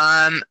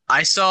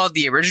 I saw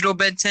the original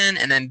Ben 10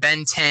 and then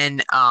Ben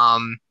 10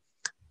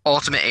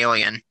 Ultimate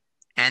Alien.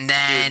 And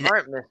then Dude,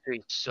 Martin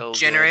Mystery's so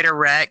Generator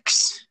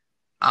Rex,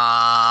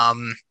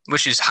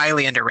 which is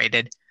highly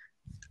underrated.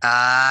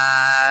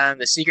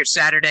 The Secret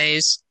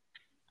Saturdays.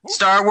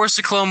 Star Wars: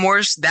 The Clone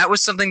Wars. That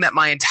was something that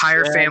my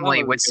entire Yeah, that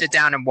family was would a sit good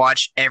down and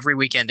watch every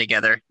weekend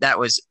together. That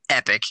was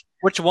epic.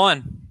 Which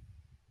one?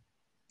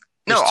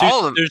 No,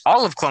 There's two.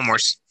 all of Clone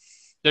Wars.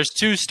 There's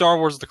two Star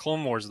Wars: The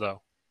Clone Wars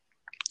though.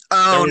 There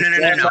Oh was no no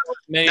no one no! that was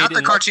made Not the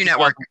in Cartoon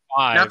Network.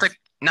 2005.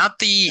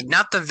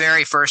 Not the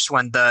very first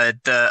one. The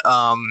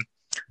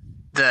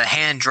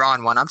hand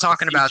drawn one. I'm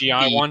talking about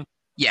CGI the one.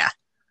 yeah.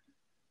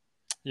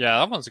 Yeah,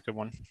 that one's a good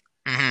one.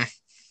 hmm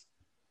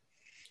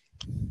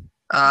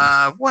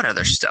What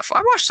other stuff?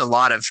 I watched a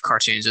lot of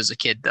cartoons as a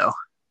kid though.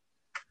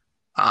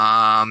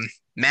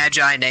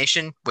 Magi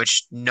Nation,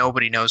 which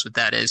nobody knows what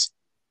that is.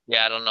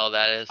 Yeah, I don't know what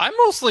that is. I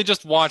mostly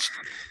just watched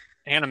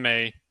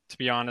anime, to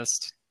be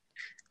honest.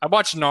 I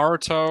watched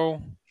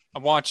Naruto. I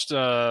watched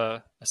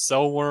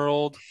Cell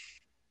World,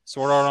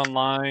 Sword Art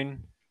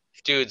Online.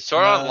 Dude,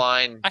 Sword Art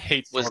Online I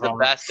hate was Sword the Art.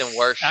 best and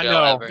worst I show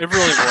know ever. it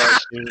really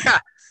was, dude.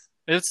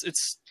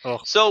 It's. Oh,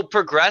 So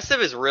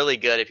Progressive is really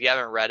good if you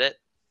haven't read it.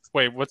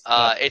 wait, what's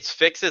that? It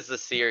fixes the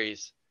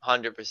series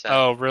 100%.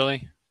 Oh,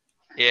 really?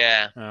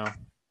 Yeah, Oh,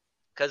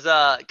 cause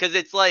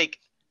it's like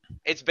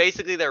it's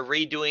basically they're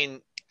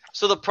redoing.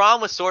 So the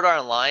problem with Sword Art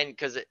Online,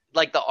 because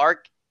like the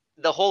arc,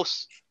 the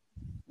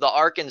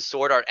arc in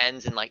Sword Art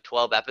ends in like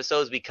 12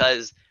 episodes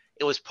because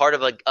it was part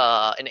of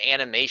an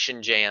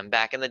animation jam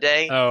back in the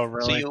day. oh,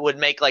 So really? you would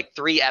make like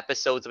 3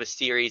 episodes of a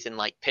series and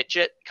like pitch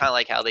it, kind of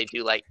like how they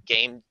do like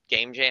game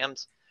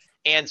jams.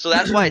 And so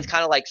that's why it's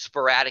kind of like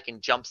sporadic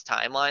and jumps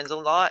timelines a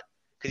lot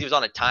because he was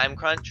on a time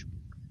crunch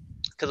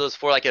because it was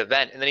for like an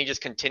event, and then he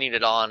just continued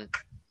it on,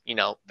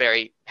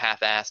 very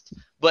half-assed.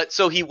 But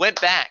so he went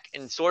back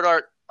in Sword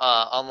Art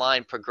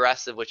Online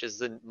Progressive, which is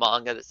the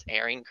manga that's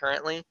airing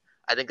currently.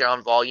 I think they're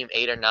on volume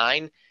 8 or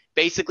 9.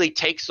 Basically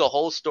takes the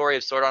whole story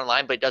of Sword Art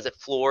Online, but it does it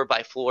floor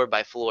by floor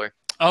by floor.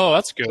 Oh,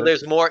 that's good. So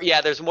there's more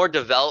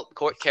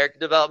character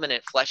development, and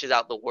it fleshes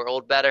out the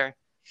world better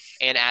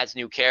and adds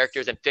new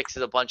characters and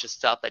fixes a bunch of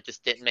stuff that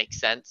just didn't make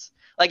sense.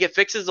 Like it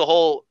fixes the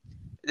whole,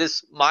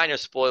 this minor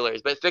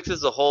spoilers, but it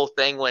fixes the whole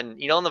thing when,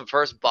 in the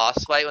first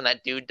boss fight when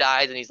that dude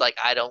dies and he's like,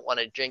 I don't want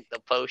to drink the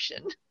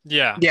potion.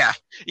 Yeah. Yeah.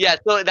 Yeah,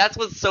 so that's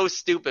what's so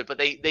stupid, but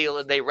they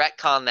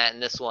retcon that in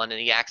this one, and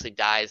he actually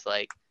dies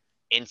like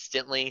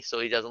instantly, so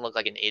he doesn't look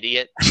like an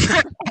idiot.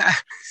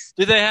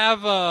 Did they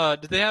have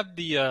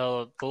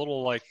the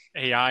little like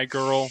AI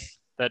girl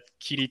that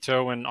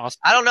Kirito and Austin?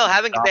 I don't know,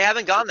 they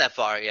haven't gone that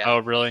far yet. Oh,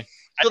 really?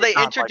 So I did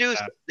not like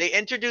that. they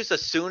introduced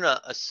Asuna.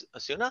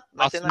 Asuna? Am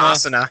I saying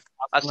that?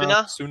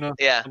 Asuna. Asuna?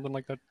 Yeah. Something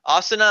like that.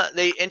 Asuna,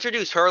 they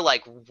introduced her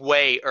like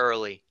way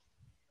early.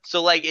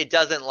 So like it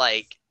doesn't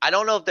like, I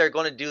don't know if they're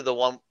going to do the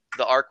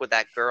arc with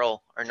that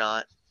girl or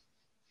not.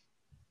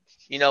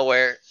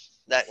 Where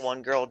that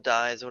one girl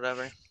dies or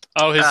whatever.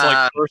 Oh, his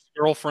like first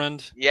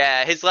girlfriend.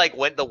 Yeah, his like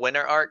the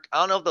winter arc. I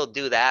don't know if they'll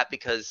do that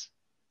because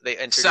they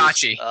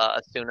introduced Sachi.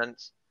 Asuna.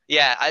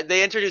 Yeah,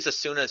 they introduced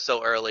Asuna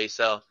so early,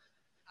 so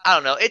I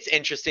don't know. It's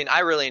interesting. I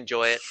really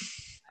enjoy it.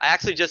 I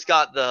actually just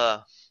got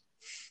the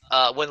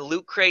when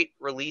Loot Crate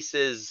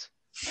releases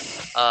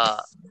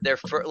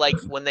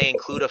when they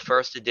include a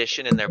first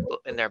edition in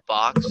their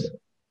box,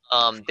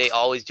 they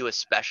always do a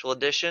special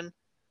edition.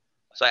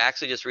 So I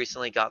actually just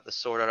recently got the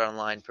Sword Art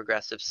Online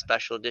Progressive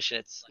Special Edition.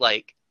 It's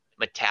like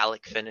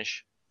metallic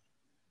finish.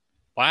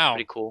 Wow.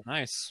 Pretty cool.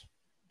 Nice.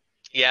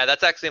 Yeah,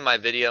 that's actually in my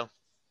video.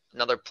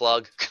 Another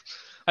plug.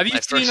 Have you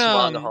My seen first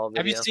manga haul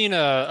Have you video. seen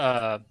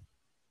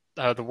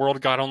The World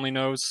God Only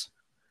Knows?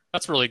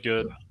 That's really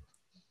good.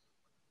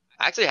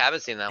 I actually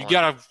haven't seen that You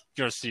one.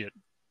 gotta see it.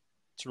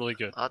 It's really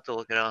good. I'll have to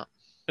look it up.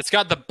 It's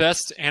got the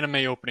best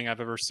anime opening I've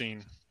ever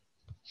seen.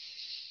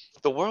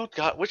 The World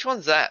God. Which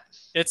one's that?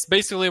 It's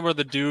basically where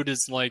the dude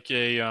is like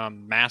a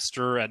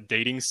master at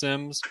dating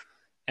sims,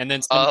 and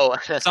then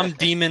some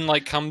demon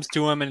like comes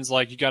to him and is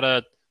like, "You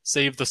gotta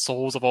save the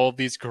souls of all of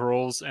these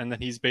girls," and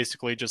then he's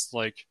basically just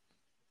like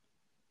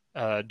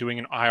doing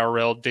an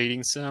IRL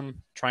dating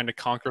sim, trying to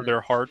conquer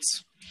their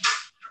hearts.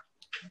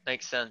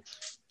 Makes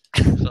sense.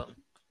 So,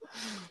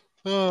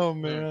 Oh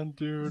man,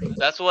 dude!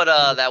 that's what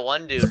that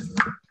one dude,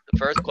 the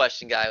first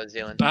question guy, was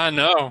doing. I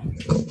know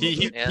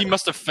he Yeah.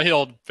 must have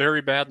failed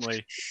very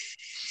badly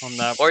on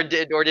that. Or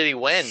did he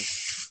win?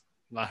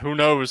 Who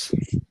knows?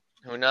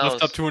 Who knows?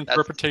 Left up to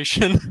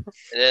interpretation.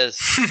 It is.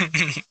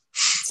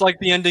 It's like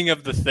the ending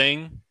of The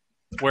Thing,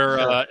 where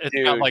it's got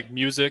Dude. like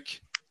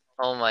music.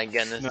 Oh my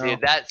goodness, No.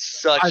 dude.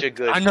 That's such a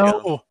good I show.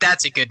 know.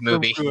 That's a good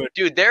movie. So good.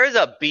 Dude, there is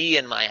a bee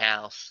in my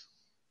house.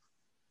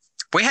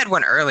 We had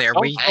one earlier.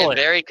 Don't We I kill am it.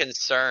 very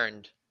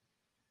concerned.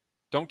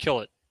 Don't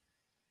kill it.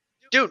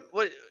 Dude,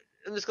 what?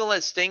 I'm just gonna let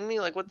it sting me?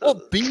 Like, what the?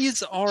 Well,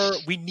 bees are.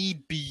 We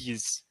need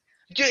bees.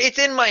 Dude, it's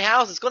in my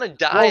house. It's gonna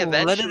die Well,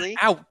 let eventually. it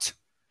out.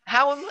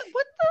 How am I?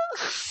 What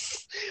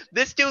the?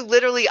 This dude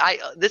literally.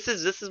 This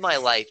is my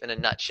life in a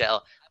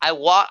nutshell.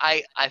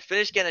 I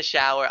finished getting a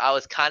shower. I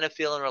was kind of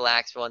feeling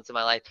relaxed for once in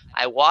my life.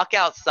 I walk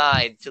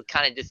outside to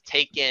kind of just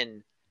take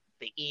in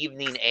the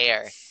evening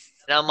air,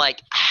 and I'm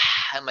like,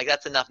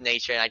 that's enough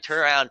nature. And I turn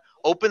around,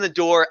 open the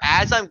door.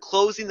 As I'm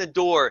closing the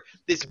door,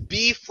 this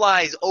bee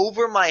flies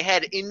over my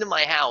head into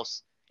my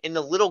house in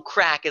the little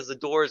crack as the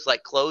door is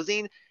like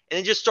closing, and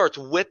it just starts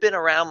whipping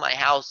around my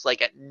house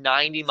like at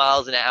 90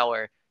 miles an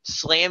hour,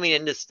 slamming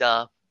into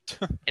stuff.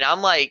 And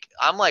I'm like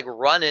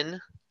running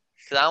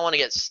because I don't want to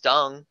get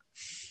stung.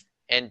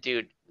 And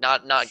dude,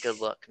 not good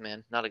look,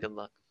 man. Not a good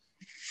look.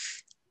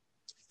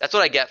 That's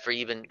what I get for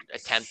even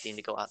attempting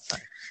to go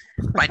outside.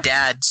 My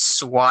dad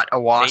swat a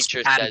wasp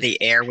Nature out says- of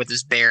the air with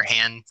his bare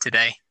hand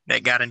today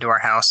that got into our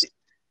house. It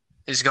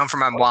was going for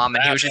my mom,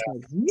 and he was just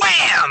like,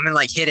 wham! And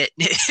like hit it.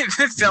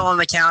 It fell on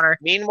the counter.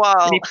 Meanwhile,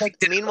 And he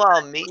picked it me.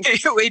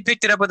 he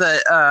picked it up with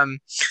a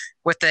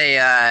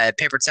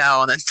paper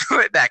towel and then threw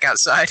it back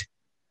outside.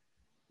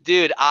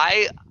 Dude,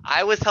 I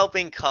was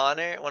helping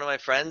Connor, one of my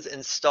friends,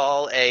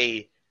 install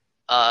a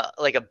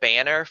like a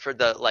banner for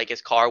the like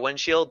his car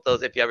windshield.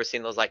 Those, if you ever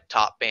seen those like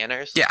top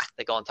banners, Yeah,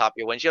 they go on top of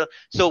your windshield.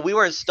 So we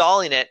were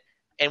installing it,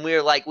 and we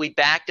were like, we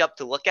backed up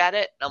to look at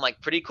it. And I'm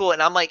like, pretty cool.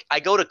 And I'm like, I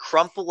go to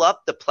crumple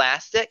up the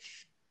plastic,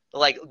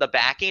 like the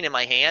backing in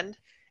my hand,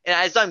 and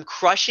as I'm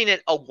crushing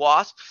it, a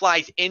wasp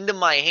flies into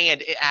my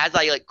hand as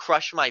I like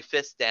crush my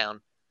fist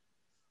down.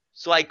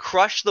 So I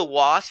crush the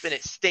wasp, and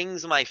it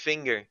stings my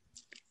finger.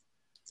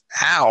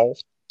 ow!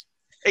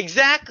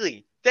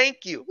 Exactly.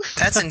 Thank you.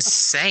 That's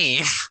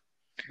insane.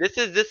 This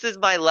is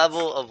my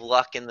level of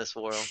luck in this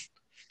world.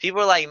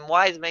 People are like,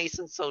 why is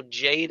Mason so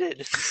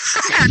jaded?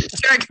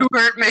 Check who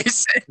hurt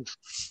Mason.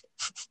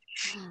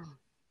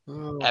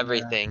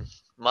 Everything.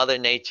 Mother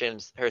Nature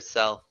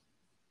herself.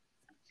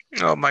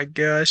 Oh my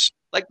gosh!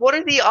 Like, what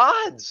are the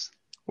odds?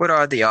 What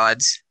are the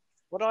odds?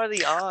 What are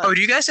the odds? Oh,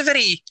 do you guys have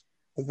any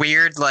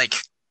weird like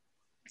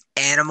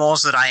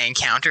animals that I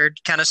encountered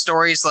kind of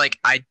stories? Like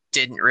I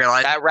didn't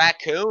realize. That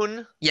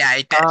raccoon. Yeah,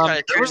 I Trying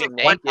to There turn was you one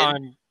naked.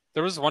 time.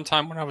 There was one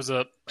time when I was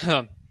a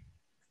when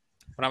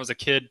I was a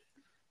kid.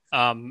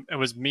 It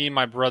was me,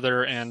 my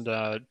brother, and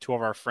two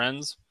of our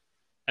friends,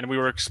 and we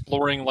were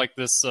exploring like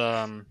this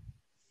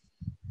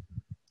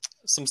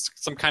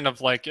some kind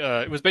of like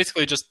it was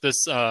basically just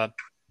this.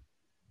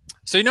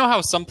 So you know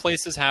how some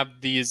places have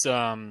these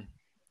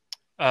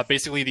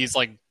basically these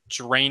like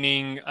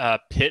draining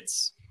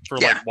pits for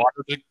Yeah. like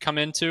water to come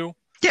into.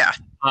 Yeah.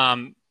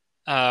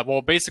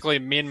 Well, basically,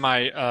 me and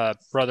my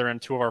brother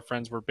and two of our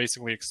friends were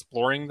basically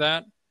exploring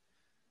that,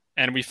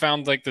 and we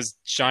found like this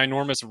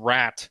ginormous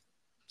rat.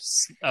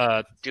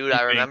 Dude,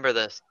 I remember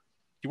this.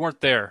 You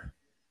weren't there.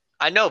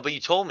 I know, but you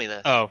told me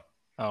this. Oh,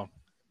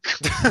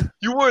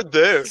 You weren't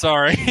there.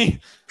 sorry.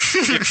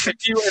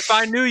 if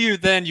I knew you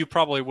then, you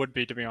probably would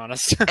be, to be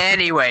honest.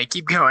 Anyway,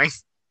 keep going.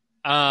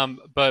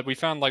 But we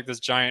found like this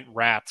giant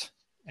rat,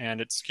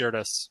 and it scared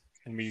us,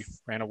 and we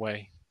ran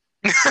away.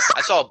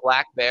 I saw a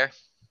black bear.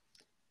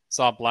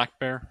 Saw a black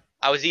bear.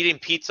 I was eating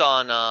pizza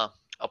on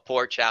a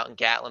porch out in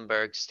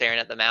Gatlinburg, staring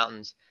at the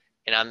mountains,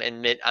 and I'm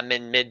in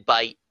mid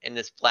bite, and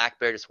this black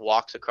bear just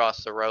walks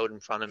across the road in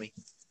front of me.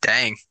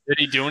 Dang. Did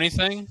he do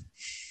anything?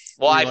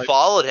 Well, You I like-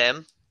 followed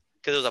him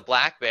because it was a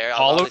black bear. I was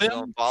Followed obviously him?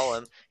 gonna follow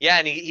him. Yeah,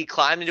 and he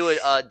climbed into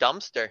a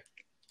dumpster.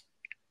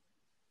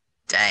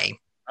 Dang.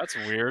 That's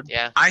weird.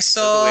 Yeah, I it was a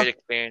saw weird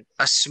experience.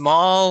 a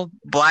small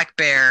black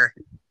bear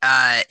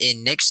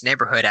in Nick's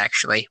neighborhood,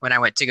 actually, when I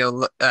went to go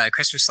look,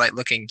 Christmas light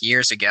looking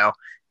years ago.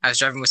 I was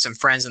driving with some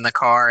friends in the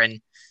car,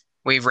 and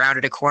we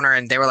rounded a corner,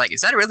 and they were like,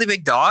 "Is that a really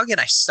big dog?" And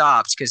I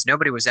stopped because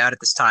nobody was out at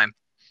this time.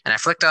 And I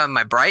flicked on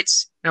my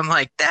brights, and I'm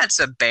like, "That's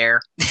a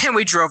bear." And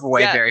we drove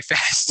away Yeah. very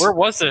fast. Where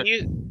was it?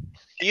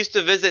 He used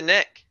to visit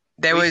Nick.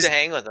 There we was, used to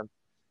hang with him.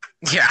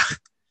 yeah.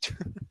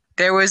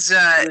 There was,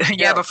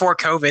 yeah, before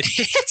COVID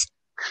hit.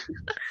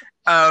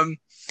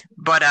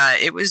 But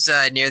it was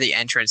near the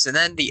entrance. And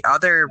then the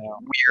other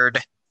weird,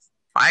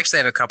 I actually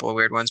have a couple of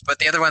weird ones, but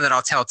the other one that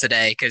I'll tell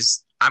today,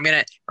 because I'm going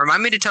to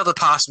remind me to tell the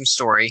possum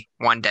story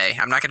one day.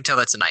 I'm not going to tell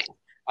that tonight.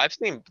 I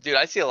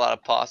see a lot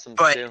of possums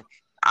But- too.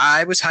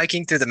 I was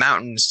hiking through the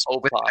mountains Oh,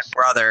 with my possum.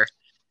 brother,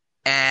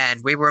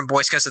 and we were in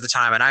Boy Scouts at the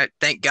time. And I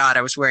thank God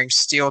I was wearing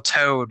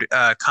steel-toed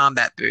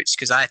combat boots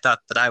because I thought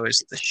that I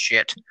was the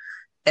shit.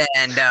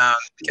 And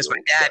because my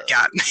dad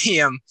got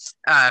me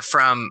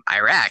from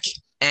Iraq,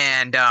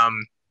 and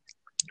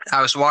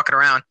I was walking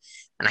around,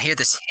 and I hear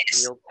this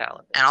hiss, Real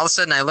talent. and all of a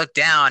sudden I look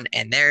down,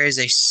 and there is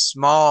a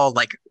small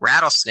like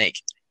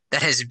rattlesnake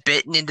that has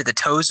bitten into the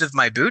toes of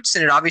my boots,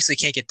 and it obviously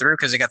can't get through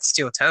because I got the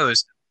steel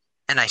toes.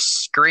 And I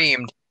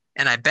screamed.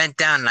 And I bent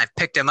down and I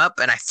picked him up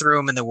and I threw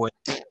him in the woods.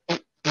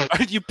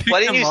 You picked Why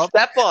didn't him you up?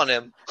 step on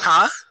him?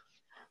 Huh?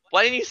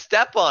 Why didn't you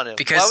step on him?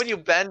 Because- Why would you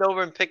bend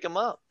over and pick him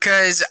up?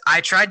 Because I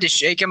tried to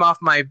shake him off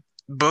my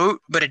boot,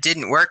 but it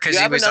didn't work because You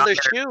he have was another on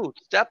there. shoe.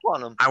 Step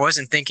on him. I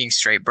wasn't thinking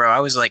straight, bro. I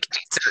was like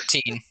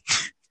 13.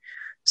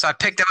 So I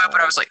picked him up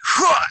and I was like,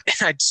 "Hua!"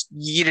 And I just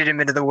yeeted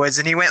him into the woods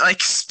and he went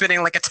like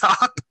spinning like a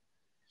top.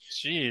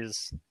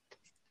 Jeez,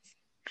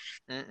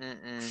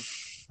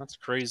 Mm-mm-mm. that's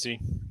crazy.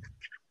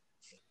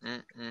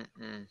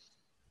 Mm-mm-mm.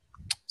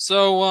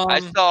 So,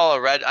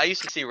 I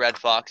used to see red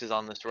foxes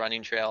on this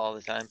running trail all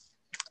the time.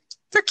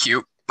 They're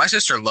cute. My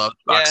sister loved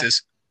Yeah.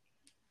 foxes.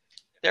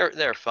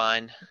 They're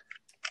fine.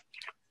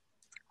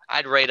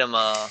 I'd rate them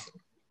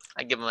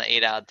I'd give them an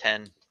 8 out of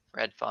 10.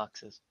 Red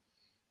foxes.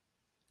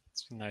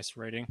 It's a nice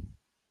rating.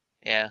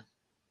 Yeah.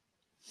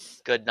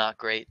 Good, not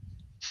great.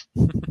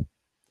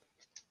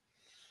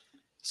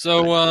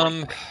 So,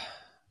 what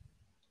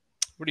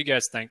do you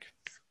guys think?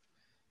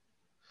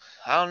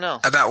 I don't know.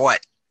 About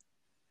what?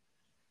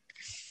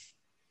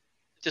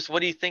 Just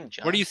what do you think,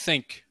 John? What do you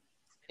think?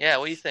 Yeah,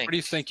 what do you think? What are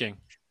you thinking?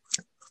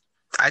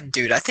 I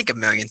think a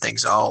million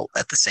things all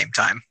at the same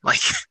time. Like,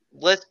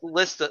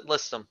 List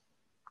them.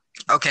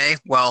 okay,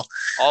 well,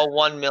 All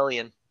 1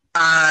 million.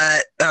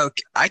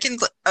 okay, I can.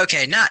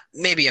 Okay, not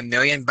maybe a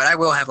million, but I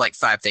will have like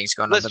 5 things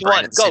going on in List the brain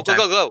one. at the Go, same go, time.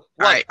 go, go. All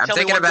right, I'm Tell me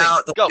thinking one thing.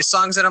 about the Go.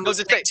 songs that I'm No,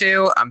 just listening say-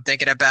 to. I'm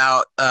thinking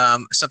about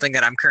something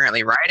that I'm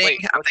currently writing. Wait,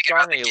 I'm what thinking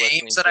song about the are you listening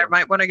games that I to?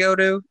 might want to go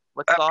to.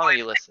 What song are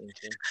you listening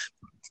to?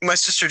 My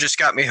sister just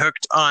got me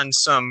hooked on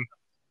some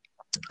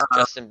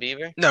Justin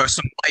Bieber?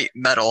 some light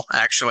metal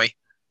actually.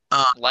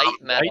 Light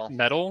metal. Light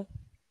metal?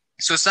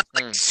 So it's not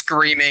like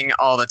screaming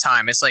all the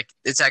time. It's like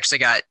it's actually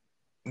got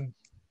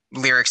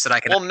lyrics that I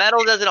can. Well,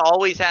 metal doesn't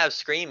always have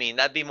screaming.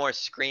 That'd be more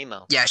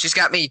screamo. Yeah, she's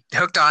got me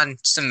hooked on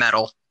some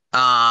metal.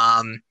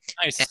 Nice.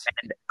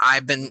 And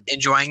I've been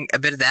enjoying a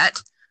bit of that.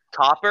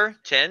 Copper?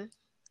 Tin?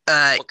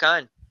 What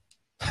kind?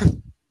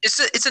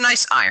 It's a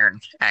nice iron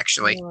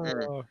actually,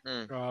 Oh,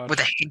 Mm. God. with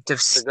a hint of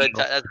That's a steel.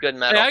 that's good Hey,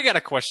 metal. I got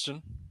a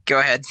question. Go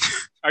ahead.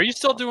 Are you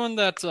still doing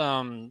that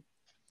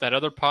that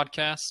other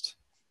podcast?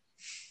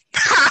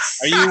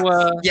 Are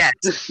you Yes.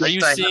 are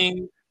you I am.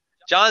 seeing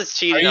John's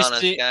cheating Are you on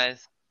us, see-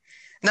 guys.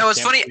 No, it's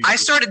can't funny. believe I it.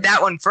 started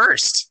that one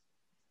first.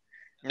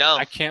 No.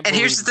 I can't And believe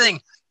here's the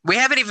thing. We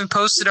haven't even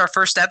posted our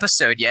first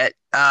episode yet.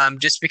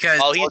 Just because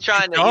Oh, he's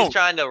trying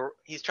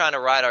to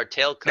ride our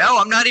tail coat. No,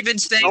 I'm not even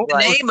saying Don't the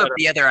name post of that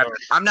the other episode.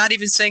 I'm not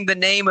even saying the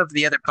name of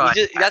the other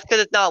podcast. That's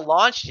because it's not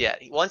launched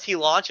yet. Once he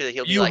launches it,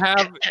 he'll be you like,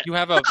 have a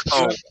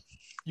Oh.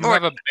 you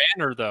have a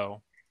banner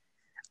though.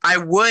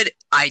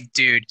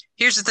 Dude.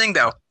 Here's the thing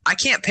though. I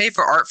can't pay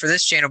for art for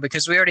this channel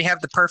because we already have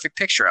the perfect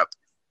picture up.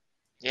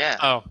 yeah.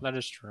 Oh, that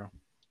is true.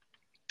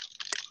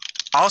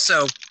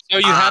 Also, So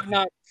you have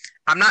not.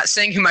 I'm not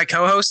saying who my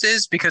co-host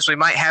is because we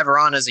might have her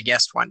on as a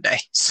guest one day.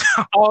 So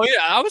Oh yeah,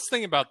 I was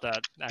thinking about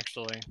that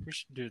actually. We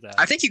should do that.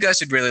 I think you guys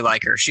would really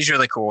like her. She's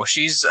really cool.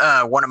 She's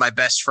one of my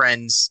best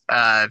friends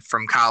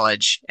from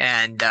college,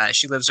 and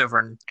she lives over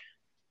in.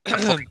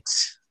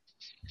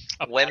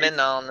 Women,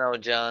 I don't know,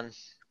 John.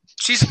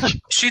 She's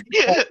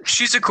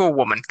a cool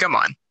woman. Come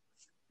on.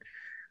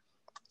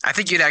 I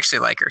think you'd actually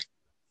like her.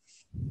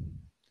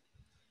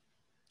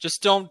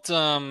 Just don't.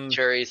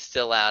 Jury's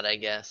still out, I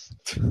guess.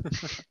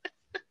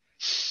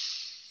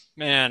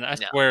 Man, I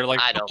No, swear, like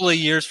I a don't. couple of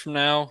years from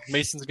now,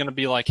 Mason's gonna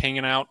be like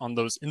hanging out on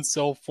those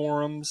incel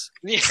forums.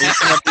 Yeah. He's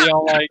gonna be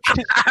all like,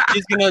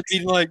 he's gonna be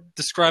like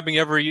describing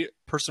every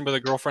person with a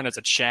girlfriend as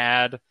a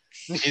Chad.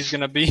 He's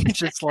gonna be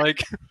just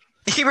like,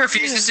 He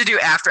refuses to do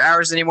after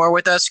hours anymore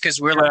with us because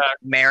we're like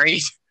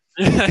married.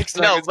 yeah,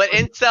 exactly. No, but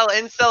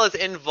incel is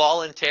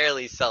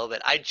involuntarily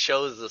celibate. I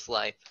chose this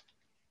life.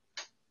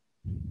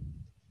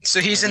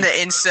 So he's in the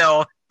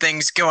incel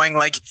things going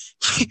like,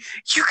 you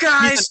He's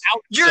guys, an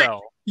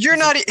outcel. you're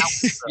not.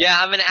 Yeah,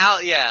 I'm an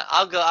out. Yeah,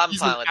 I'll go. I'm He's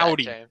fine an with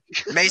outie. that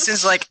term.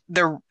 Mason's like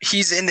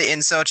he's in the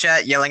incel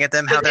chat yelling at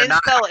them how they're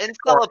not.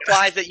 Incel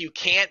applies that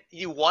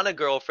you want a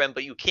girlfriend,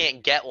 but you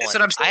can't get one. That's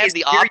what I'm saying I have is the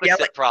you're opposite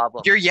yelling-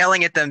 problem. You're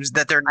yelling at them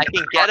that they're. I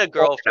can get a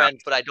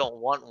girlfriend, but I don't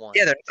want one.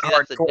 Yeah, they're See,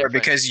 that's the hardcore difference.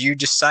 because you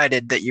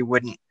decided that you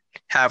wouldn't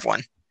have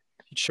one.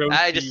 He chose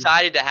I the-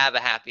 decided to have a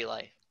happy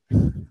life.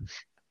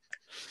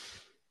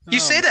 You Oh,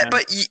 say that, man.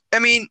 but I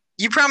mean,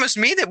 you promised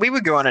me that we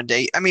would go on a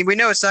date. I mean, we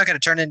know it's not going to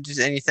turn into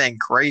anything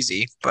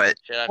crazy, but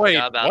Shit, I Wait,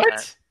 forgot about what?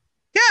 that.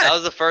 That yeah,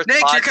 was the first. Nick,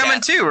 you're podcast.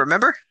 coming too.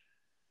 Remember?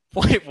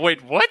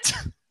 Wait, what?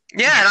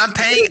 Yeah, and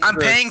I'm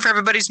paying for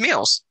everybody's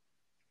meals.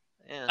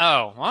 Yeah.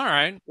 Oh, all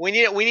right. We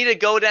need to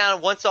go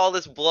down once all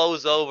this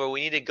blows over.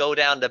 We need to go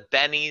down to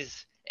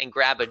Benny's and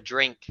grab a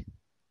drink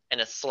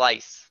and a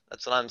slice.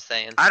 That's what I'm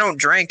saying. I don't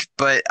drink,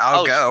 but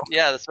I'll go.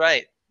 Yeah, that's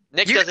right.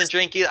 Nick You- doesn't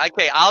drink either.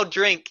 Okay, I'll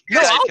drink. No,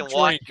 You guys I'll can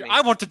watch drink. me.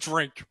 I want to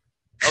drink.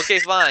 Okay,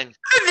 fine.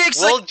 Nick's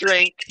We'll like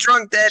drink.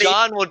 drunk daddy.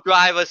 John will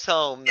drive us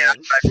home. Yeah,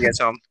 Then. drive you guys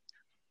home.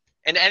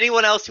 And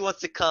anyone else who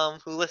wants to come,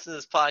 who listens to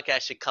this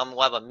podcast, should come.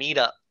 We'll have a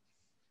meetup.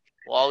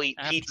 We'll all eat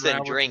After pizza and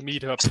hours drink.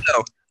 meetup.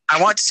 So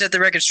I want to set the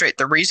record straight.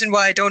 The reason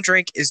why I don't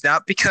drink is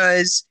not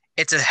because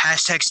it's a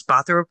hashtag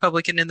spot the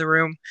Republican in the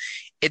room.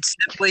 It's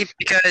simply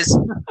because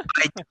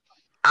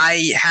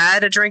I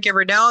had a drink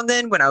every now and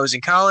then when I was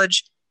in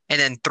college, and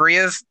then 3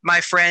 of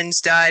my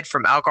friends died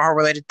from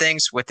alcohol-related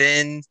things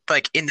within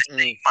in the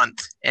same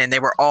month, and they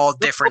were all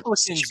different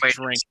Republicans situations.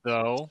 drink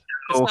though.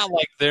 So- It's not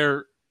like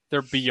they're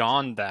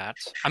beyond that.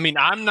 I mean,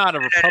 I'm not a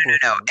Republican,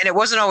 No, and it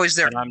wasn't always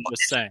their but I'm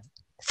just saying.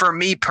 For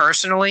me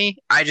personally,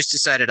 I just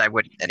decided I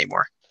wouldn't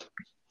anymore.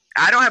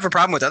 I don't have a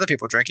problem with other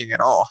people drinking at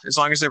all, as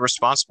long as they're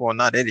responsible and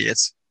not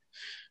idiots.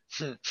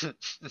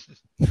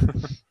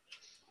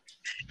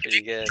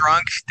 Pretty good.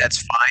 Drunk, that's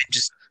fine.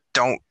 Just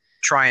don't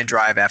try and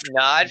drive after.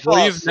 No, I'd fall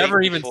Well, you've asleep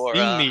never even before,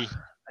 seen me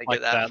I like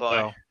get that that, far.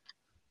 though.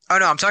 Oh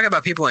no, I'm talking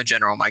about people in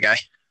general, my guy.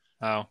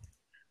 Oh,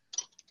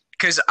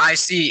 Because I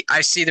see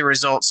the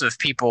results of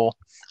people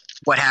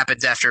what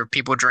happens after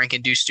people drink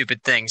and do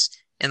stupid things.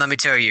 And let me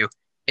tell you,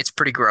 it's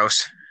pretty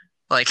gross.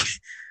 Like,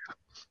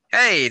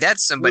 hey,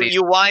 that's somebody.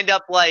 You wind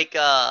up like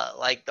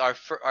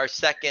our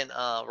second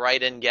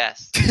write-in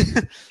guest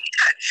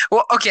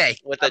Well, okay,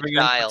 with a Having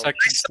child.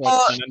 unprotected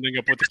saw- sex and ending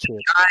up with a kid.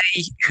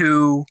 guy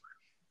who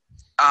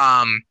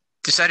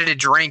decided to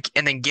drink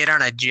and then get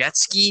on a jet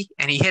ski,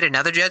 and he hit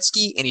another jet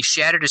ski, and he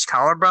shattered his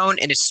collarbone,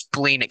 and his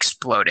spleen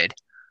exploded.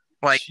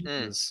 Like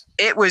Jesus.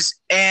 it was,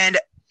 and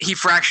he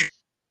fractured.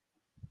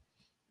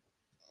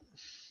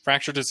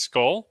 Fractured his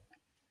skull?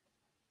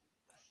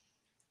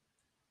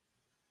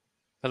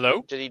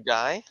 Hello? Did he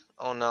die?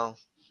 Oh no,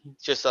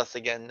 it's just us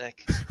again,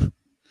 Nick.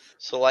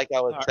 So like I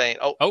was saying,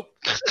 Oh.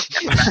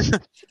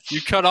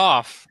 You cut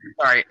off.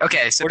 All right,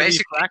 okay, so Where did he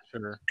basically,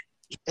 fracture?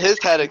 his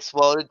head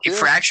exploded he too.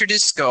 fractured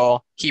his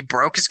skull, he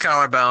broke his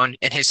collarbone,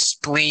 and his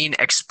spleen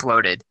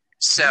exploded.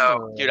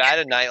 So, Dude, I had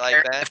a night like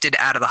that. lifted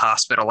out of the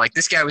hospital. Like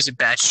this guy was in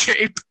bad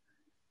shape.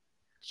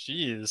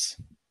 Jeez.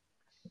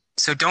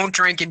 So don't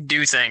drink and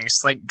do things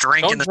like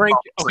drink Don't and then drink.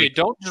 fall Okay, asleep.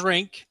 don't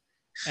drink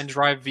and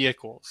drive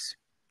vehicles.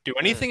 Do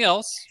anything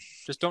else,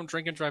 just don't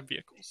drink and drive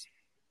vehicles.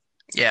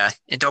 Yeah,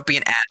 and don't be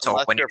an asshole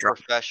Unless when you're you're drunk.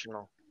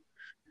 professional.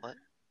 What?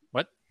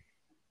 What?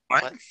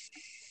 What? What do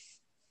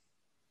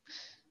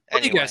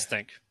Anyway, you guys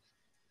think?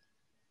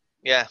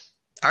 yeah,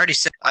 I already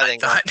said I what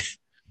think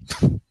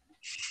thought.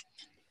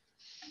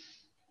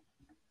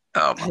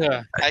 Oh my.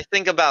 Yeah. I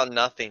think about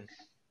nothing.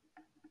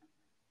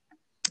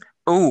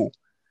 Ooh.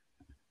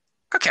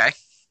 Okay.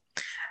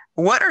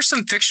 What are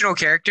some fictional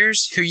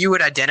characters who you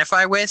would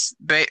identify with,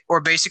 or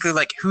basically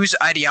like whose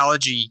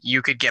ideology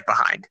you could get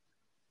behind?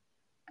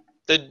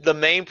 The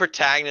main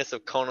protagonist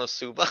of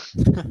Konosuba.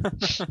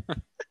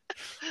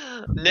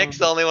 Nick's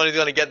the only one who's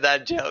gonna get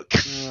that joke.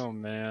 Oh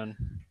man.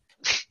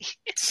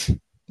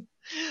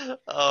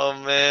 Oh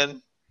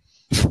man.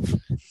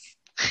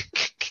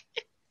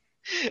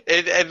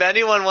 If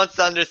anyone wants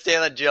to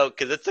understand that joke,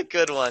 because it's a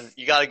good one,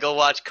 you gotta go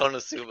watch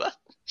Konosuba.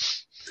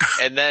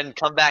 And then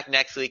come back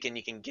next week and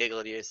you can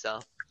giggle to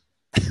yourself.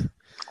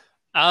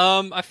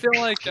 I feel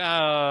like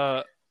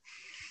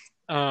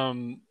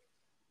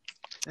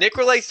Nick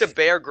relates to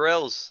Bear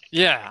Grylls,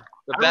 yeah.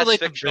 the I best relate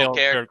to fictional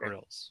Bear character.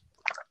 Grylls.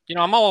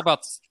 I'm all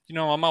about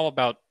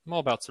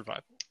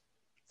survival.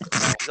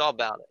 He's all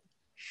about it.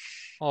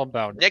 All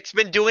about it. Nick's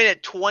been doing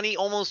it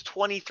almost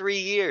 23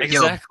 years.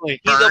 Exactly.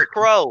 He's a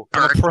pro.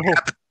 I'm a pro.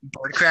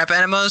 Bird crap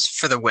enemas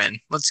for the win.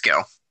 Let's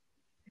go.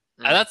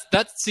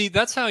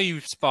 That's how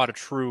you spot a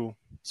true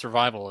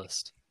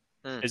survivalist.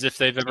 Is if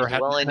they've ever He's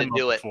had willing to an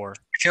do enema it. before.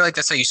 I feel like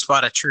that's how you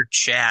spot a true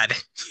Chad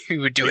who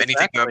would do anything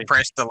to Exactly.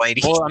 impress the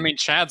lady. Well, I mean,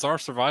 Chads are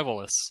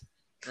survivalists.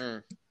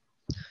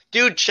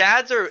 Dude,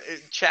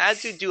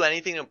 Chads who do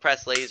anything to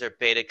impress ladies are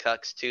beta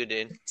cucks too,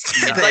 dude.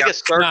 It's They like are a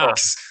circle. Nah.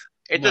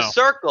 It's No. a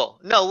circle.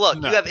 No, look,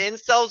 No. you have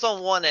incels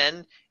on one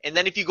end, and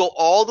then if you go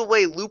all the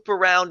way loop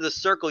around the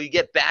circle, you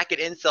get back at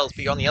incels, but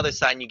you're on the other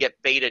side and you get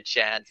beta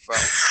Chads, bro.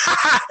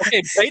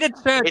 Okay, beta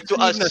Chad. It's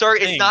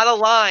it's not a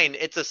line,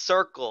 it's a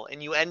circle,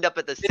 and you end up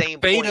at the same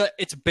point.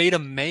 It's beta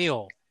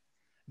male.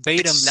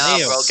 Beta Nah,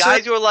 male. bro.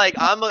 Guys who are like,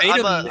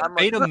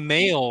 Beta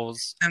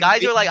males.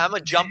 guys who are like, I'm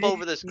gonna jump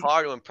over this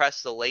car to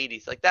impress the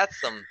ladies. Like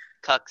that's some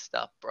cuck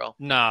stuff, bro.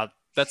 Nah,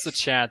 that's a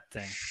Chad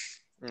thing.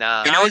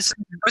 Nah. You know what's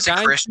a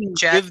Guys Christian who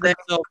Chad give thing?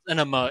 themselves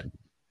enema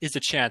is a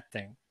Chad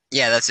thing.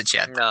 Yeah, that's a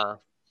Chad. Nah.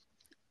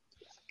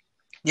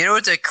 You know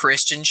what's a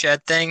Christian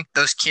Chad thing?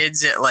 Those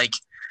kids that like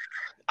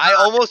I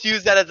almost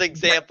used that as an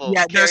example.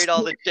 Yeah, Carried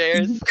all the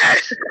chairs.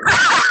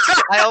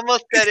 I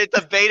almost said it's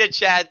a beta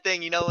Chad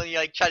thing, you know, when you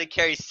like try to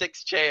carry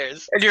 6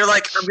 chairs. and you're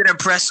like, I'm gonna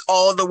impress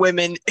all the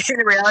women.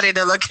 In reality,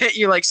 they're looking at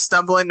you like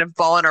stumbling and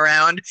falling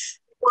around.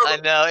 I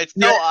know it's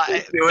Yeah, so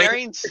do it.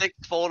 carrying 6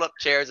 fold-up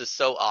chairs is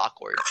so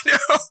awkward.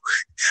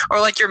 Or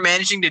like you're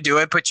managing to do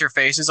it, but your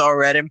face is all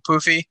red and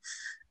poofy.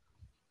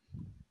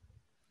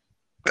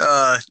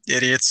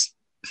 Idiots.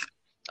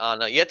 Oh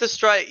no, you have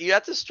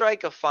to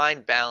strike a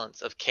fine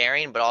balance of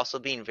caring, but also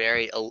being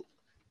very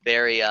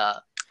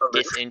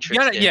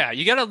disinterested.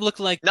 You gotta look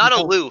like Not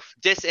people- aloof,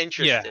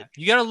 disinterested. Yeah,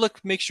 you gotta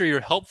make sure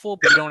you're helpful,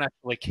 but you don't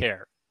actually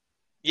care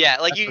Yeah,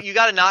 like you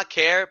gotta not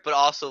care, but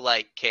also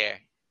like care.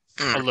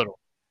 a little.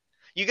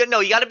 You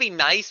gotta be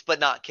nice, but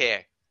not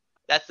care.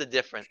 That's the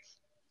difference.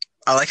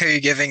 I like how you're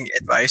giving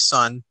advice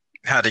on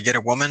how to get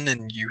a woman,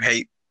 and you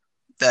hate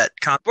that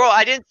concept. Bro,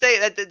 I didn't say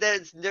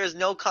that. There's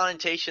no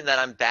connotation that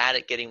I'm bad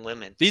at getting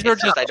women. These It's are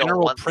just just I don't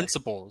general want them.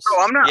 principles.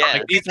 Bro, I'm not. Yeah.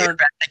 Like, These you're aren't-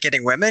 bad at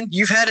getting women.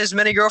 You've had as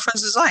many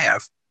girlfriends as I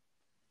have.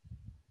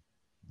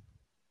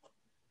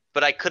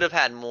 But I could have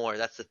had more.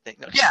 That's the thing.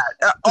 No, Yeah.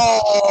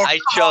 Oh, I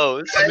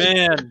chose.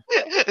 Man,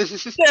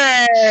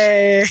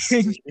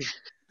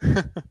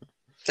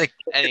 dang.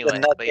 Anyway, The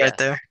nut but yeah. right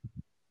there.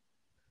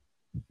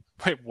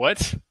 wait,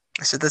 what?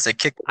 I said that's a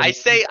kick. I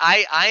say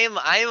I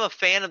am a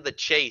fan of the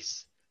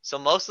chase. So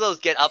most of those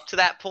get up to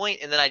that point,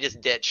 and then I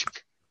just ditch.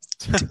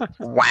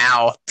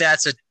 Wow,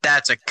 that's a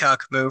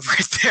cuck move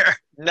right there.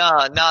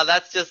 No,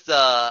 that's just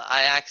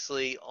I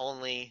actually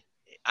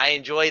I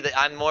enjoy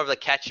I'm more of the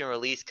catch and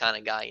release kind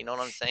of guy. You know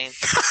what I'm saying?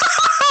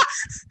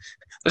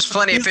 There's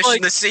plenty of He's fish like-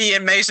 in the sea,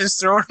 and Mason's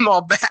throwing them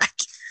all back.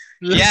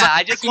 Yeah,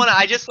 I just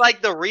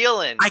like the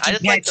reeling. I I can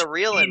just like catch the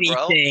reeling,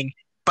 bro. anything,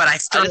 but I I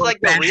throw just it like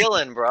the back.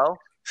 reeling, bro.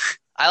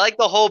 I like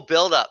the whole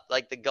build up,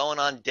 like the going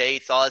on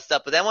dates, all that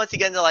stuff. But then once you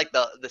get into like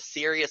the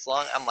serious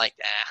long, I'm like,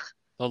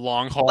 The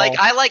long haul. Like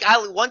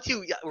I once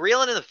you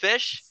reeling in the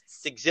fish,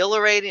 it's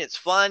exhilarating, it's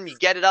fun, you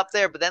get it up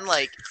there, but then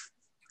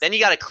then you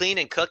got to clean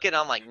and cook it.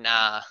 I'm like,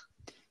 nah,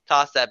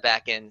 toss that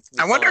back in.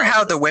 I wonder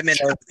how the women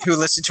who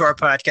listen to our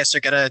podcast are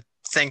gonna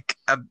think,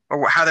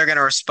 or how they're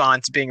gonna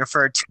respond to being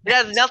referred to It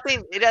has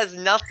nothing. It has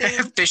nothing.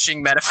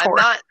 fishing metaphor.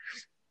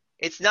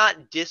 It's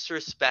not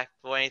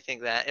disrespectful or anything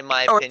like that, in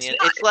my Oh, opinion.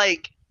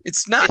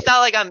 it's not. It's not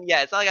like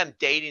I'm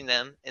dating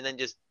them and then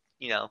just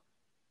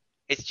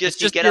it's just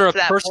you just get your up to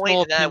that personal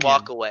point and then I opinion.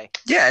 walk away.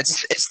 Yeah,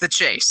 it's the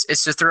chase.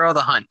 It's the thrill of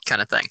the hunt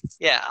kind of thing.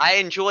 Yeah, I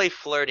enjoy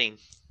flirting.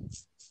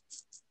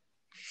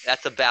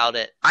 That's about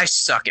it. I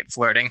suck at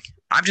flirting.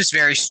 I'm just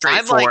very I'm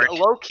straightforward. like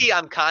low key.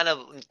 I'm kind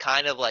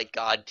of like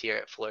god tier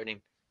at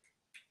flirting.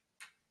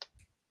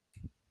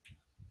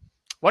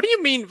 What do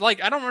you mean?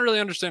 Like, I don't really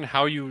understand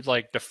how you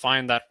like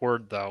define that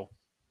word, though.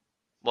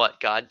 What,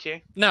 god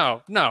tier?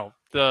 No.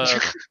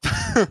 The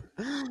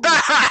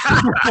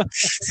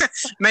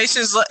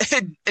Mason's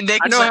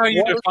Nick I is know like, how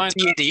you what is define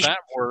deity? that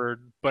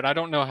word, but I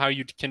don't know how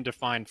you can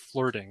define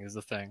flirting. Is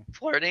the thing.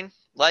 Flirting?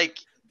 Like,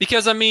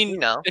 Because I mean, you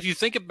know. if you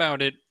think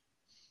about it,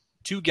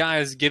 two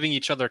guys giving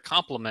each other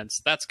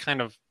compliments, that's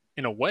kind of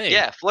in a way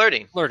Yeah,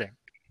 flirting. flirting.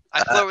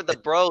 I flirt with the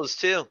bros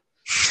too.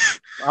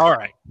 All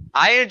right.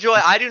 I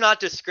do not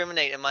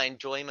discriminate in my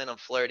enjoyment of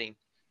flirting.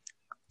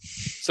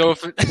 So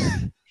if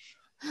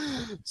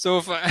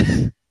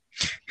I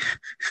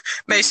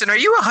Mason, are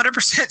you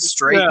 100%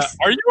 straight? yeah,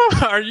 are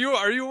you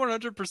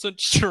 100%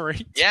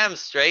 straight? Yeah, I'm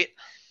straight.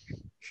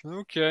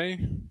 Okay.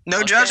 No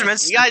Okay.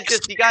 judgments. You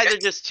guys are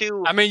just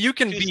too I mean, you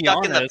can too be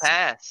stuck in the honest.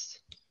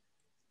 past.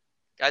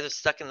 Guys are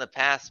stuck in the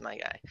past, my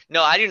guy.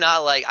 No, I do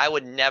not like. I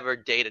would never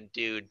date a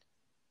dude.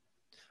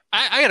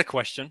 I got a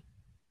question.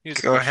 Here's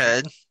a Go question.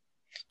 ahead.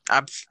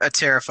 I'm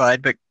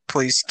terrified, but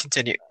please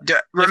continue.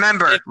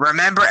 Remember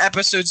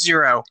episode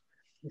 0.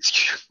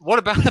 What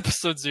about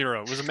episode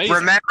 0? It was amazing.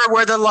 Remember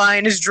where the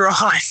line is drawn.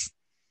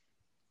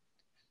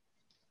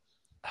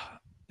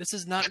 This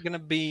is not going to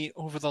be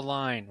over the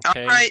line,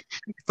 okay? All right,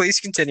 please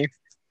continue.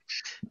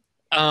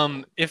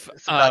 If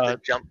It's about the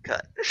jump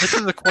cut. this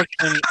is a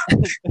question.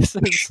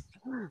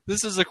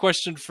 this is a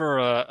question for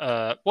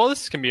well,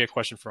 this can be a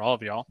question for all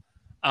of y'all.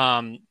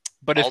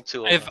 But All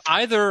two of if us.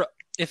 either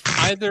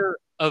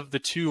of the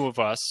two of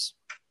us,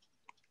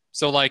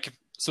 so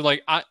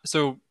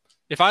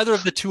if either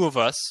of the two of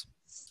us,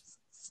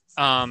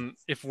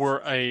 if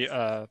we're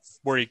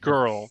a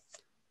girl,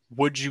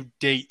 would you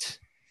date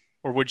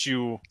or would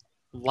you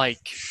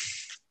like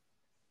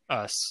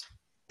us?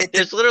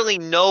 There's literally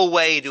no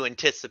way to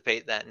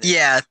anticipate that. Nick.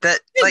 Yeah, that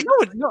like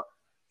no.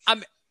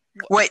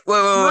 wait.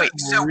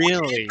 So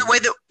Really?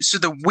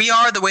 we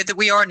are the way that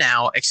we are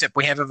now, except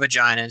we have a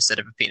vagina instead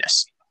of a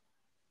penis.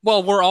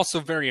 Well, we're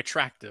also very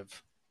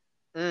attractive.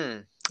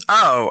 Mm.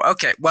 Oh,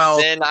 okay. Well,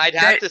 Then I'd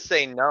have to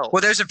say no.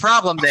 well, there's a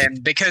problem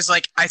then because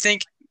like I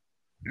think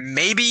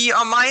maybe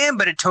on my end,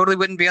 but it totally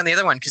wouldn't be on the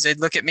other one because they'd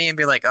look at me and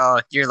be like, "Oh,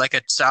 you're like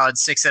a solid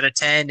 6 out of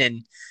 10,"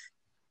 and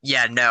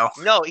yeah, no.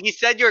 No, he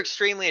said you're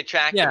extremely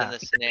attractive Yeah. in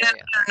this scenario.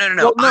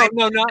 No.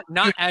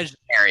 Not as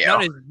Scenario.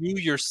 not as you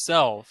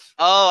yourself.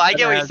 Oh, I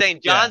get what you're As-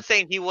 saying. John's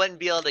saying he wouldn't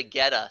be able to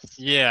get us.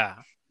 Yeah,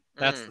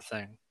 that's Mm. the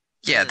thing.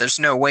 Yeah, there's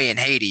no way in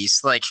Hades.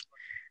 Like,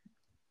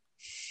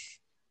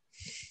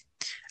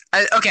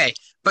 okay,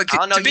 but I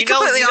don't know. to be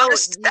completely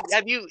honest,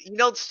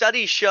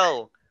 Studies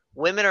show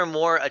women are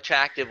more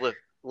attractive with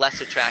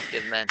less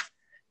attractive men.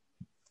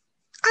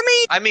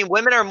 I mean,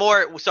 women are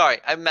more. Sorry,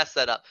 I messed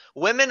that up.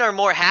 Women are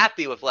more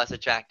happy with less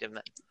attractive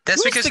men.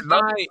 that's Who's because the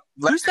guy?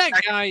 Who's that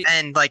guy?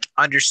 and like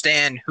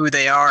understand who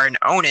they are and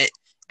own it,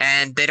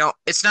 and they don't.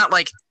 It's not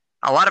like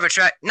a lot of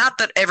Not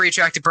that every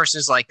attractive person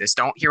is like this.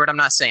 Don't hear what I'm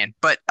not saying,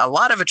 but a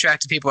lot of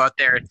attractive people out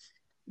there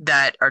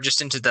that are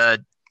just into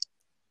the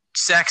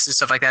sex and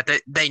stuff like that.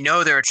 They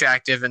know they're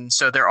attractive, and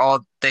so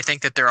they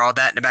think that they're all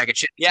that in a bag of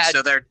chips. Yeah,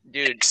 so they're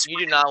Dude, you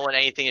do not want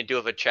anything to do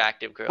with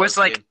attractive girls. was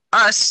like dude.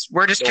 us.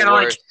 We're just The kind of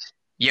like, worst.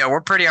 yeah,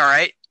 we're pretty all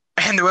right,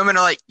 and the women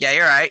are like, yeah,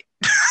 you're right.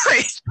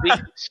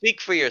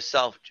 Speak for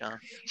yourself, John.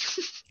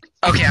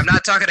 Okay, I'm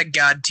not talking a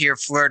god tier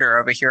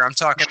flirter over here. I'm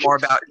talking more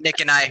about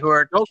Nick and I, who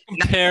are Don't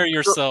compare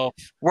yourself,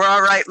 we're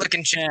all right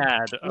looking.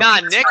 Chad.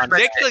 Nah, Nick-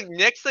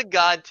 Nick's a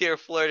god tier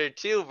flirter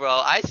too, bro.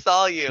 I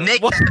saw you.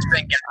 Nick What? has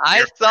been god I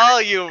tier. saw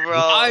you, bro.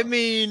 I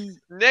mean,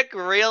 Nick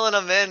reeling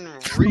him in.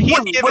 He's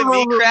Wait, giving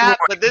me wait, crap,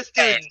 wait. but this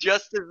dude's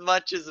just as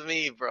much as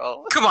me,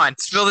 bro. Come on,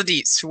 spill the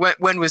deets.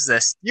 When was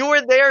this? You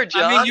were there,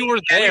 John. I mean, you were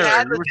We there.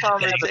 had You this were-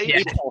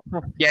 conversation.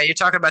 Yeah, you're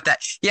talking about that.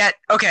 Yeah,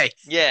 okay.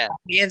 Yeah.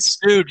 Ian's,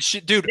 dude.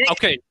 Nick-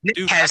 Okay, Nick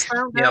dude. has, I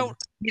found you know, out,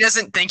 he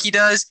doesn't think he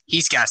does.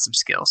 He's got some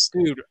skills.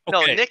 dude.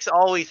 No, Okay, Nick's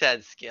always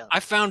had skill. I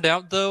found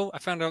out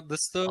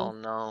this though. Oh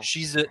no.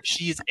 She's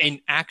an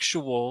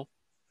actual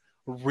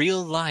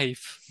real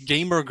life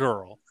gamer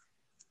girl.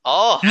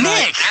 Oh, And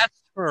I Nick! asked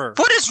her her.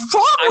 What is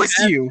wrong I with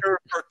asked you? her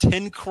for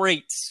 10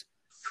 crates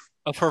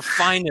of her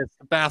finest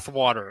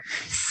bathwater.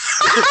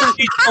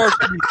 She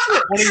charged me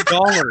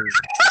 $20.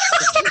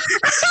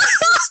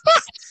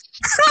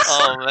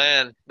 Oh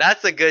man,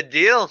 that's a good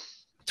deal.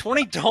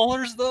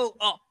 $20 though?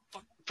 Oh,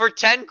 fuck. For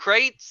 10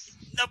 crates?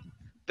 Nope.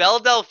 Belle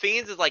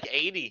Delphine's is like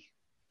 80.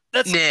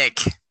 That's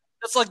Nick,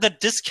 like the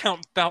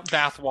discount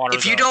bathwater.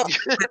 if you don't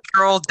like this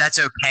girl, that's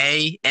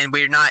okay. And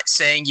we're not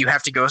saying you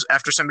have to go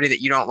after somebody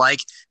that you don't like.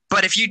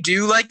 But if you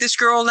do like this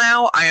girl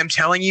now, I am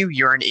telling you,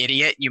 you're an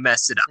idiot. You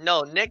messed it up.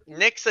 No,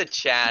 Nick's a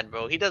Chad,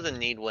 bro. He doesn't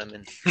need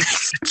women.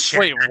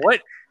 Wait,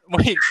 what?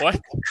 Wait,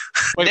 what?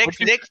 Wait,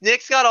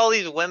 Nick's got all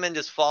these women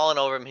just falling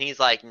over him. He's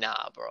like,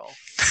 nah, bro.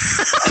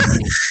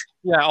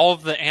 Yeah, all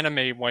of the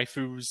anime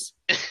waifus.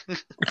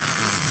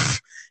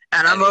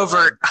 And I'm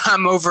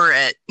over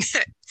at.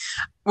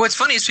 What's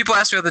funny is people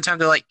ask me all the time.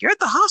 They're like, "You're at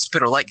the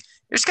hospital. Like,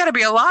 there's got to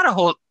be a lot of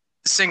whole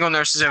single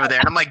nurses over there."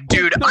 And I'm like,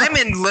 "Dude, I'm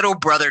in little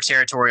brother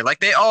territory. Like,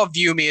 they all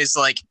view me as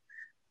like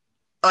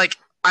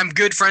I'm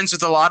good friends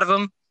with a lot of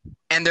them,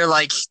 and they're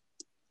like,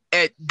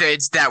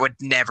 that would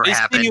never They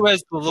happen." see you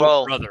as the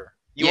little brother.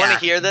 You want to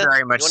hear this?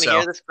 Very much you want to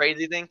hear this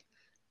crazy thing?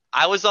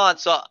 I was on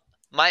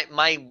my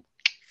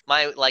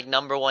like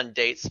number one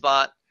date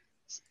spot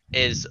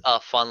is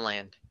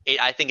Funland.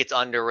 I think it's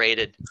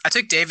underrated. I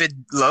took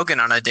David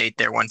Logan on a date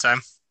there one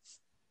time.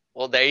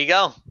 Well, there you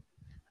go.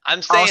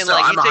 I'm saying Also,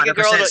 like I'm you take a 100%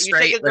 girl to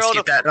straight. Let's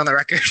keep that on the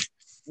record.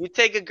 You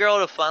take a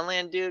girl to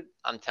Funland, dude.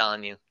 I'm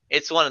telling you,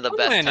 it's one of the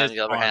best Funland times is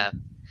you'll ever fun. have.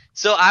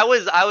 So I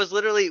was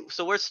literally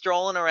we're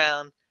strolling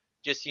around,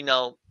 just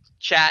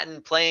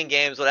chatting, playing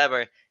games, whatever,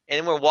 and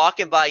then we're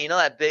walking by. You know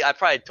that big? I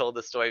probably told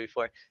this story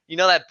before. You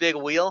know that big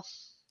wheel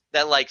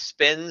that like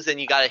spins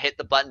and you got to hit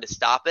the button to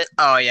stop it.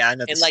 Oh yeah, I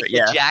know. And like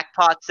the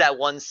jackpot's that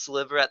one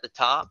sliver at the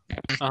top.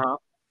 Uh-huh.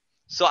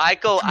 So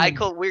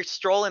we're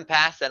strolling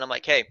past that. And I'm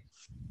like, hey,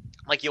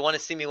 you want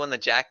to see me win the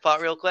jackpot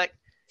real quick?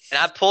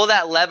 And I pull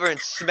that lever and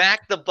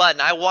smack the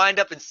button. I wind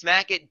up and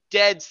smack it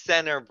dead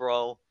center,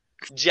 bro.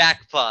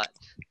 Jackpot.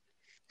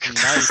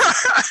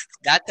 Nice.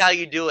 That's how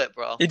you do it,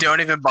 bro. You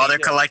don't even bother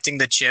collecting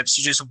the chips.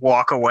 You just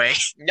walk away.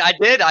 I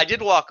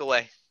did walk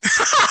away.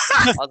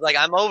 I was like,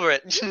 I'm over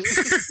it.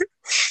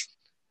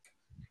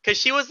 Cause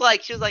she was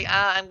like,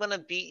 I'm gonna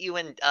beat you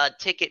in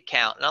ticket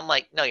count, and I'm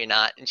like, no, you're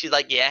not. And she's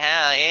like,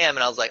 yeah, I am.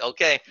 And I was like,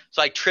 okay.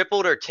 So I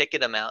tripled her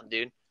ticket amount,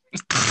 dude.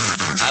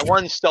 I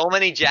won so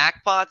many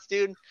jackpots,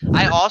 dude.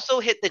 I also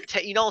hit the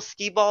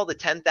skee ball, the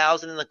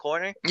 10,000 in the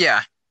corner.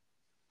 Yeah.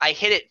 I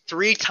hit it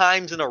 3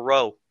 times in a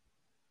row.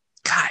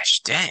 Gosh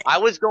dang. I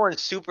was going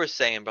Super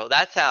Saiyan, bro.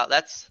 That's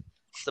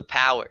the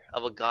power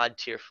of a god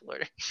tier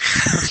flirter.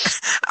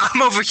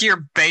 I'm over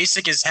here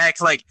basic as heck.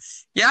 Like,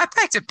 yeah, I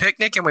packed a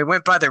picnic and we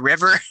went by the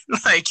river.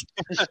 Like,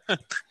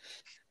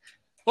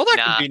 Well,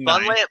 that could be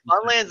nice.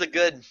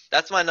 Funland's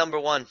that's my number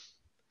one.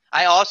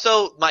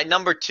 My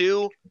number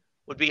 2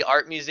 would be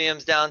art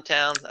museums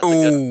downtown. That's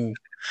ooh,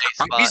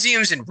 spot.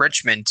 museums in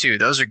Richmond too.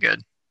 Those are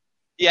good.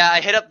 Yeah,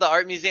 I hit up the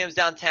art museums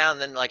downtown,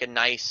 then like a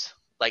nice,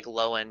 like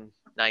low end,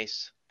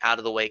 nice out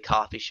of the way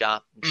coffee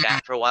shop and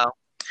chat for a while.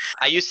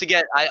 I used to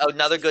get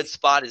another good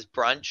spot is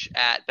brunch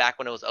at back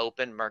when it was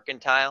open,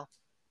 Mercantile.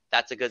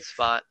 That's a good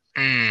spot.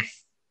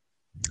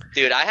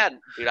 Dude, I had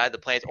the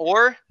plans.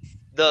 Or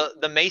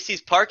the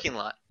Macy's parking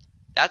lot.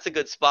 That's a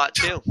good spot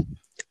too.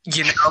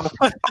 You know,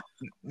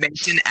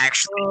 Mason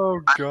actually.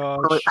 Oh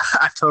gosh.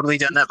 I've totally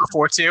done that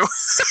before too.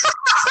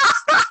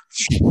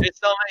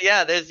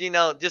 There's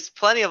there's just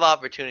plenty of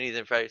opportunities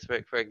in for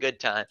a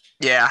good time.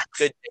 Yeah.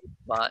 Good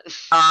spot.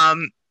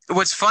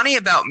 What's funny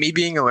about me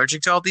being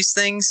allergic to all these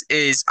things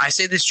is I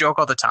say this joke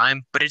all the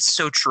time, but it's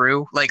so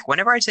true. Like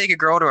whenever I take a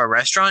girl to a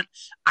restaurant,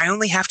 I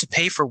only have to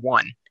pay for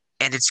one,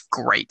 and it's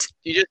great.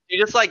 You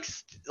just like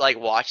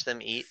watch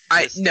them eat.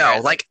 I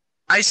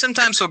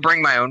sometimes will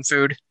bring my own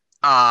food.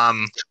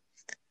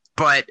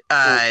 But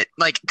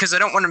because I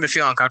don't want them to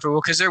feel uncomfortable.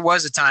 Because there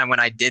was a time when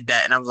I did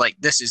that, and I was like,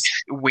 "This is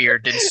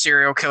weird and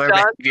serial killer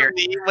behavior."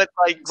 With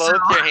both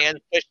your hands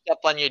pushed up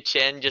on your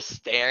chin, just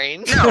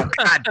staring. No,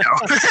 God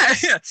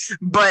no.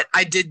 But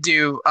I did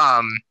do.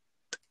 I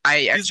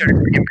started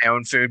bringing my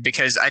own food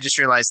because I just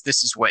realized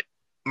this is what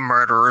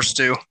murderers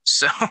do.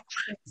 So.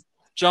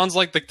 John's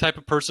like the type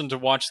of person to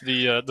watch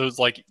the those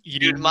like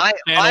eating Dude, my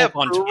channels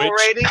on approval Twitch.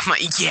 rating. I'm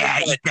like, yeah,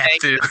 eat that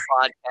food.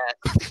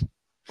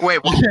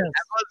 Wait, what?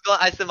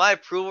 I said my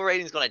approval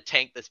rating is going to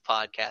tank this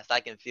podcast. I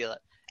can feel it.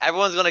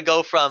 Everyone's going to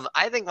go from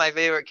I think my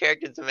favorite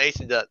character to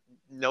Mason to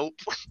nope.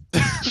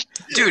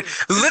 Dude,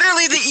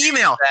 literally the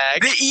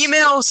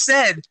email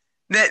said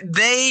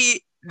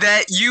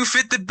that you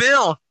fit the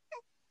bill,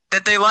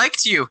 that they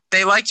liked you.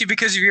 They liked you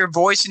because of your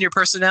voice and your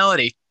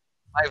personality.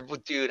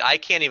 Dude, I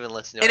can't even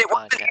listen to and it. It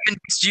wasn't even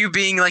just you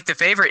being like the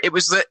favorite. It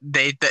was that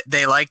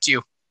they liked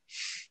you.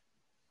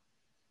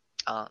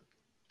 I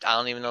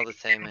don't even know the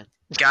same, man.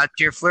 God,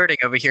 you're flirting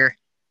over here.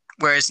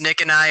 Whereas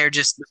Nick and I are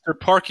just Mr.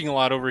 Parking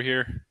Lot over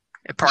here.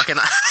 Parking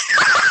lot.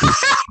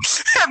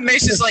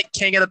 Mason's like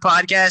king of the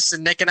podcast,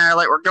 and Nick and I are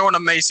like, we're going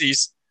to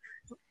Macy's.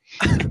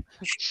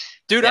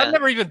 Dude, Yeah. I've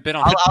never even been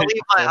on I'll, that I'll date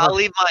leave before. I'll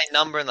leave my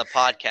number in the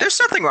podcast. There's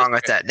nothing wrong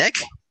with that, Nick.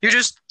 You're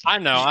just I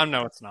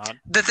know it's not.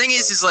 the thing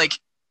is like,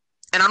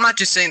 and I'm not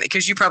just saying that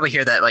because you probably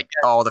hear that like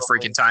all the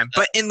freaking time,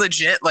 but in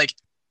legit, like,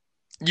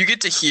 you get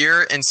to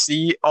hear and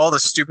see all the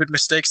stupid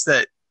mistakes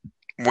that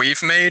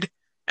we've made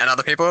and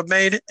other people have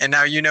made, and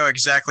now you know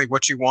exactly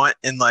what you want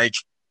and like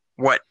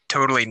what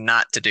totally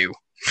not to do.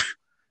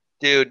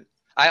 Dude,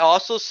 I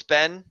also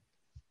spend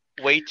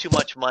way too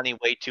much money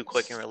way too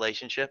quick in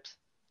relationships.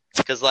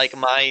 Because like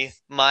my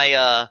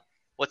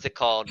what's it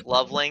called?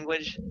 Love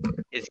language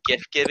is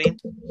gift giving.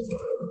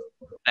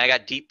 I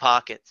got deep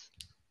pockets.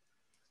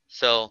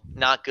 So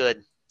not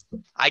good.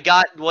 I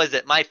got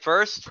my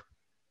first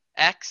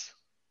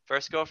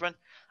girlfriend.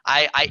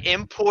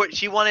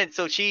 She wanted,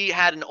 so she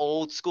had an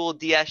old school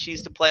DS she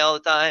used to play all the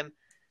time.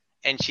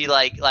 And she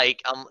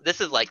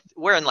this is like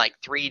we're in like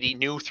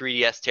new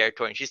 3DS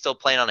territory, and she's still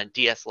playing on a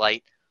DS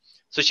Lite.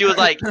 So she was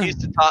like she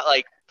used to talk,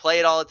 like play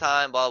it all the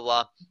time, blah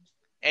blah,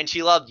 and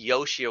she loved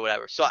Yoshi or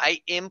whatever. So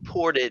I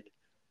imported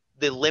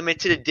the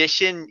limited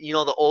edition,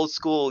 the old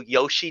school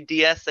Yoshi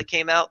DS that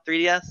came out,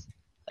 3DS,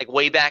 like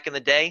way back in the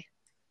day.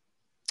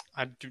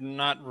 I do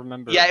not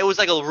remember. Yeah, it was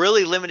like a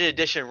really limited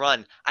edition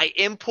run.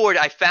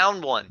 I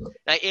found one, and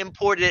I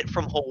imported it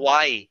from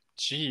Hawaii.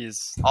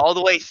 Jeez. All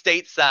the way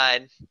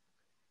stateside.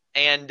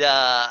 And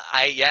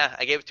I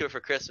gave it to her for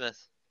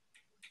Christmas.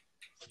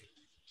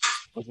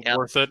 Was it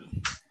worth it?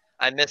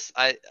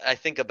 I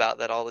think about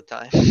that all the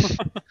time.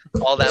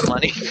 All that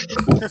money.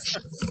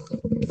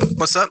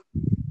 What's up?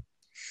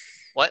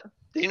 What?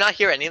 Did you not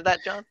hear any of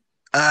that, John?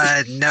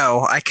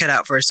 No, I cut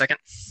out for a second.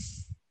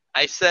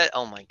 I said,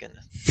 oh my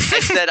goodness. I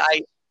said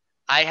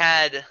I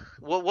had,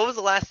 what was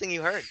the last thing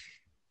you heard?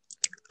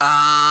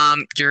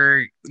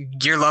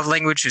 Your love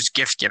language is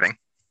gift giving.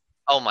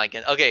 Oh my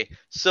goodness. Okay,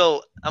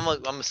 so I'm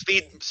a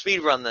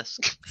speed run this.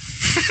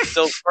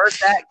 So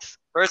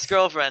first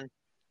girlfriend,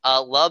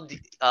 loved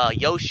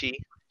Yoshi.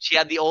 She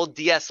had the old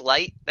DS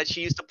Lite that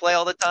she used to play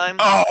all the time.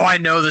 Oh, I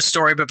know the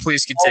story, but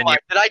please continue.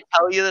 Did I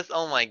tell you this?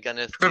 Oh my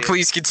goodness. But dude.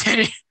 please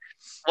continue.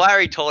 Well, I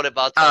already told it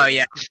about. Oh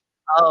yeah.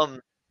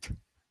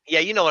 Yeah,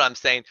 you know what I'm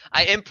saying.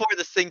 I imported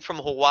this thing from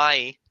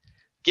Hawaii,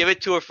 give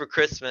it to her for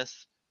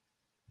Christmas.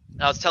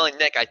 I was telling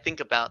Nick, I think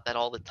about that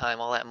all the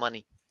time, all that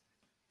money.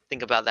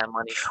 Think about that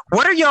money.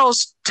 What are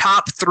y'all's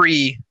top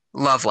 3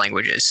 love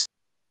languages?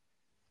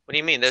 What do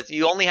you mean?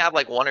 you only have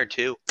like 1 or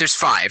 2. There's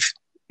 5.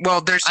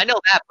 Well, there's. I know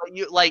that, but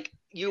you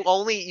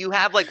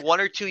have like 1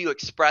 or 2 you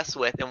express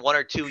with, and 1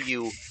 or 2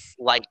 you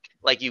like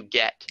you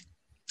get.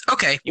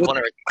 Okay. You well,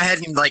 want to go ahead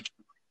and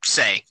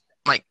say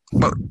what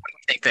do you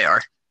think they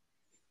are?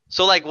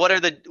 So like, what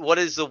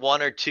is the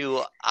 1 or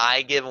 2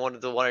 I give, and what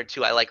is the 1 or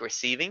 2 I like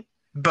receiving?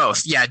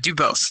 Both. Yeah, do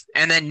both,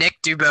 and then Nick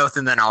do both,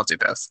 and then I'll do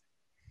both.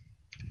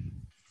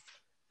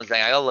 I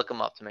gotta look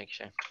them up to make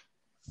sure.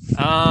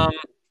 I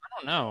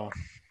don't know.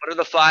 What are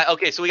the 5?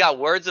 Okay, so we got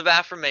words of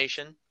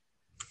affirmation,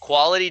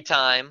 quality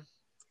time,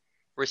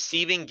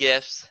 receiving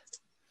gifts,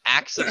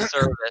 acts of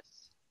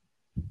service,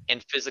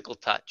 and physical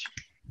touch.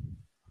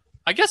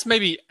 I guess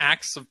maybe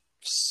acts of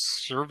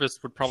service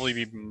would probably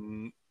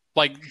be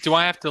like, do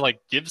I have to like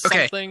give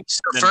something?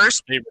 So and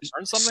first, they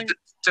return something?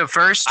 So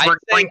first, we're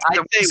going to the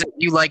ones that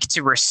you like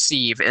to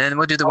receive, and then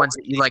we'll do the ones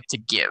that you like to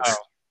give.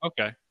 Oh,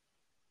 okay.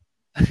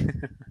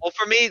 Well,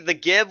 for me, the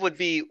give would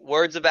be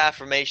words of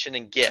affirmation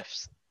and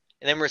gifts,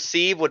 and then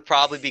receive would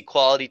probably be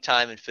quality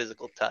time and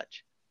physical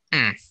touch.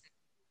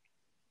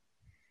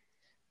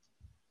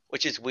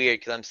 Which is weird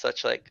because I'm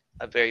such like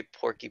a very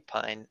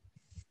porcupine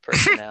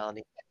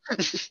personality.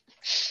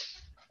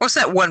 What's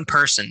that one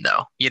person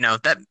though?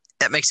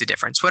 That makes a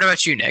difference. What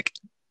about you, Nick?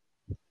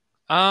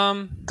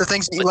 The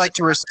things that you like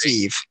to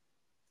receive.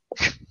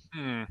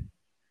 What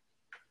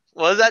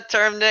was that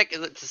term, Nick?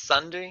 Is it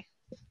sundry?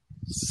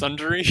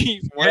 Sundry?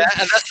 What? Yeah,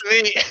 that's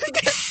me.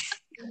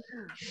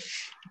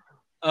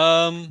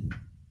 I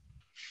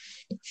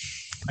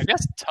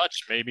guess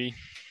touch maybe.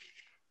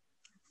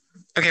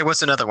 Okay,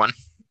 what's another one?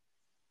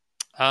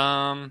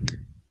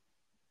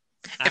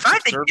 If I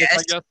had to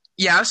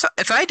guess,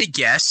 if I had to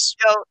guess,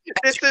 Yo,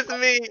 this is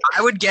me.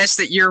 I would guess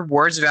that your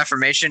words of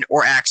affirmation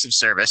or acts of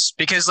service,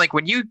 because like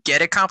when you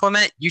get a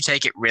compliment, you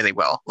take it really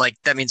well. Like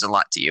that means a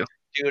lot to you.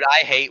 Dude, I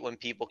hate when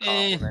people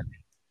compliment me.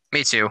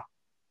 Me too.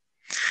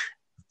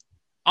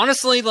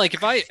 Honestly, like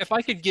if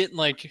I could get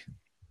like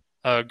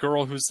a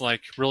girl who's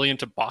like really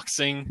into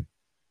boxing,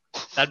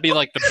 that'd be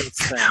like the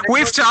best thing.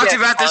 We've talked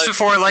about this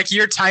before. Like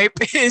your type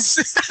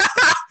is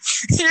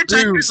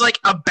like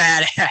a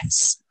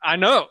badass. I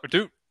know,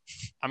 dude.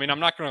 I mean, I'm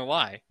not gonna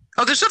lie.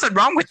 Oh, there's nothing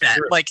wrong with that.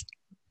 Sure. Like,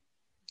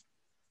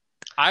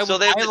 I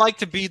like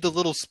to be the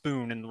little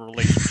spoon in the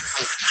relationship.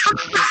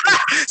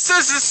 So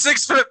this is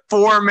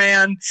 6'4"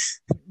 man.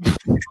 Oh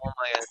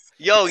my god.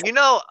 Yo,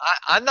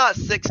 I'm not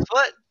 6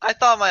 foot. I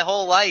thought my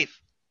whole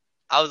life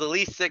I was at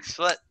least 6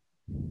 foot.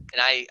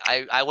 And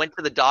I went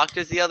to the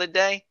doctors the other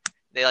day.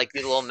 They like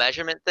do the little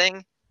measurement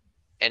thing.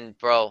 And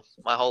bro,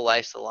 my whole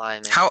life's a lie,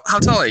 man. How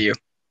tall are you?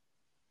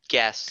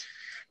 Guess.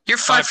 You're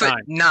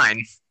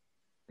 5'9".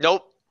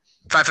 Nope.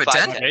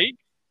 5'10". 8?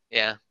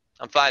 Yeah.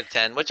 I'm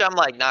 5'10", which I'm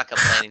like not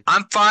complaining.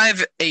 I'm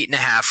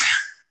 5'8.5".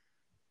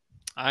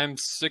 I'm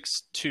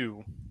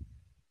 6'2",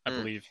 I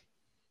believe.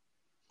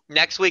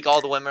 Next week, all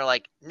the women are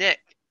like, Nick.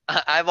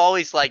 I've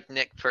always liked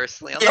Nick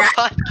personally on Yeah.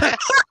 the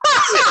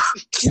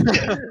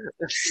podcast.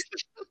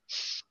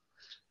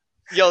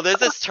 Yo, there's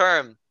this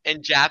term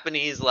in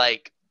Japanese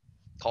like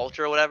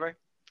culture or whatever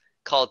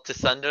called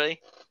tsundere,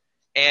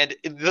 and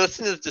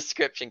listen to this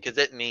description because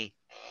it's me.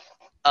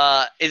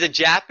 Is a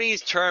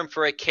Japanese term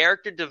for a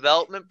character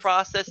development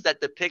process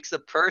that depicts a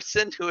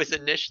person who is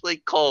initially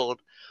cold,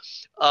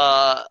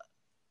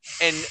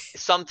 and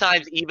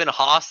sometimes even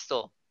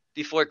hostile,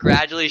 before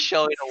gradually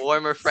showing a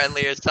warmer,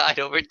 friendlier side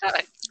over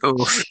time.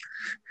 Ooh,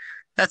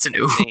 that's an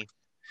ooh. Me.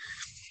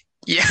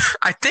 Yeah,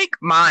 I think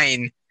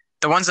mine,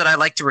 the ones that I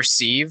like to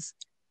receive,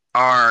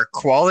 are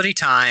quality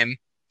time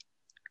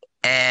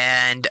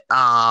and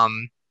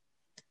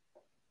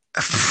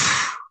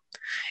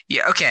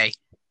yeah, okay.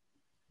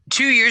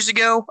 2 years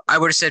ago, I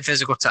would have said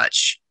physical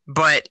touch,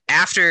 but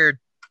after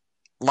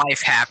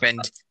life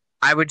happened,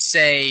 I would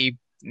say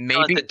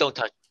maybe. Don't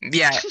touch.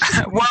 Yeah.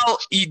 Well,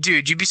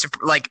 dude, you'd be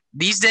like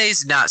these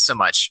days, not so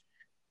much.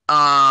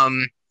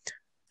 Um,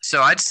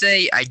 so I'd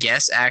say, I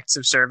guess, acts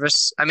of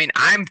service. I mean,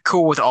 I'm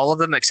cool with all of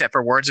them except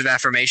for words of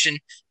affirmation.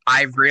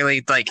 I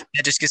really like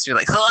it. Just gets me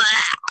like,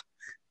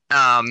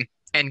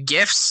 and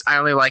gifts. I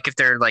only like if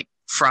they're like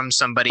from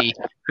somebody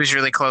who's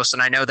really close,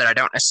 and I know that I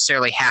don't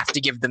necessarily have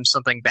to give them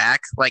something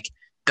back. Like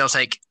they'll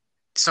take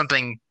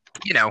something,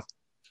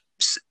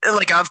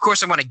 like of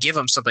course I want to give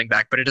them something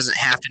back, but it doesn't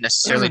have to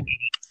necessarily be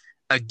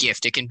a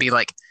gift. It can be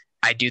like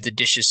I do the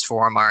dishes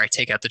for them, or I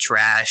take out the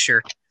trash,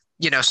 or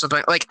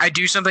something like I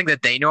do something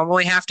that they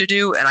normally have to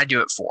do, and I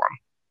do it for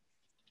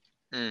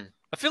them.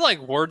 I feel like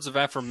words of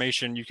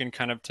affirmation you can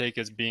kind of take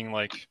as being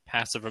like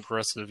passive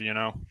aggressive,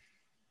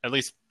 at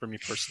least for me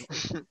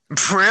personally.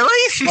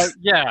 Really? Like,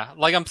 yeah,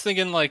 like I'm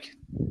thinking like,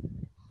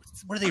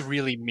 what do they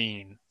really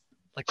mean?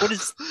 Like, what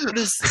is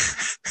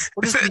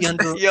the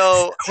under?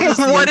 Yo,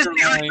 what is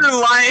the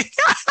underlying?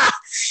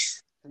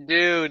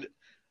 Dude,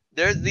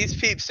 there's these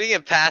people. Speaking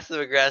of passive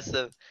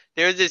aggressive,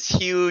 there's this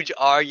huge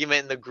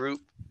argument in the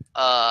group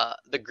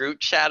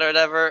chat or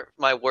whatever,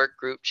 my work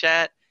group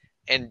chat,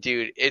 and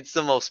dude, it's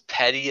the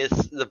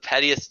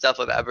pettiest stuff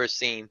I've ever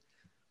seen.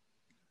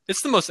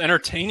 It's the most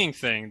entertaining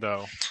thing,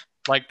 though.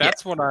 Like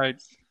that's what I.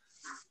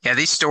 Yeah,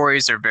 these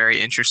stories are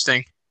very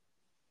interesting.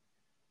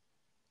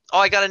 Oh,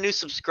 I got a new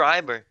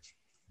subscriber.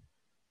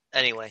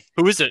 Anyway,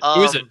 who is it?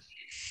 Who is it?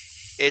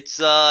 It's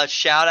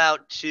shout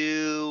out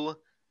to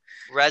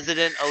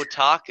Resident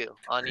Otaku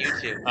on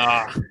YouTube.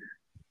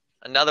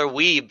 Another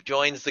weeb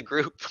joins the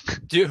group.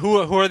 Who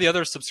are the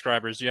other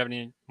subscribers? Do you have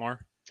any more?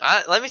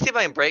 Let me see if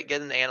I can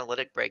get an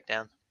analytic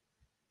breakdown.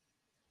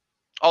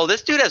 Oh,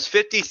 this dude has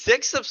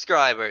 56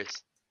 subscribers.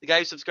 The guy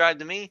who subscribed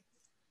to me.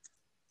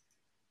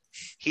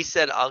 He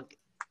said,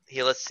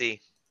 let's see.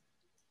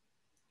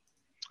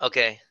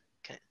 Okay.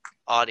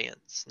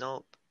 Audience.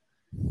 Nope.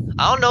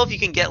 I don't know if you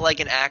can get like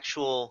an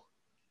actual,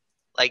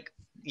 like,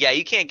 yeah,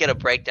 you can't get a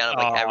breakdown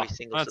of like every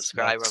single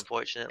subscriber,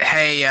 unfortunately.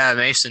 Hey,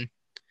 Mason,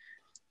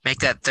 make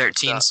that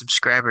 13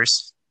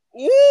 subscribers.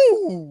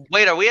 Ooh!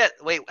 Wait,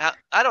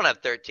 I don't have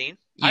 13.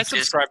 I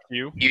subscribed to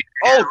you.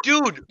 Oh,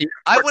 dude,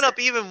 I went up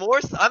even more.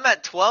 I'm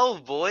at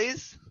 12,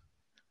 boys.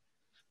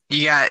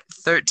 You got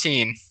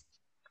 13.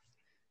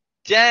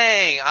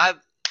 Dang,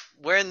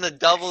 we're in the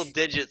double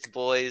digits,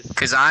 boys.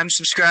 Because I'm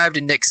subscribed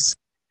to Nick's.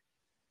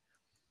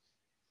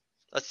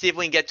 Let's see if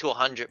we can get to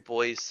 100,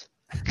 boys.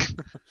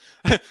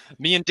 Dude,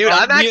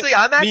 I'm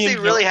actually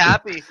really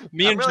happy.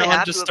 Me and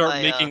John just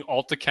start making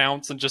alt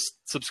accounts and just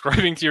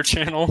subscribing to your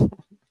channel.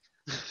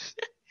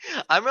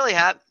 I'm really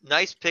happy.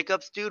 Nice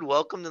pickups, dude.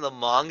 Welcome to the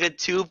manga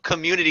tube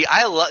community.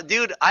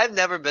 Dude, I've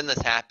never been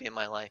this happy in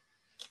my life.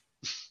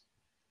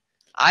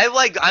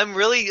 I'm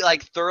really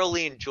like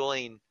thoroughly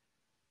enjoying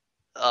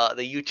the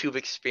YouTube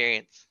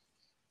experience.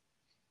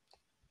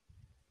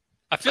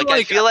 I feel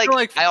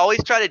like I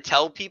always try to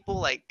tell people,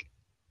 like,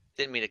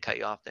 didn't mean to cut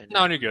you off there.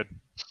 No, you're good.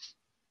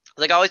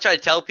 Like I always try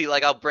to tell people,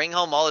 like I'll bring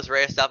home all this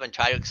rare stuff and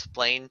try to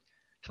explain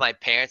to my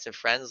parents and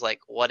friends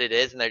like what it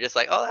is, and they're just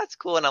like, "Oh, that's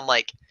cool," and I'm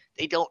like,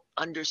 they don't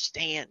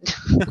understand.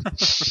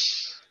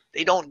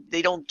 They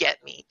don't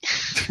get me.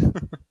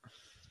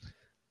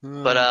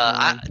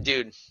 But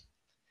dude.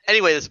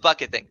 Anyway, this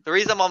bucket thing. The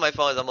reason I'm on my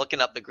phone is I'm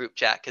looking up the group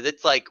chat because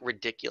it's like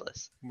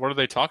ridiculous. What are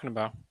they talking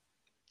about?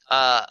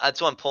 That's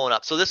what I'm pulling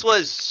up. So this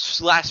was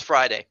last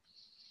Friday.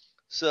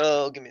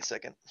 So give me a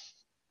second.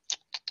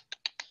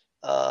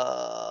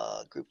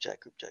 Group chat.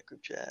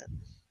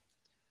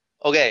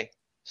 Okay,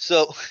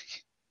 so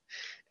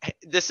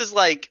this is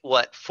like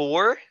what,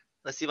 4?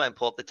 Let's see if I can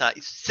pull up the time.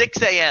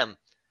 6 a.m.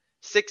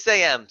 6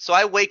 a.m. So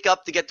I wake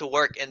up to get to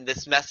work, and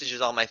this message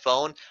is on my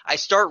phone. I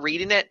start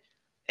reading it,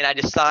 and I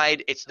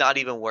decide it's not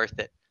even worth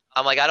it.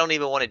 I'm like, I don't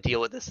even want to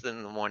deal with this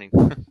in the morning.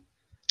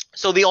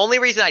 So the only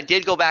reason I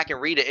did go back and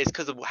read it is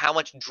because of how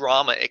much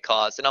drama it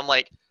caused. And I'm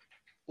like,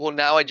 well,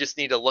 now I just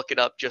need to look it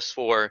up just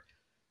for,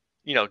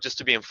 just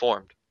to be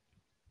informed.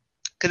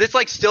 Because it's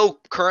like still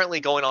currently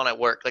going on at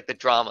work, like the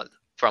drama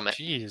from it.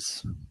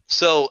 Jeez.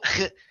 So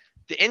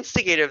the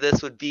instigator of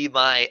this would be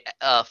my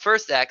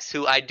first ex,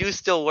 who I do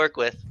still work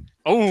with.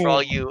 For all Oh,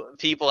 you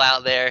people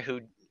out there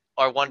who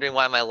are wondering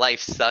why my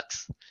life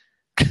sucks,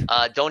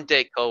 don't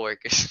date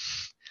coworkers.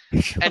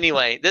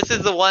 Anyway, this is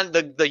the one,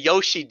 the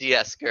Yoshi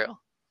DS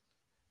girl.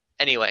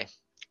 Anyway,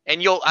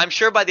 and I'm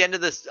sure by the end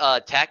of this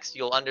text,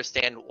 you'll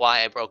understand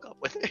why I broke up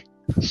with her.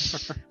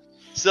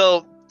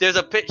 So there's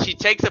she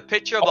takes a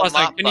picture of a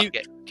mop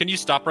bucket. Can you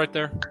stop right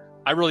there?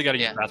 I really got to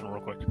use Yeah. the bathroom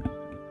real quick.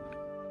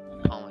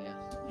 Oh yeah.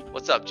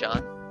 What's up,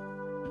 John?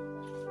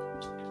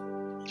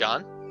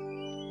 John?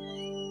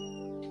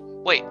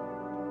 Wait,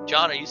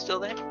 John, are you still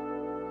there?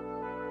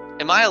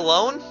 Am I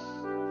alone?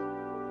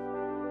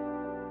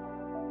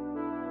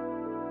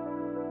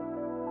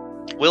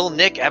 Will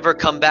Nick ever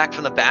come back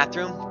from the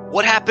bathroom?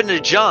 What happened to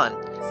John?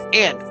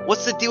 And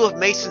what's the deal with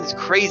Mason's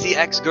crazy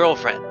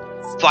ex-girlfriend?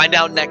 Find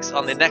out next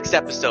on the next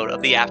episode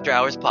of the After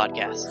Hours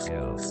podcast.